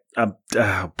 All right.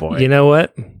 Oh, boy. You know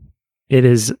what? It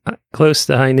is close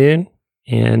to high noon,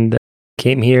 and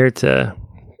came here to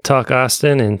talk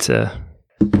Austen and to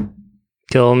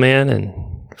kill a man, and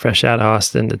fresh out of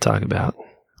Austen to talk about.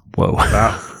 Whoa.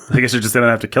 Wow. I guess you're just going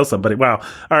to have to kill somebody. Wow.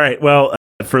 All right. Well,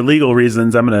 For legal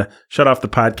reasons, I'm going to shut off the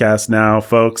podcast now,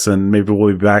 folks, and maybe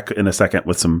we'll be back in a second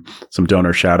with some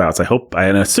donor shout-outs. I hope,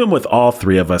 and assume with all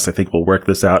three of us, I think we'll work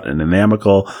this out in an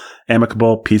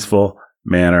amicable, peaceful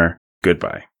manner.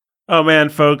 Goodbye. Oh, man,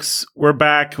 folks, we're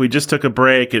back. We just took a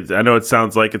break. I know it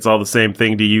sounds like it's all the same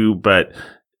thing to you, but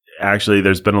actually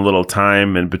there's been a little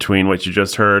time in between what you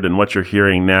just heard and what you're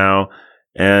hearing now,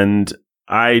 and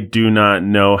I do not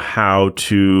know how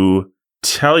to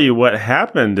tell you what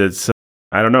happened.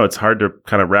 I don't know. It's hard to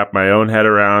kind of wrap my own head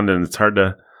around, and it's hard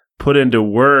to put into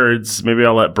words. Maybe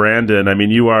I'll let Brandon. I mean,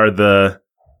 you are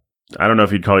I don't know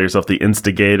if you'd call yourself the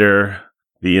instigator,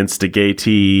 the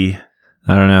instigatee.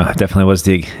 I don't know. I definitely was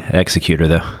the executor,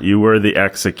 though. You were the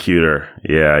executor.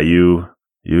 Yeah, you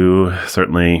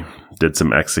certainly did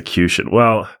some execution.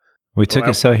 Well, we took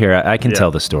it. So here, I can tell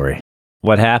the story.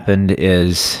 What happened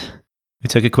is we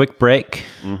took a quick break.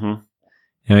 Mm-hmm.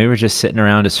 And we were just sitting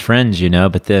around as friends,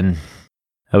 but then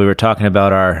we were talking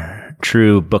about our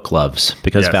true book loves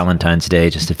because Valentine's Day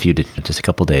just a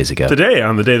couple days ago. Today,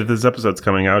 on the day that this episode's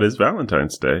coming out, is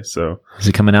Valentine's Day. So is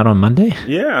it coming out on Monday?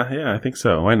 Yeah, I think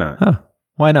so. Why not? Oh,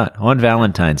 why not? On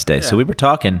Valentine's Day. Yeah. So we were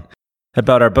talking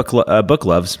about our book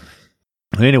loves.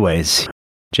 Anyways,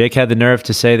 Jake had the nerve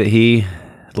to say that he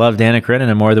loved Anna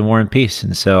Karenina more than War and Peace,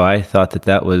 and so I thought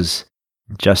that was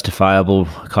justifiable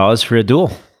cause for a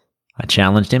duel. I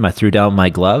challenged him. I threw down my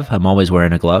glove. I'm always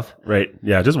wearing a glove. Right.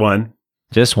 Yeah, just one.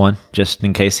 Just one, just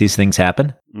in case these things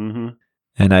happen. Mm-hmm.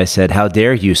 And I said, "How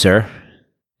dare you, sir?"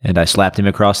 And I slapped him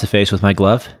across the face with my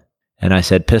glove. And I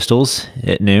said, "Pistols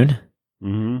at noon."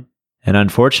 Mm-hmm. And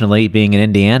unfortunately, being an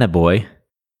Indiana boy,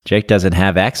 Jake doesn't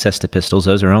have access to pistols.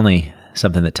 Those are only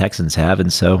something that Texans have.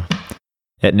 And so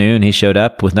at noon, he showed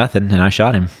up with nothing, and I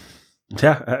shot him.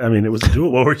 Yeah, I mean, it was a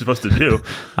duel. What were you supposed to do?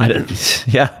 I didn't.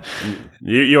 Yeah.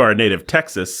 You are a native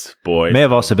Texas boy. May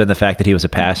have also been the fact that he was a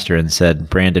pastor and said,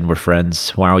 "Brandon, we're friends.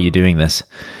 Why are you doing this?"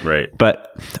 Right.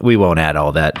 But we won't add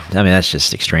all that. I mean, that's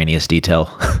just extraneous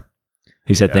detail.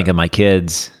 He said, "Think of my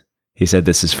kids." He said,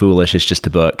 "This is foolish. It's just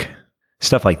a book."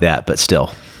 Stuff like that. But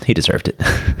still, he deserved it.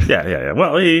 Yeah.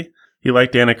 Well, he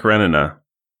liked Anna Karenina.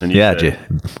 And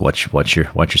watch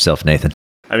yourself, Nathan.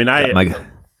 I mean,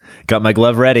 got my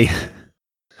glove ready.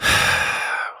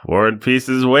 War and Peace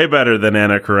is way better than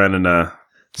Anna Karenina.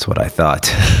 That's what I thought.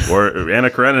 Anna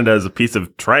Karenina is a piece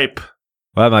of tripe.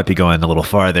 Well, I might be going a little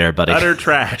far there, buddy. Utter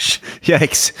trash.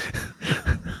 Yikes.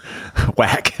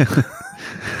 Whack.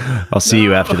 I'll see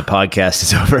you after the podcast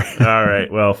is over. All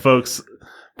right. Well, folks,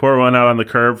 pour one out on the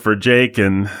curb for Jake,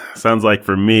 and sounds like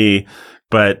for me.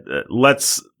 But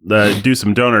let's do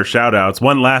some donor shout-outs.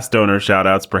 One last donor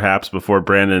shout-outs, perhaps, before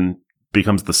Brandon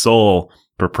becomes the sole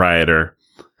proprietor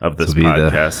of this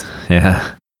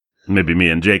podcast. Maybe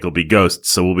me and Jake will be ghosts,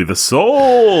 so we'll be the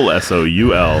sole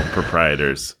SOUL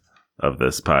proprietors of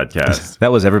this podcast.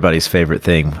 That was everybody's favorite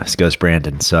thing, was Ghost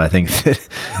Brandon. So I think that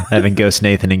having Ghost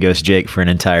Nathan and Ghost Jake for an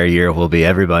entire year will be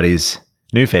everybody's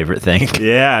new favorite thing.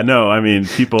 Yeah, no, I mean,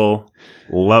 people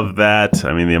love that.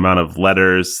 I mean, the amount of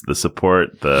letters, the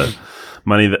support, the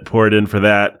money that poured in for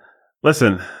that.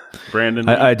 Listen, Brandon.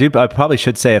 I probably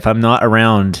should say, if I'm not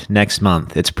around next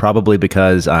month, it's probably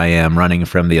because I am running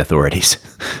from the authorities.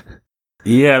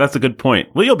 Yeah, that's a good point.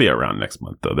 Well, you'll be around next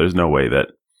month, though. There's no way that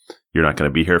you're not going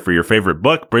to be here for your favorite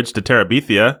book, Bridge to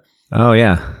Terabithia. Oh,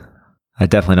 yeah. I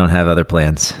definitely don't have other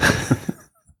plans.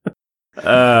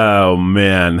 Oh,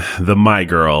 man. The My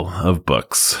Girl of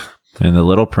books. And The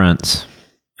Little Prince.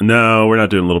 No, we're not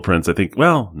doing Little Prince. I think,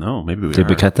 well, no, maybe we are. Did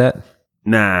we cut that?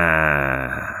 Nah,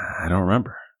 I don't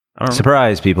remember.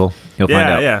 Surprise, people. You'll find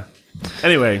out. Yeah.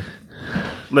 Anyway,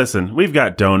 listen, we've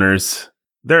got donors.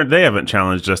 They haven't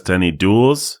challenged us to any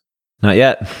duels. Not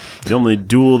yet. The only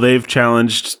duel they've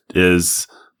challenged is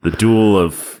the duel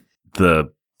of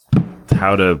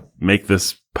how to make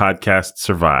this podcast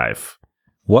survive.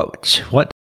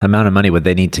 What amount of money would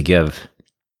they need to give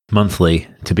monthly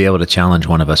to be able to challenge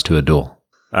one of us to a duel?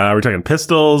 We're talking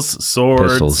pistols,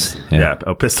 swords. Pistols, yeah.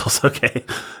 Oh, pistols. Okay.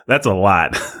 That's a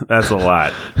lot.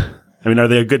 I mean, are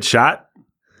they a good shot?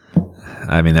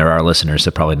 I mean, there are listeners,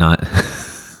 so probably not.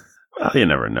 Well, you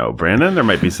never know, Brandon. There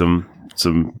might be some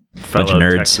fellow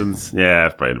nerds. Texans. Yeah,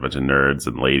 probably a bunch of nerds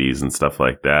and ladies and stuff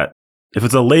like that. If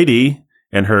it's a lady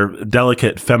and her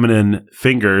delicate feminine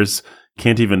fingers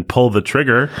can't even pull the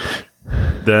trigger,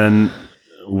 then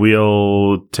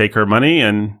we'll take her money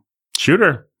and shoot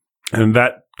her. And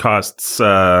that costs,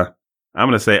 I'm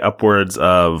going to say upwards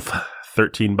of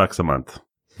 $13 a month.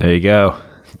 There you go.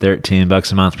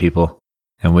 $13 a month, people.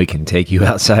 And we can take you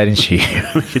outside and shoot you.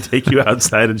 We can take you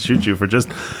outside and shoot you for just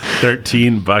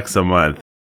 $13 a month.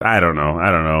 I don't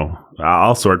know.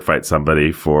 I'll sword fight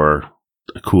somebody for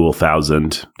a cool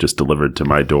 1,000 just delivered to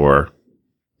my door.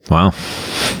 Wow.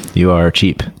 You are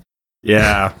cheap.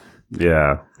 Yeah.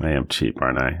 Yeah, I am cheap,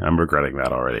 aren't I? I'm regretting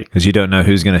that already. Because you don't know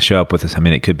who's going to show up with this. I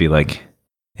mean, it could be like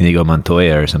Inigo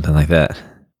Montoya or something like that.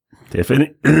 If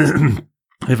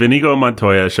Inigo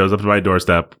Montoya shows up to my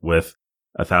doorstep with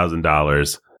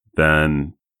 $1,000,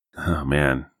 then, oh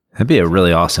man. That'd be a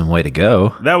really awesome way to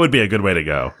go. That would be a good way to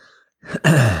go.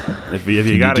 If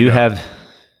you got to have,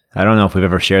 I don't know if we've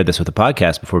ever shared this with the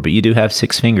podcast before, but you do have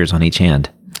 6 fingers on each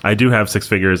hand. I do have 6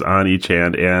 fingers on each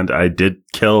hand, and I did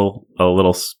kill a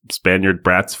little Spaniard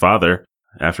brat's father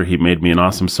after he made me an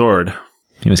awesome sword.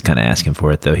 He was kind of asking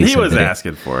for it, though. He was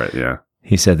asking for it, yeah.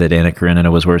 He said that Anna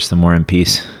Karenina was worse than War and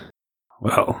Peace.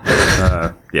 Well,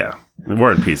 yeah.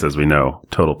 War and Peace, as we know,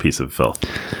 total piece of filth.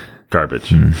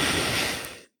 Garbage.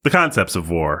 The concepts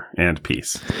of war and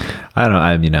peace. I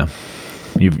don't know.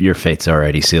 Your fate's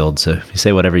already sealed, so you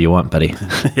say whatever you want, buddy.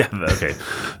 Yeah, okay.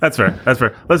 That's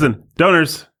fair. Listen,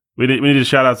 donors. We need to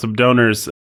shout out some donors.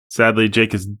 Sadly,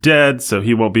 Jake is dead, so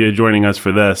he won't be joining us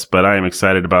for this, but I am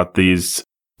excited about these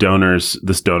donors,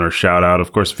 this donor shout out.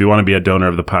 Of course, if you want to be a donor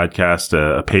of the podcast,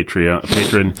 a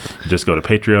patron, just go to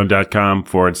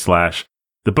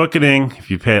patreon.com/thebookening.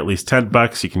 If you pay at least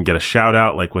 $10, you can get a shout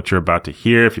out like what you're about to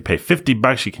hear. If you pay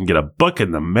 $50, you can get a book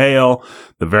in the mail,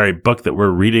 the very book that we're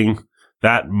reading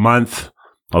that month.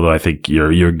 Although I think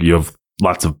you have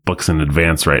lots of books in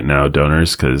advance right now,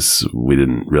 donors, because we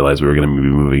didn't realize we were going to be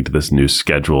moving to this new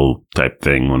schedule type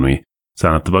thing when we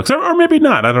sign up the books. Or maybe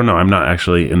not. I don't know. I'm not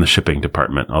actually in the shipping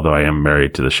department, although I am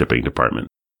married to the shipping department.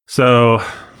 So,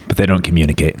 but they don't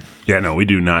communicate. Yeah, no, we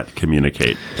do not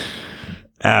communicate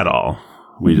at all.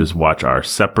 We just watch our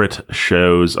separate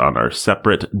shows on our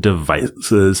separate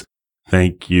devices.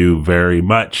 Thank you very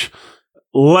much.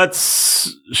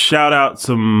 Let's shout out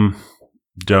some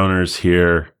donors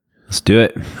here. Let's do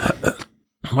it.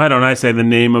 Why don't I say the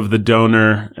name of the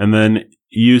donor and then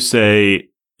you say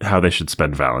how they should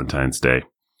spend Valentine's Day?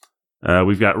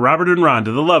 We've got Robert and Rhonda,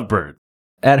 the lovebirds.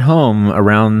 At home,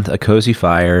 around a cozy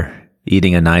fire,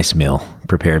 eating a nice meal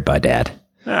prepared by Dad.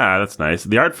 Ah, that's nice.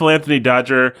 The Artful Anthony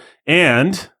Dodger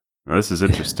and, this is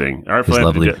interesting.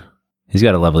 He's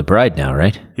got a lovely bride now,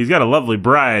 right? He's got a lovely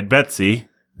bride, Betsy.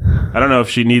 I don't know if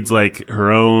she needs like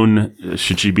her own,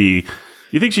 should she be,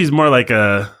 you think she's more like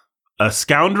a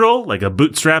scoundrel, like a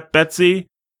bootstrap Betsy?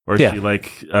 Or is she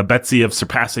like a Betsy of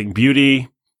surpassing beauty?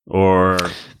 Or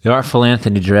the Artful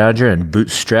Anthony Dodger and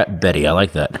Bootstrap Betty. I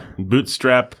like that.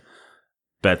 Bootstrap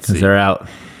Betsy. They're out.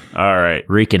 All right.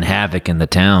 Wreaking havoc in the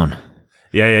town.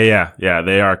 Yeah.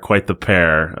 They are quite the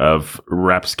pair of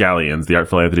rapscallions, the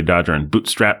Artful Anthony Dodger and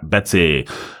Bootstrap Betsy.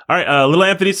 All right, Little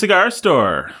Anthony's Cigar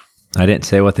Store. I didn't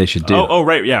say what they should do. Oh,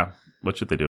 right, yeah. What should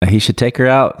they do? He should take her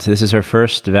out. This is her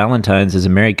first Valentine's as a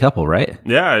married couple, right?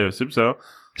 Yeah, I assume so.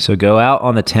 So go out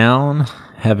on the town,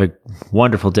 have a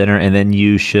wonderful dinner, and then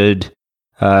you should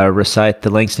recite the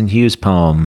Langston Hughes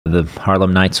poem, the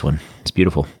Harlem Nights one. It's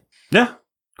beautiful. Yeah,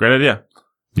 great idea.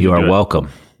 You are welcome.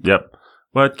 Yep.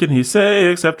 What can he say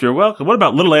except you're welcome? What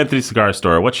about Little Anthony's Cigar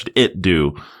Store? What should it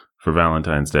do for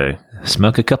Valentine's Day?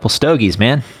 Smoke a couple stogies,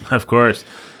 man. Of course.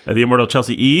 The Immortal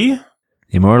Chelsea E.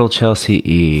 Immortal Chelsea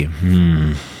E.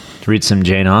 Read some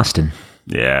Jane Austen.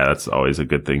 Yeah, that's always a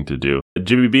good thing to do.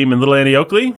 Jimmy Beam and Little Annie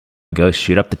Oakley. Go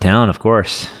shoot up the town, of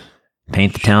course.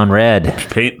 Paint the town red.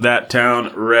 Paint that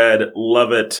town red.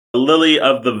 Love it. Lily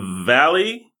of the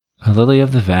Valley. A Lily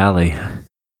of the Valley.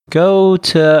 Go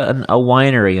to a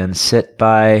winery and sit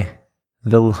by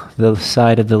the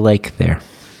side of the lake there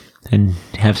and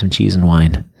have some cheese and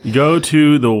wine. Go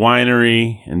to the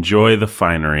winery. Enjoy the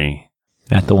finery.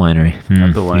 At the winery.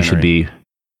 At the winery. You should be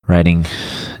writing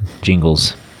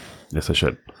jingles. Yes, I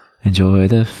should. Enjoy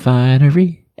the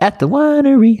finery at the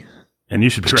winery. And you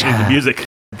should be writing the music.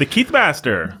 The Keith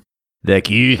Master. The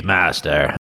Keith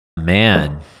Master.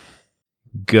 Man.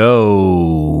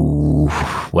 Go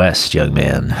west, young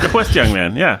man. Go west, young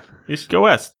man. Yeah. You should go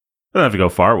west. Don't have to go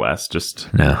far west. Just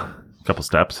a couple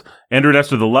steps. Andrew and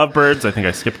Esther, the Lovebirds. I think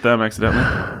I skipped them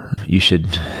accidentally. You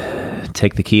should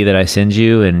take the key that I send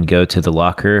you and go to the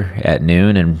locker at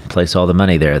noon and place all the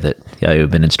money there that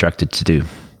you've been instructed to do.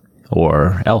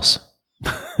 Or else.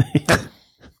 Yeah.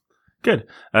 Good.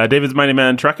 David's Mighty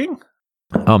Men Trucking.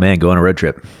 Oh, man, go on a road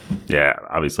trip. Yeah,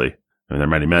 obviously. I mean, they're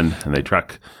mighty men and they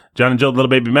truck. John and Jill, Little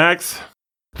Baby Max.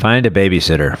 Find a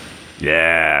babysitter.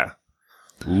 Yeah.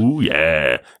 Ooh,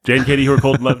 yeah. Jane and Katie, who are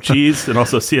cold and love cheese, and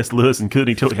also C.S. Lewis and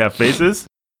Cooning Till We Have Faces.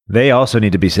 They also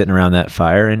need to be sitting around that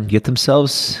fire and get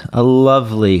themselves a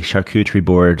lovely charcuterie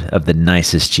board of the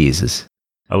nicest cheeses.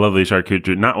 A lovely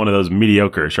charcuterie, not one of those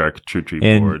mediocre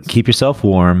charcuterie boards. And keep yourself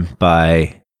warm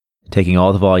by taking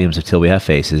all the volumes of Till We Have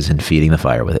Faces and feeding the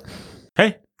fire with it.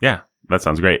 Hey, yeah, that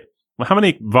sounds great. Well, how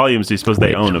many volumes do you suppose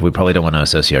they own? We probably don't want to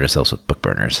associate ourselves with book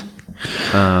burners.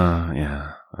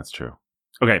 Yeah, that's true.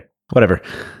 Okay. Whatever.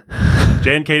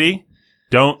 Jay and Katie,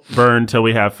 don't burn Till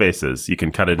We Have Faces. You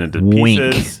can cut it into Wink.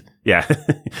 pieces. Yeah.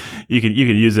 you can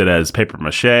use it as paper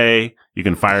mache. You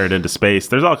can fire it into space.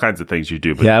 There's all kinds of things you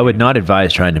do. But I would not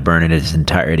advise trying to burn it in its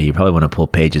entirety. You probably want to pull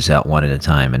pages out one at a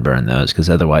time and burn those, because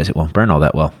otherwise it won't burn all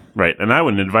that well. Right. And I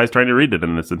wouldn't advise trying to read it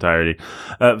in its entirety.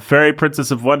 Fairy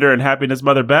Princess of Wonder and Happiness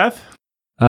Mother Beth.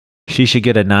 She should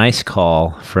get a nice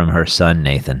call from her son,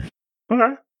 Nathan.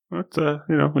 Okay. Let's,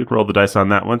 we can roll the dice on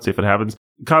that one, see if it happens.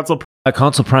 Consul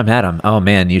Prime Adam. Oh,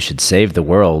 man, you should save the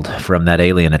world from that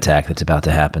alien attack that's about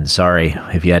to happen. Sorry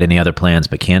if you had any other plans,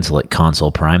 but cancel it,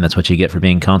 Consul Prime. That's what you get for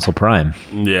being Consul Prime.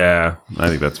 Yeah, I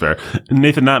think that's fair.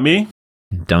 Nathan, not me?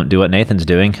 Don't do what Nathan's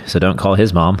doing, so don't call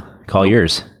his mom. Call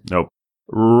yours. Nope.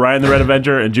 Ryan the Red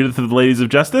Avenger and Judith of the Ladies of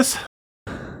Justice?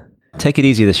 Take it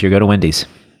easy this year. Go to Wendy's.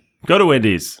 Go to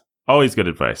Wendy's. Always good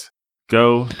advice.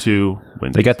 Go to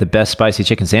Wendy's. They got the best spicy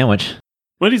chicken sandwich.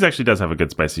 Wendy's actually does have a good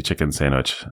spicy chicken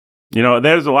sandwich. You know,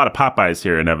 there's a lot of Popeyes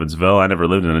here in Evansville. I never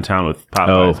lived in a town with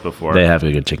Popeyes before. They have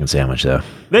a good chicken sandwich, though.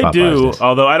 They Popeyes do, does.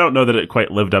 although I don't know that it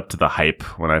quite lived up to the hype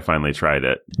when I finally tried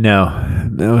it. No.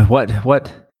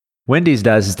 What Wendy's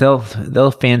does is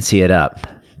they'll fancy it up,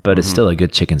 but it's still a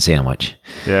good chicken sandwich.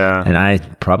 Yeah. And I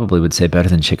probably would say better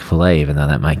than Chick-fil-A, even though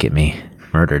that might get me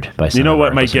murdered by some You know of what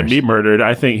our might listeners. get me murdered?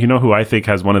 You know who I think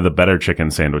has one of the better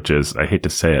chicken sandwiches? I hate to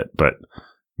say it, but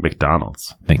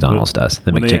McDonald's. McDonald's does.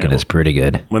 The McChicken is pretty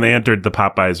good. When they entered the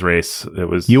Popeyes race, it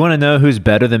was... You want to know who's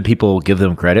better than people give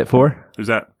them credit for? Who's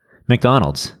that?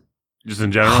 McDonald's. Just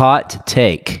in general? Hot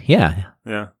take. Yeah.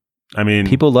 Yeah. I mean...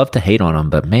 People love to hate on them,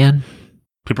 but man...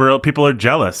 People are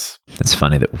jealous. It's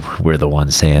funny that we're the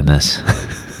ones saying this.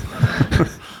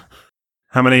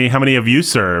 How many have you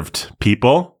served,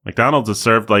 people? McDonald's has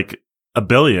served like 1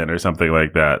 billion or something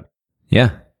like that.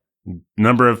 Yeah.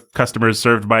 Number of customers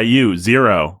served by you,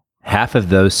 0. Half of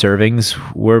those servings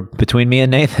were between me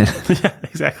and Nathan. Yeah,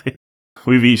 exactly.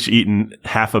 We've each eaten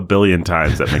 500 million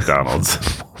times at McDonald's.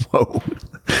 Whoa.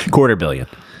 Quarter billion.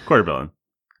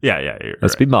 Yeah.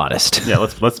 Let's be modest. Yeah,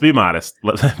 let's be modest.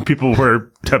 People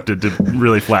were tempted to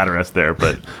really flatter us there,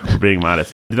 but we're being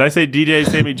modest. Did I say DJ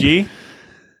Sammy G?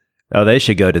 Oh, they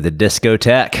should go to the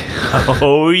discotheque.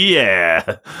 Oh,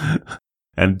 yeah.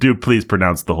 And do please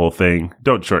pronounce the whole thing.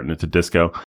 Don't shorten it to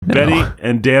disco. No. Benny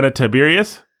and Dana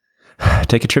Tiberius?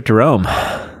 Take a trip to Rome.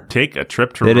 Take a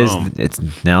trip to Rome.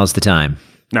 Now's the time.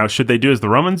 Now, should they do as the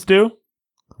Romans do?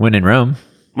 When in Rome.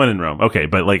 When in Rome. Okay,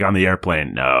 but like on the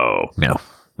airplane, no. No.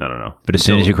 But as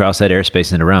soon as you cross that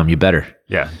airspace into Rome, you better.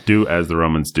 Yeah, do as the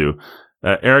Romans do.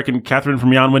 Eric and Catherine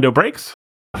from Yon Window Breaks?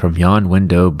 From Yon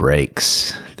Window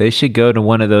Breaks. They should go to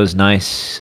one of those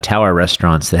nice tower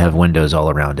restaurants that have windows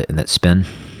all around it and that spin.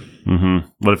 Mm-hmm.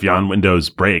 What if Yon Windows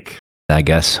break? I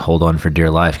guess hold on for dear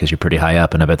life because you're pretty high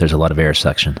up and I bet there's a lot of air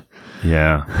suction.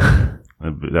 Yeah.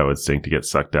 That would stink to get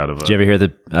sucked out of. Did you ever hear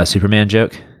the Superman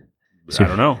joke? I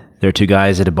don't know. There are two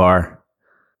guys at a bar.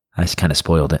 I just kind of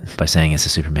spoiled it by saying it's a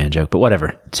Superman joke, but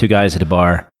whatever. Two guys at a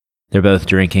bar. They're both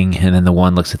drinking, and then the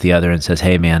one looks at the other and says,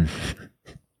 "Hey, man,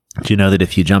 do you know that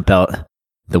if you jump out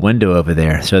the window over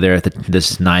there," so they're at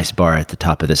this nice bar at the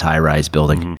top of this high-rise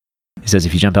building. Mm-hmm. He says,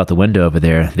 "If you jump out the window over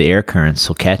there, the air currents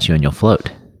will catch you and you'll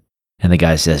float." And the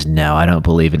guy says, "No, I don't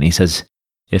believe it." And he says,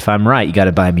 "If I'm right, you got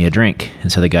to buy me a drink."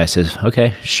 And so the guy says,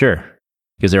 "Okay, sure."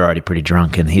 Because they're already pretty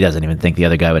drunk, and he doesn't even think the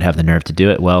other guy would have the nerve to do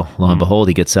it. Well, lo and behold,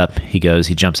 he gets up, he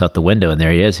jumps out the window, and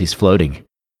there he is. He's floating.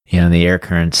 The air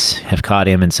currents have caught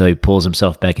him, and so he pulls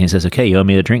himself back, and he says, "Okay, you owe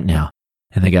me a drink now."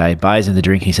 And the guy buys him the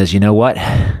drink, and he says, "You know what?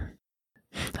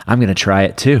 I'm going to try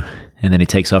it too." And then he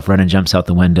takes off running, jumps out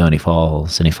the window, and he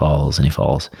falls, and he falls, and he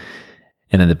falls.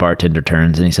 And then the bartender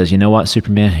turns, and he says, "You know what,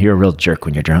 Superman? You're a real jerk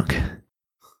when you're drunk."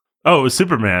 Oh, it was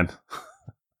Superman.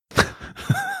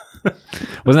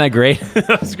 Wasn't that great?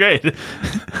 That was great.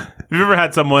 Have you ever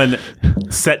had someone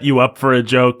set you up for a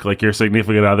joke, like your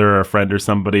significant other or a friend or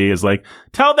somebody is like,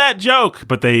 "Tell that joke,"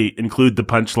 but they include the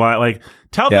punchline, like,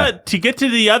 "Tell that to get to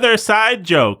the other side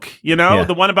joke,"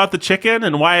 the one about the chicken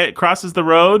and why it crosses the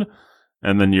road,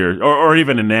 and then or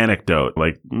even an anecdote,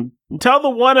 like, "Tell the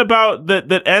one about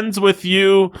that ends with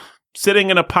you sitting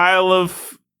in a pile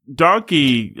of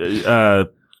donkey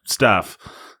stuff."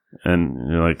 And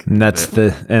you're like, and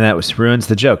that ruins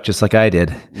the joke, just like I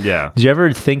did. Yeah. Did you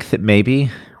ever think that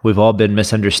maybe we've all been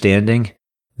misunderstanding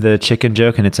the chicken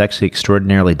joke, and it's actually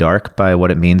extraordinarily dark by what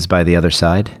it means by the other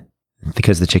side?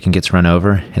 Because the chicken gets run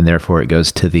over, and therefore it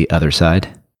goes to the other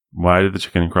side. Why did the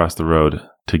chicken cross the road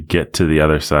to get to the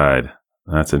other side?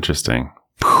 That's interesting.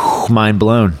 Mind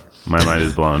blown. My mind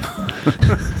is blown.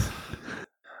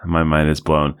 My mind is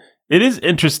blown. It is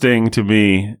interesting to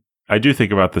me. I do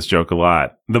think about this joke a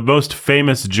lot. The most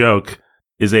famous joke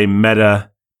is a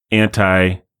meta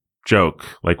anti-joke,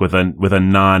 like with a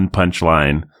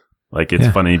non-punchline. Like it's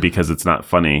funny because it's not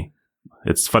funny.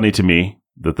 It's funny to me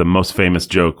that the most famous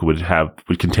joke would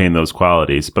contain those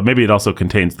qualities, but maybe it also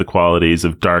contains the qualities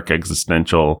of dark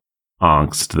existential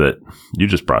angst that you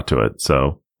just brought to it.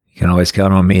 So you can always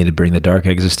count on me to bring the dark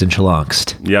existential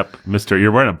angst. Yep, Mister.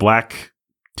 You're wearing a black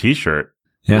T-shirt.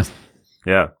 Yeah.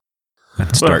 Yeah.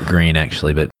 It's dark green,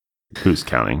 actually, but who's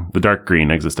counting? The dark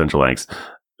green existential angst.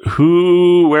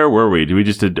 Where were we? Did we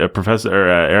just did Professor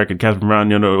Eric and Catherine Brown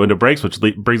window breaks, which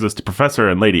brings us to Professor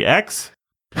and Lady X?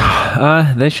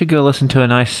 They should go listen to a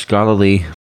nice scholarly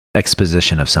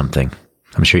exposition of something.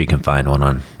 I'm sure you can find one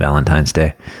on Valentine's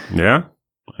Day. Yeah.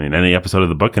 I mean, any episode of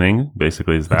The Bookening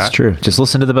basically is that. That's true. Just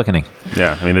listen to The Bookening.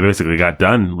 Yeah. I mean, they basically got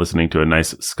done listening to a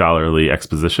nice scholarly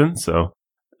exposition. So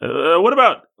what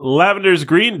about Lavender's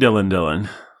Green, Dylan?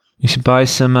 You should buy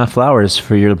some flowers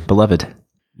for your beloved.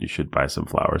 You should buy some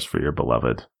flowers for your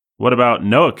beloved. What about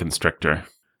Noah Constrictor?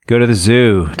 Go to the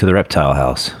zoo, to the reptile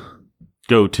house.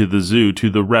 Go to the zoo, to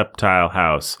the reptile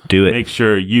house. Do it. Make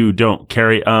sure you don't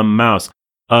carry a mouse.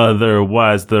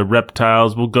 Otherwise, the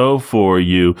reptiles will go for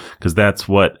you, because that's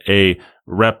what a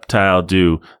reptile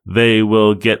do. They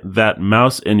will get that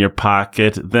mouse in your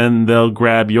pocket, then they'll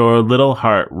grab your little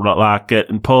heart locket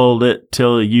and pull it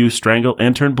till you strangle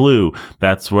and turn blue.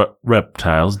 That's what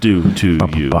reptiles do to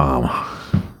you.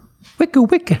 Wicka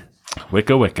wicka.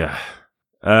 Wicka wicka.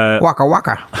 Waka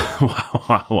waka.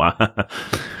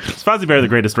 Is Fozzie Bear the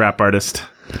greatest rap artist?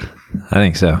 I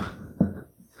think so.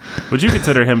 Would you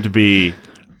consider him to be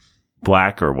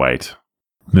black or white?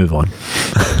 Move on.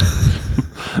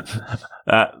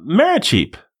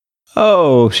 Maricheap.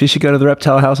 Oh, she should go to the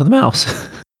reptile house of the mouse.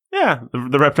 Yeah,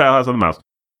 the reptile house of the mouse.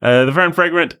 The fair and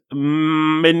fragrant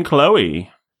Maiden Chloe.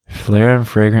 Fair and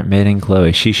fragrant Maiden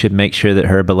Chloe. She should make sure that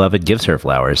her beloved gives her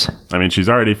flowers. I mean, she's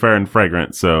already fair and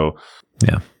fragrant, so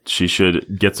yeah, she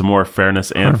should get some more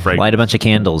fairness and fragrance. Light a bunch of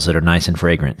candles that are nice and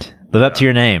fragrant. Live up to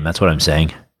your name. That's what I'm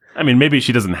saying. I mean, maybe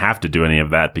she doesn't have to do any of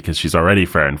that because she's already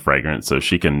fair and fragrant, so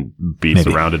she can be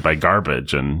surrounded by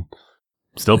garbage and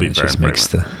still be fair and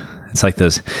fragrant. It's like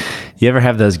those. You ever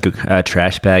have those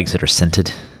trash bags that are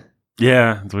scented?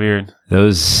 Yeah, it's weird.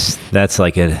 That's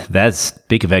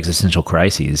speak of existential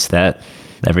crises. That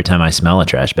every time I smell a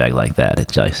trash bag like that, it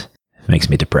just makes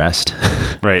me depressed.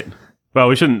 Right. Well,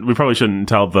 we probably shouldn't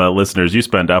tell the listeners you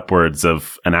spend upwards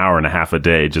of an hour and a half a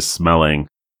day just smelling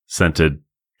scented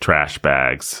trash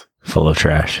bags. Full of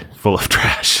trash.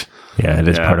 Yeah, it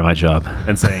is part of my job.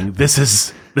 And saying, this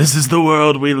is the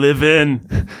world we live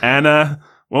in. Anna,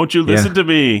 won't you listen to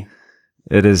me?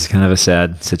 It is kind of a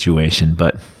sad situation,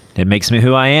 but it makes me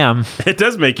who I am. It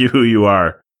does make you who you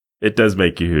are.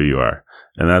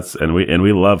 And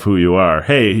we love who you are.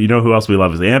 Hey, you know who else we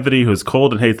love is Anthony, who's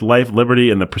cold and hates life,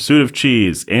 liberty, and the pursuit of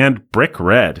cheese, and Brick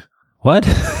Red. What?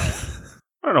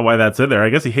 I don't know why that's in there. I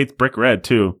guess he hates Brick Red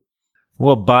too.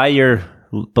 Well, buy your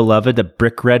beloved a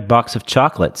Brick Red box of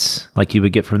chocolates, like you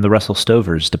would get from the Russell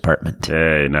Stover's department.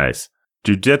 Hey, nice.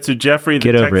 Jiu-Jitsu Jeffrey.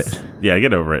 Get over it. Yeah,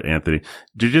 get over it, Anthony.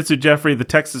 Jiu-Jitsu Jeffrey, the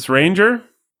Texas Ranger.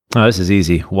 Oh, this is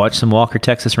easy. Watch some Walker,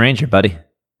 Texas Ranger, buddy.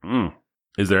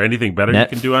 Is there anything better you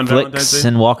can do on Valentine's Day?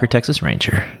 And Walker, Texas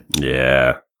Ranger.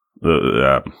 Yeah.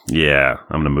 Yeah,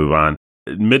 I'm going to move on.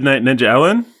 Midnight Ninja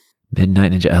Ellen?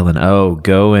 Midnight Ninja Ellen. Oh,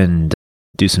 go and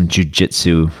do some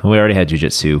jiu-jitsu. We already had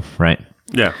jiu-jitsu, right?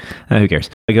 Yeah. Who cares?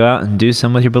 Go out and do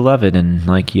some with your beloved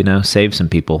and, save some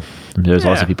people. There's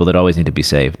lots of people that always need to be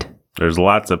saved. There's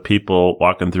lots of people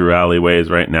walking through alleyways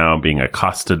right now being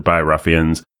accosted by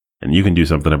ruffians. And you can do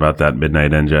something about that,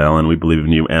 Midnight Ninja Ellen. We believe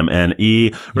in you,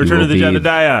 MNE. Return of the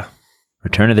Jedediah.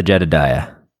 Return of the Jedediah.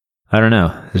 I don't know.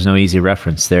 There's no easy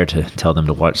reference there to tell them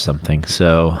to watch something.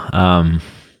 So,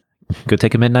 go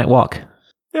take a midnight walk.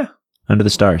 Yeah. Under the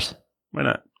stars. Why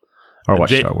not? Or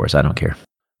watch Star Wars. I don't care.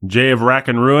 Jay of Rack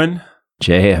and Ruin.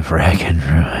 Jay of Rack and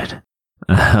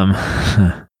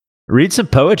Ruin. Read some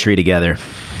poetry together.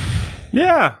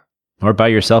 Yeah. Or by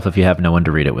yourself if you have no one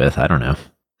to read it with. I don't know.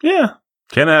 Yeah.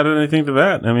 Can't add anything to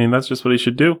that. I mean, that's just what he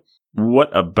should do.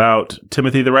 What about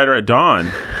Timothy the Rider at Dawn?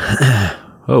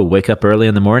 Oh, wake up early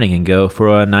in the morning and go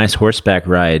for a nice horseback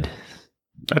ride.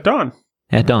 At dawn.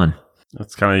 At dawn.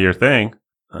 That's kind of your thing.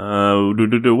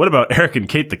 What about Eric and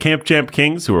Kate, the Camp Champ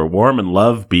Kings, who are warm and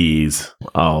love bees?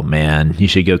 Oh, man. You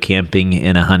should go camping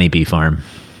in a honeybee farm.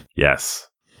 Yes.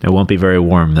 It won't be very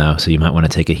warm, though, so you might want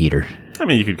to take a heater. I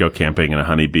mean, you could go camping in a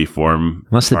honeybee farm.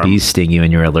 Unless the bees sting you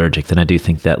and you're allergic, then I do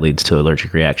think that leads to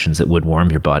allergic reactions that would warm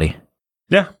your body.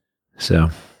 Yeah. So,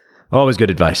 always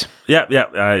good advice. Yeah.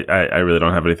 I really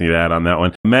don't have anything to add on that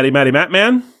one. Maddie, Matt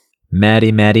Man?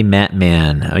 Matt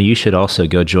Man. You should also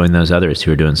go join those others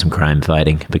who are doing some crime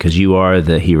fighting, because you are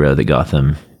the hero that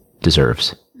Gotham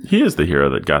deserves. He is the hero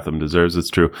that Gotham deserves. It's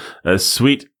true.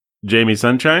 Sweet Jamie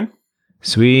Sunshine.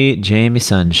 Sweet Jamie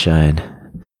Sunshine.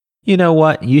 You know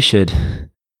what? You should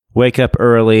wake up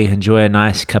early, enjoy a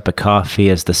nice cup of coffee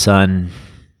as the sun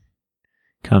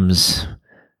comes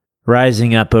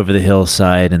rising up over the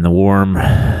hillside in the warm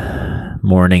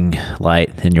morning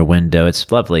light in your window.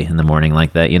 It's lovely in the morning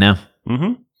like that, you know?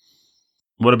 Mm-hmm.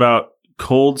 What about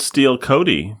Cold Steel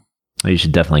Cody? You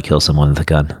should definitely kill someone with a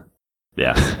gun.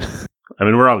 Yeah. I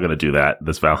mean, we're all going to do that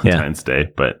this Valentine's Day,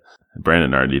 but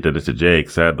Brandon already did it to Jake,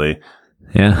 sadly.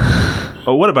 Yeah.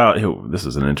 Oh, what about, this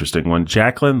is an interesting one,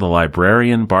 Jacqueline the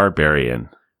Librarian Barbarian.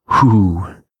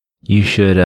 Whew. You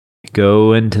should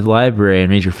go into the library and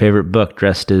read your favorite book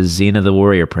dressed as Xena the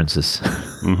Warrior Princess.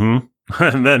 Mm-hmm.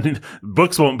 And then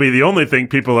books won't be the only thing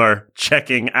people are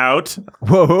checking out.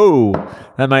 Whoa.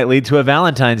 That might lead to a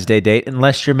Valentine's Day date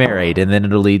unless you're married, and then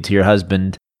it'll lead to your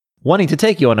husband wanting to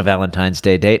take you on a Valentine's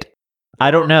Day date. I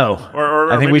don't know.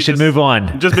 Or I think we should move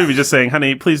on. Just saying,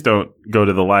 honey, please don't go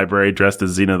to the library dressed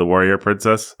as Xena the Warrior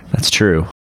Princess. That's true.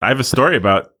 I have a story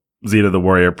about Xena the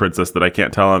Warrior Princess that I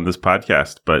can't tell on this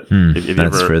podcast, but if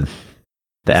that's for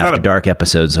the After Dark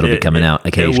episodes that'll be coming out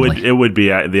occasionally. It would be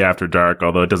the After Dark,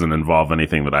 although it doesn't involve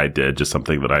anything that I did, just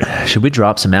something that I... Should we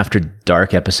drop some After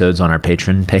Dark episodes on our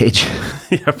Patreon page?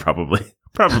 Yeah, probably.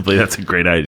 Probably that's a great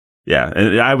idea. Yeah,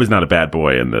 and I was not a bad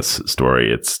boy in this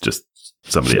story. It's just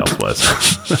somebody else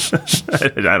was.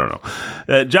 I don't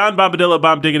know. John Bombadillo,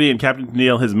 Bomb Diggity, and Captain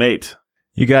Neil, his mate.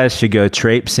 You guys should go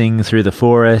traipsing through the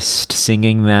forest,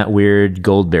 singing that weird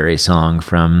Goldberry song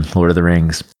from Lord of the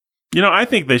Rings. You know, I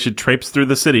think they should traipse through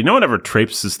the city. No one ever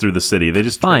traipses through the city. They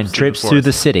just traipse through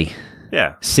the city.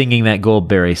 Yeah. Singing that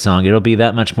Goldberry song. It'll be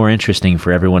that much more interesting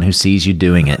for everyone who sees you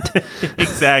doing it.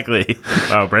 Exactly.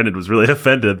 Wow, Brandon was really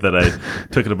offended that I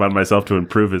took it upon myself to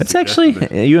improve it. It's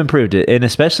actually, you improved it. And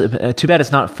especially, too bad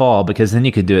it's not fall, because then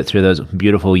you could do it through those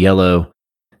beautiful yellow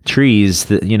trees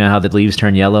that, you know, how the leaves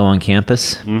turn yellow on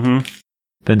campus. Mm-hmm.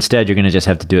 But instead, you're going to just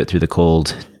have to do it through the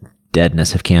cold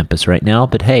deadness of campus right now.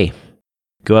 But hey,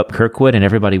 go up Kirkwood and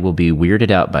everybody will be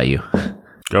weirded out by you.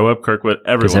 Go up Kirkwood,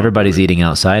 everyone. Because everybody's eating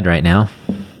outside right now.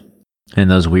 And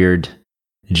those weird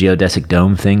geodesic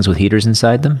dome things with heaters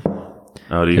inside them.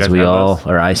 Oh, do you guys we have all those?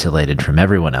 Are isolated from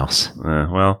everyone else.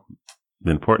 Well,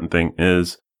 the important thing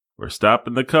is we're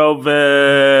stopping the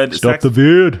COVID. Stop the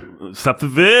vid. Stop the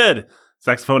vid.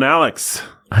 Saxophone Alex.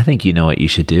 I think you know what you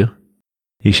should do.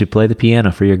 You should play the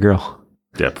piano for your girl.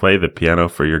 Yeah, play the piano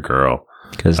for your girl.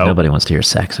 Because nobody wants to hear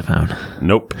saxophone.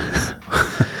 Nope.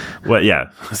 What? Yeah,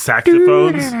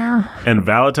 saxophones and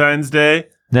Valentine's Day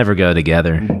never go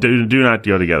together. Do not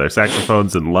go together.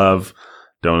 Saxophones and love.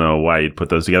 Don't know why you'd put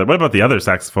those together. What about the other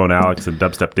saxophone, Alex and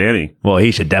Dubstep Danny? Well,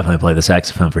 he should definitely play the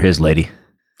saxophone for his lady.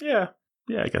 Yeah,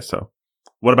 I guess so.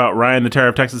 What about Ryan, the Terror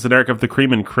of Texas, and Eric of the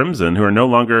Cream and Crimson, who are no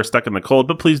longer stuck in the cold,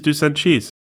 but please do send cheese?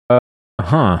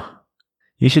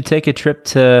 You should take a trip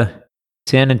to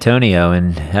San Antonio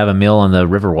and have a meal on the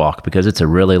Riverwalk, because it's a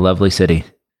really lovely city.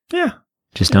 Yeah.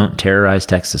 Just don't terrorize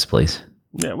Texas, please.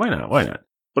 Yeah, why not?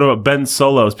 What about Ben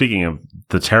Solo? Speaking of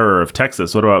the terror of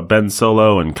Texas, what about Ben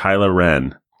Solo and Kylo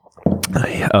Ren?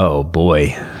 Oh,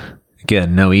 boy.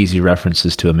 Again, no easy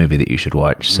references to a movie that you should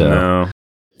watch. So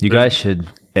you guys should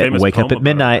wake up at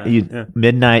midnight.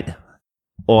 Midnight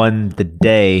on the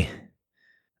day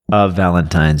of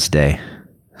Valentine's Day.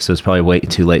 So it's probably way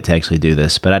too late to actually do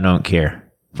this, but I don't care.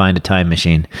 Find a time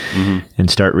machine and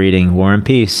start reading War and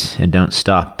Peace, and don't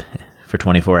stop for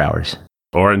 24 hours.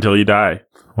 Or until you die.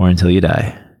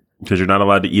 Because you're not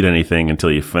allowed to eat anything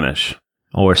until you finish.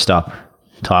 Or stop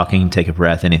talking, take a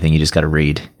breath, anything. You just got to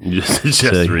read.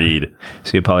 Just read.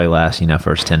 So you'll probably last,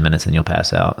 first 10 minutes and you'll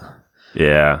pass out.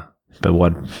 Yeah. But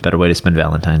what better way to spend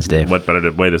Valentine's Day? What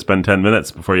better way to spend 10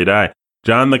 minutes before you die?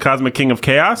 John, the Cosmic King of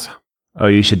Chaos? Oh,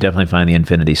 you should definitely find the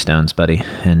Infinity Stones, buddy,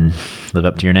 and live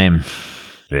up to your name.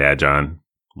 Yeah, John.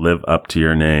 Live up to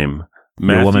your name.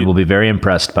 Your woman will be very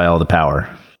impressed by all the power.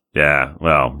 Yeah,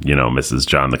 well, Mrs.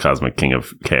 John, the Cosmic King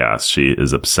of Chaos, she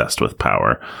is obsessed with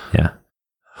power. Yeah.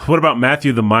 What about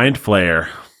Matthew the Mind Flayer?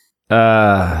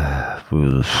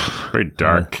 Very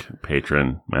dark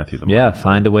patron, Matthew the Mind Flayer.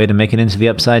 Find a way to make it into the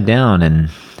Upside Down and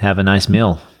have a nice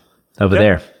meal over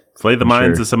there. Flay the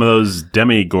minds of some of those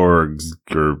demigorgs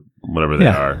or whatever they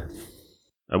are.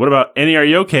 What about Annie, are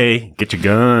you okay? Get your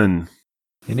gun.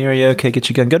 Any area, okay, get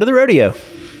your gun. Go to the rodeo.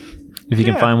 If you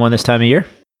can find one this time of year.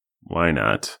 Why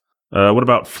not? What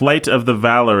about Flight of the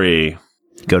Valerie?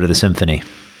 Go to the symphony.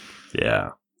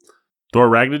 Yeah. Thor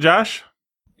Ragnarjosh?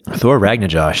 Thor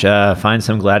Ragnarjosh. Find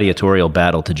some gladiatorial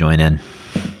battle to join in.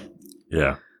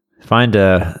 Yeah. Find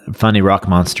a funny rock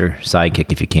monster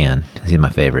sidekick if you can. He's my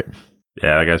favorite.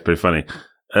 Yeah, that guy's pretty funny.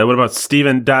 What about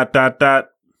Steven ...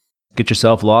 Get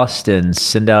yourself lost and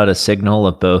send out a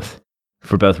signal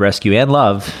for both rescue and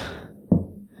love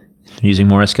using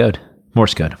Morse code.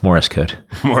 Morse.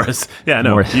 Yeah,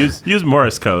 no. Morse. Use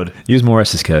Morse code. Use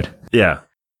Morse's code. Yeah.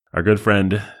 Our good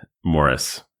friend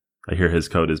Morris. I hear his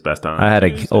code is best on. I had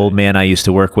an old man I used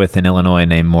to work with in Illinois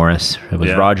named Morris. It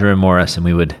was Roger and Morris, and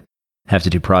we would have to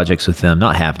do projects with them.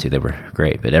 Not have to, they were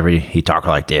great, but he talked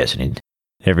like this, and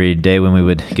every day when we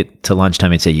would get to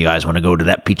lunchtime, he'd say, "You guys want to go to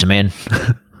that Pizza Man?"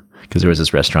 Because there was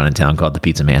this restaurant in town called the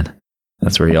Pizza Man.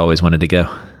 That's where he always wanted to go.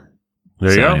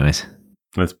 There you go. Anyways.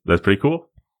 That's pretty cool.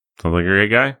 Sounds like a great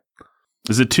guy.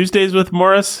 Is it Tuesdays with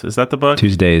Morris? Is that the book?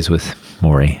 Tuesdays with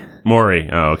Maury. Maury.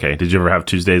 Oh, okay. Did you ever have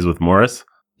Tuesdays with Morris?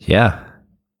 Yeah.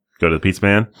 Go to the Pizza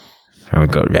Man? I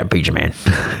would go to that Pizza Man.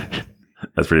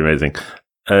 That's pretty amazing.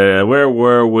 Where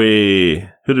were we?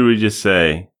 Who did we just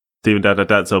say? Steven ...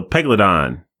 So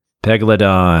Pegalodon.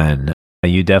 Pegalodon.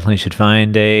 You definitely should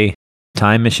find a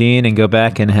time machine and go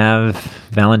back and have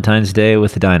Valentine's Day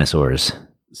with the dinosaurs.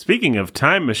 Speaking of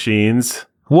time machines...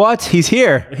 What? He's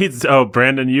here.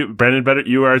 Brandon,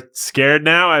 you are scared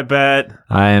now, I bet.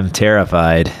 I am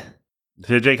terrified.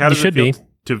 So, Jake, how does it feel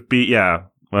to be? Yeah.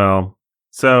 Well,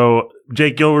 so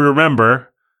Jake, you'll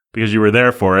remember because you were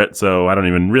there for it. So I don't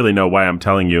even really know why I'm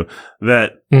telling you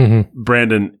that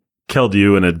Brandon killed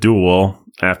you in a duel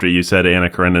after you said Anna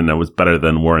Karenina was better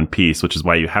than War and Peace, which is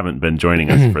why you haven't been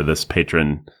joining us for this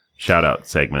patron shout-out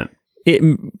segment.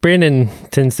 Brandon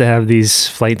tends to have these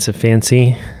flights of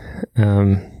fancy.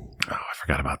 I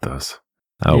forgot about those.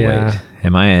 Oh, yeah.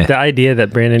 Wait. The idea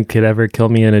that Brandon could ever kill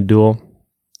me in a duel.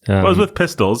 Well, I was with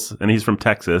pistols, and he's from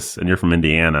Texas, and you're from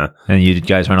Indiana. And you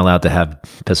guys aren't allowed to have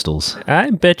pistols. I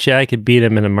bet you I could beat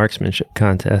him in a marksmanship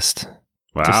contest.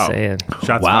 Wow. Just saying.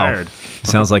 Shots fired.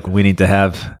 Sounds like we need to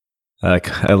have a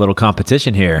little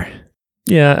competition here.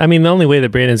 Yeah, I mean, the only way that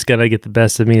Brandon's going to get the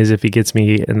best of me is if he gets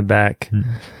me in the back.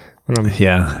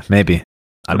 Yeah, maybe.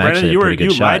 I'm Brandon, actually a pretty good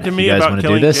you shot. lied to me you guys about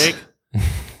killing Jake.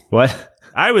 What?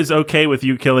 I was okay with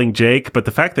you killing Jake, but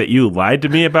the fact that you lied to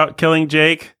me about killing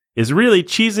Jake is really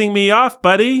cheesing me off,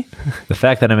 buddy. The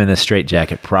fact that I'm in this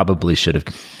straitjacket probably should have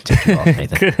taken you off,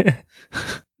 Nathan.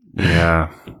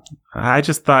 Yeah. I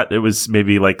just thought it was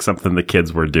maybe like something the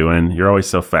kids were doing. You're always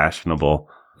so fashionable.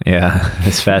 Yeah,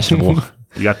 it's fashionable.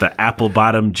 You got the apple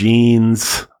bottom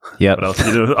jeans. Yep. What else?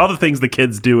 All the things the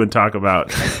kids do and talk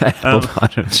about. Apple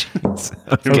bottom jeans.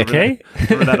 Okay.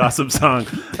 Remember that awesome song?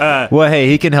 Well, hey,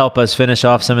 he can help us finish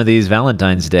off some of these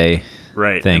Valentine's Day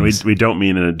things. And we don't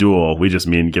mean in a duel. We just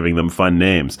mean giving them fun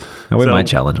names. We might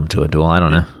challenge them to a duel. I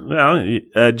don't know.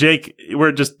 Well, Jake,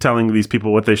 we're just telling these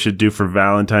people what they should do for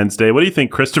Valentine's Day. What do you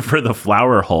think Christopher the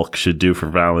Flower Hulk should do for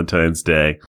Valentine's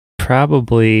Day?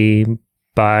 Probably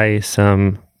buy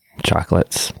some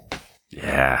chocolates.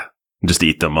 Yeah. Just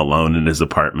eat them alone in his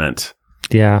apartment.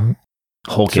 Yeah.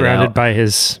 Hulk surrounded by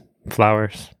his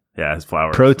flowers. Yeah, his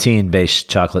flowers. Protein-based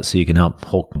chocolate so you can help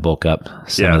Hulk bulk up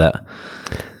some of that.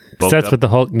 So that's what the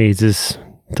Hulk needs is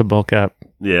to bulk up.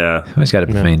 Yeah. Always got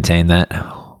to maintain that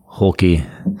hulky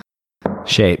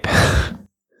shape.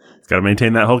 It's got to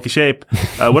maintain that hulky shape.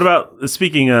 What about,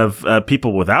 speaking of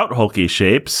people without hulky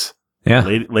shapes,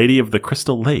 Lady of the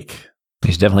Crystal Lake.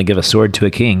 You should definitely give a sword to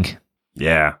a king.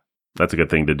 Yeah. That's a good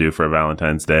thing to do for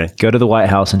Valentine's Day. Go to the White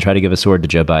House and try to give a sword to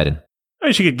Joe Biden. I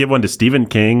mean, you could give one to Stephen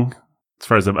King. As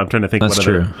far as I'm trying to think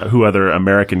who other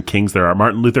American kings there are.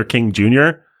 Martin Luther King Jr.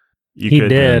 He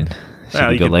did.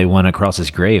 You could lay one across his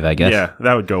grave, I guess. Yeah,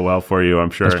 that would go well for you, I'm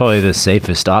sure. That's probably the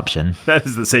safest option. That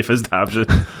is the safest option.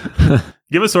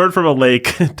 Give a sword from a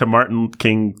lake to Martin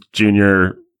King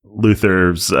Jr.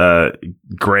 Luther's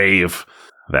grave.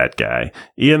 That guy.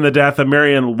 Ian the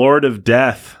Dathomirian, Lord of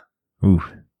Death. Ooh.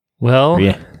 Well,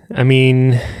 I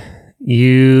mean,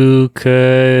 you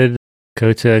could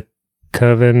go to a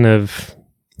coven of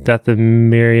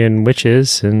Dathomirian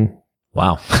witches and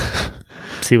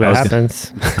see what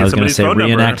happens. I was going to say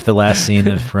reenact the last scene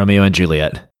of Romeo and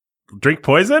Juliet. Drink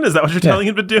poison? Is that what you're telling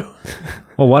him to do?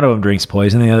 Well, one of them drinks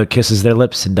poison, the other kisses their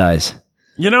lips and dies.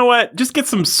 You know what? Just get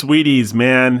some sweeties,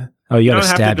 man. Oh, you got to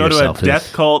stab yourself. You don't have to go to a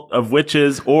death cult of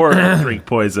witches or drink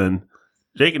poison.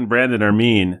 Jake and Brandon are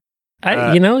mean.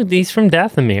 He's from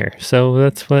Dathomir, so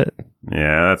that's what...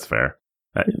 Yeah, that's fair.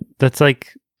 That's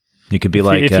like You could be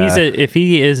like if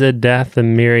he is a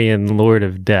Dathomirian Lord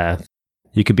of Death.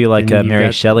 You could be like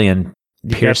Mary Shelley and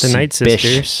Pierce the Night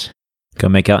Sisters. Bish. Go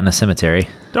make out in a cemetery.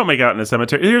 Don't make out in a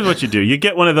cemetery. Here's what you do. You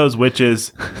get one of those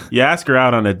witches, you ask her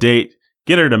out on a date,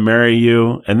 get her to marry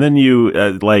you, and then you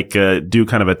do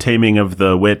kind of a taming of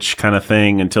the witch kind of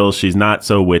thing until she's not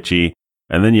so witchy,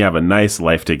 and then you have a nice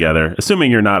life together,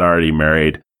 assuming you're not already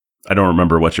married. I don't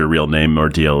remember what your real name or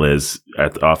deal is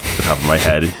off the top of my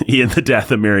head. Ian the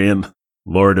Dathomirian,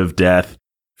 Lord of Death.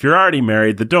 If you're already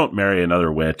married, then don't marry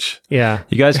another witch. Yeah.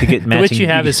 You guys could get matching. The witch you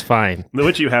have is fine. The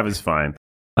witch you have is fine.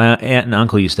 My aunt and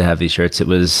uncle used to have these shirts.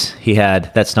 He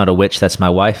had, "That's not a witch, that's my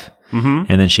wife."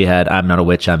 Mm-hmm. And then she had, "I'm not a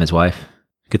witch, I'm his wife."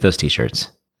 Get those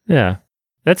t-shirts. Yeah.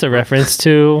 That's a reference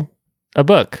to a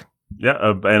book. Yeah,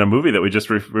 and a movie that we just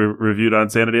reviewed on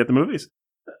Sanity at the Movies.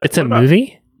 It's a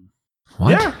movie?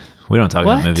 What? Yeah. We don't talk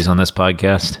about movies on this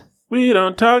podcast. We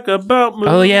don't talk about movies.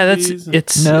 Oh, yeah,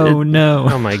 it's... No.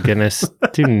 Oh, my goodness.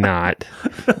 Do not.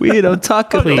 We don't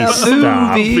talk about movies.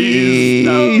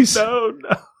 No.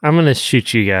 I'm going to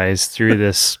shoot you guys through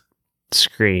this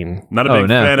screen. Not a big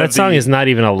fan of that song is not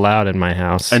even allowed in my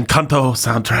house. Encanto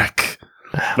soundtrack.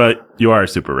 But you are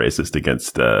super racist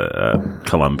against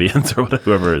Colombians or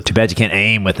whoever. Too bad you can't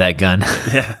aim with that gun.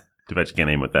 Yeah. Too bad you can't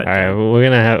aim with that. All right, well, we're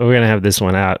gonna have this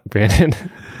one out, Brandon.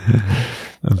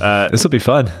 This will be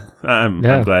fun. I'm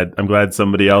glad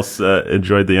somebody else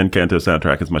enjoyed the Encanto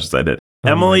soundtrack as much as I did.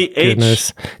 Emily H.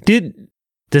 Goodness. Dude,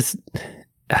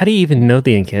 how do you even know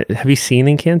the Encanto? Have you seen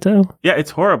Encanto? Yeah,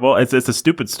 it's horrible. It's a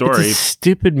stupid story. It's a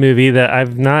stupid movie that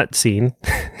I've not seen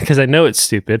because I know it's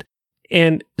stupid.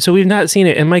 And so we've not seen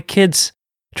it. And my kids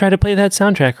try to play that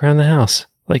soundtrack around the house.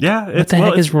 Like, what the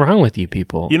heck is wrong with you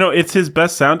people? You know, it's his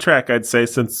best soundtrack, I'd say,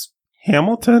 since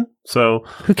Hamilton. So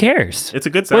who cares? It's a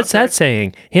good soundtrack. What's that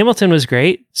saying? Hamilton was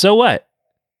great. So what?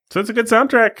 So it's a good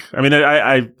soundtrack. I mean,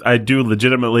 I do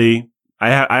legitimately.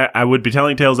 I would be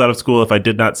telling tales out of school if I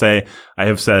did not say I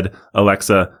have said,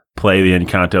 Alexa, play the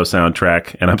Encanto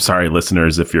soundtrack. And I'm sorry,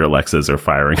 listeners, if your Alexas are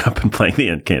firing up and playing the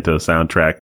Encanto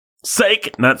soundtrack.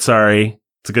 Sake, not sorry.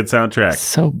 It's a good soundtrack.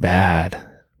 So bad.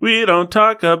 We don't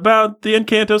talk about the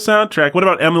Encanto soundtrack. What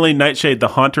about Emily Nightshade, the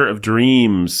Haunter of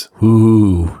Dreams?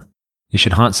 Ooh. You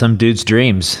should haunt some dude's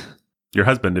dreams. Your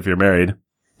husband, if you're married.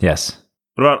 Yes.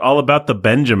 What about All About the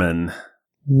Benjamin?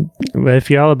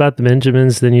 If you're all about the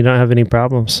Benjamins, then you don't have any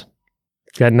problems.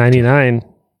 You've got 99,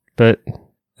 but...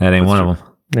 That ain't one of them.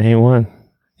 That ain't one.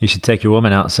 You should take your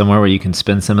woman out somewhere where you can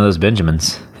spend some of those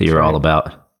Benjamins that you're all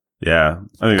about. Yeah.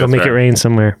 I think Go make it rain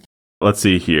somewhere. Let's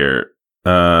see here.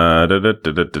 What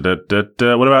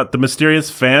about The Mysterious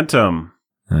Phantom?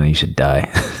 Oh, you should die.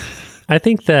 I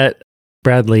think that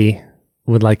Bradley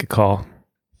would like a call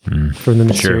from The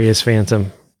Mysterious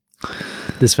Phantom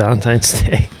this Valentine's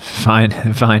Day.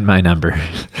 Find my number.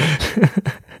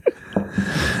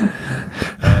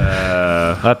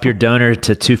 Up your donor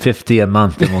to $250 a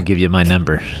month, and we'll give you my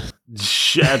number.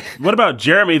 What about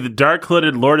Jeremy, the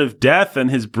dark-hooded Lord of Death, and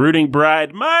his brooding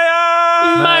bride, Maya?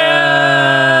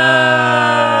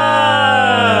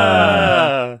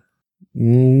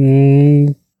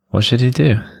 What should he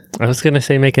do? I was going to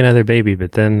say make another baby,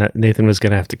 but then Nathan was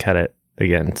going to have to cut it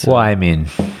again. So. Well, I mean,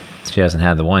 she hasn't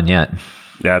had the one yet.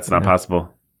 Yeah, it's not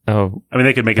possible. Oh, I mean,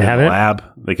 they could make it in a lab.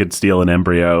 They could steal an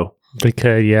embryo. They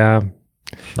could, yeah.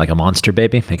 Like a monster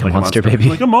baby? Make a monster baby?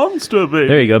 Like a monster baby.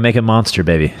 There you go. Make a monster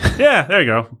baby. Yeah, there you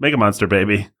go. Make a monster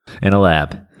baby. In a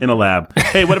lab.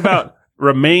 Hey, what about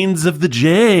Remains of the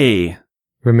J?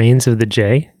 Remains of the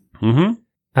J? Mm-hmm.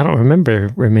 I don't remember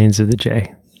Remains of the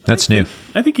J. That's new.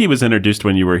 I think he was introduced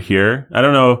when you were here. I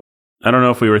don't know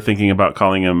if we were thinking about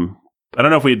calling him... I don't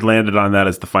know if we'd landed on that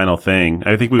as the final thing.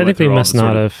 I think we must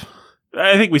not have.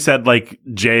 I think we said like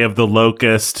J of the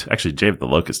Locust. Actually, J of the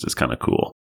Locust is kind of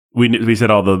cool. We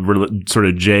said all the sort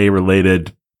of J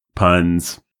related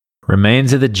puns.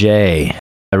 Remains of the J.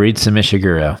 I read some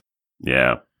Ishiguro.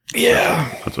 Yeah.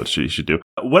 That's what she should do.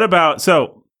 What about,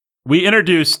 so we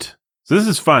introduced, so this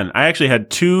is fun. I actually had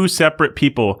two separate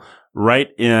people write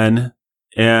in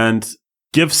and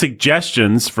give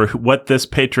suggestions for what this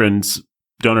patron's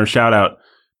donor shout out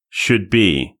should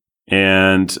be.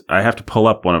 And I have to pull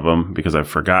up one of them because I've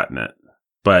forgotten it.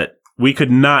 But we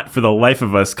could not, for the life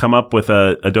of us, come up with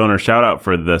a donor shout out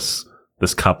for this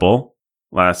couple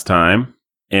last time.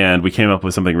 And we came up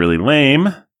with something really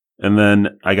lame. And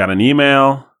then I got an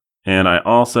email, and I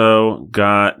also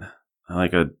got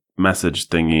like a message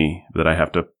thingy that I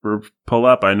have to pull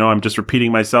up. I know I'm just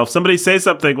repeating myself. Somebody say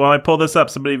something while I pull this up.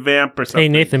 Somebody vamp or something. Hey,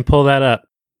 Nathan, pull that up.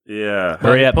 Yeah.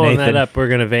 Hurry up, Nathan. Nathan. That up, we're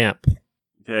going to vamp.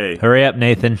 Okay. Hurry up,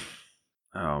 Nathan.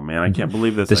 Oh, man, I can't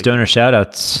believe this. This donor shout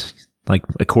out's like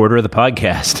a quarter of the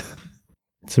podcast.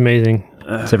 It's amazing.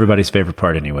 It's everybody's favorite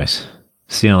part anyways.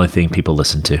 It's the only thing people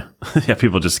listen to. Yeah,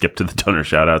 people just skip to the donor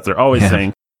shout-outs. They're always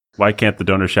saying, why can't the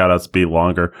donor shout-outs be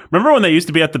longer? Remember when they used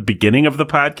to be at the beginning of the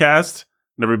podcast?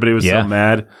 And everybody was so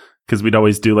mad because we'd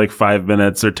always do like 5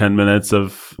 minutes or 10 minutes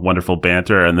of wonderful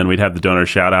banter, and then we'd have the donor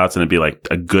shout-outs, and it'd be like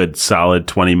a good solid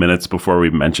 20 minutes before we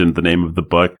mentioned the name of the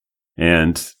book.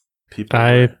 And people...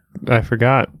 I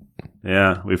forgot.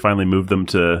 Yeah, we finally moved them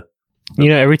to...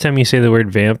 every time you say the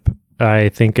word vamp, I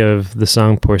think of the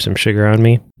song Pour Some Sugar on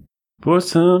Me. Pour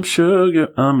some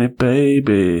sugar on me,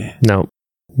 baby. No,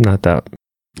 not that.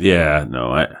 Yeah,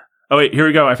 no. Oh, wait, here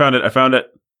we go. I found it.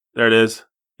 There it is.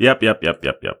 Yep.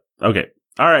 Okay.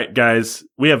 All right, guys.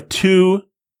 We have 2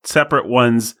 separate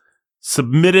ones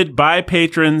submitted by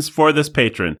patrons for this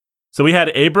patron. So we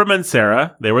had Abram and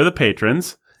Sarah. They were the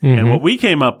patrons. Mm-hmm. And what we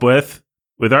came up with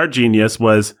our genius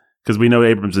was, because we know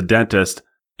Abram's a dentist,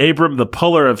 Abram the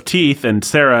puller of teeth and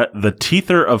Sarah the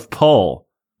teether of pull.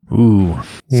 Ooh.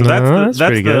 So that's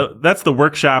the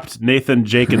workshopped Nathan,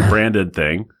 Jake, and Brandon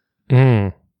thing.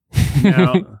 Mm.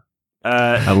 Now,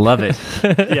 I love it.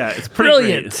 Yeah, it's pretty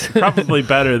brilliant. Great. Probably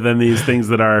better than these things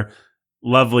that our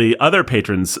lovely other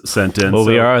patrons sent in. Well,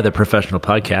 we are the professional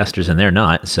podcasters, and they're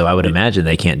not, so I would imagine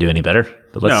they can't do any better.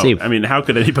 But let's see. I mean, how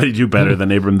could anybody do better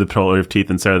than Abram the puller of teeth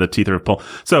and Sarah the teether of pull?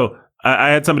 So I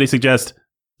had somebody suggest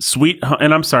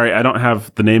and I'm sorry, I don't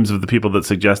have the names of the people that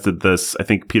suggested this. I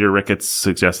think Peter Ricketts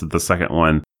suggested the second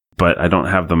one, but I don't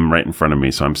have them right in front of me,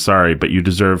 so I'm sorry, but you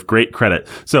deserve great credit.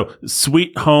 So,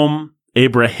 Sweet Home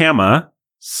Abrahama,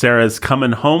 Sarah's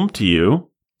Coming Home to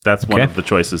You. That's one of the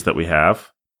choices that we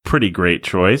have. Pretty great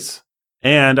choice.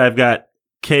 And I've got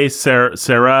K. Sarah,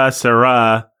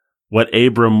 What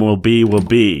Abram Will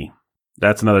Be.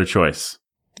 That's another choice.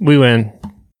 We win.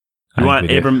 You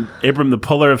want Abram the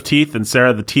puller of teeth and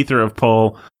Sarah the teether of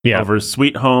pull over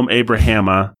Sweet Home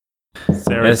Abrahama.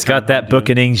 It's got that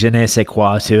bookening je ne sais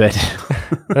quoi to it.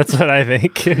 That's what I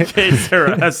think. Okay,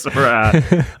 Sarah.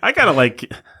 I kind of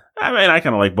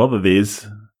like both of these.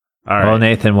 All right. Well,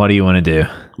 Nathan, what do you want to do?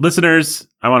 Listeners,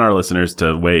 I want our listeners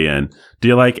to weigh in. Do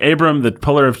you like Abram the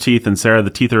puller of teeth and Sarah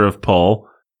the teether of pull,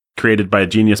 created by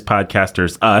genius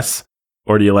podcasters us,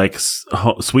 or do you like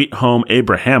Sweet Home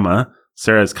Abrahama,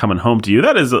 Sarah's Coming Home to You?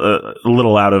 That is a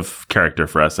little out of character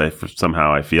for us,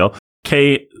 somehow I feel.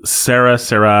 K.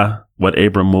 Sarah, What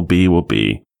Abram Will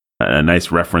Be. A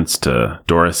nice reference to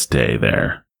Doris Day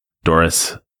there.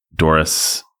 Doris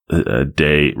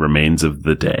Day, Remains of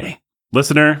the Day.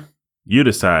 Listener, you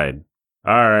decide.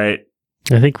 All right.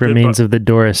 I think Remains of the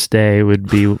Doris Day would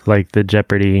be like the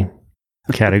Jeopardy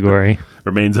category.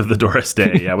 Remains of the Doris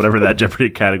Day. Yeah, whatever that Jeopardy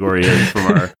category is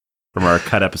from our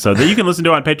cut episode that you can listen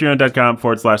to on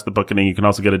patreon.com/thebookening. You can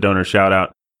also get a donor shout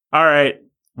out. All right.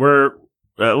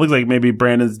 It looks like maybe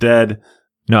Brandon's dead.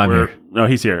 No, I'm here. No,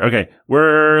 he's here. Okay.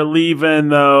 We're leaving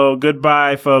though.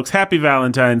 Goodbye, folks. Happy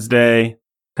Valentine's Day.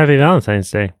 Happy Valentine's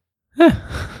Day.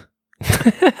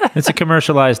 It's a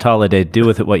commercialized holiday. Do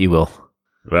with it what you will.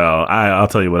 Well, I'll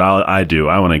tell you what I do.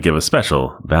 I want to give a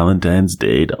special Valentine's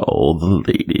Day to all the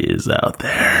ladies out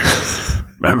there.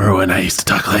 Remember when I used to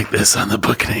talk like this on the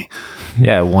bookening?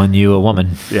 Yeah, won you a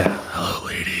woman. Yeah. Hello,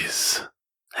 ladies.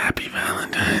 Happy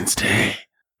Valentine's Day.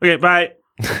 Okay, bye.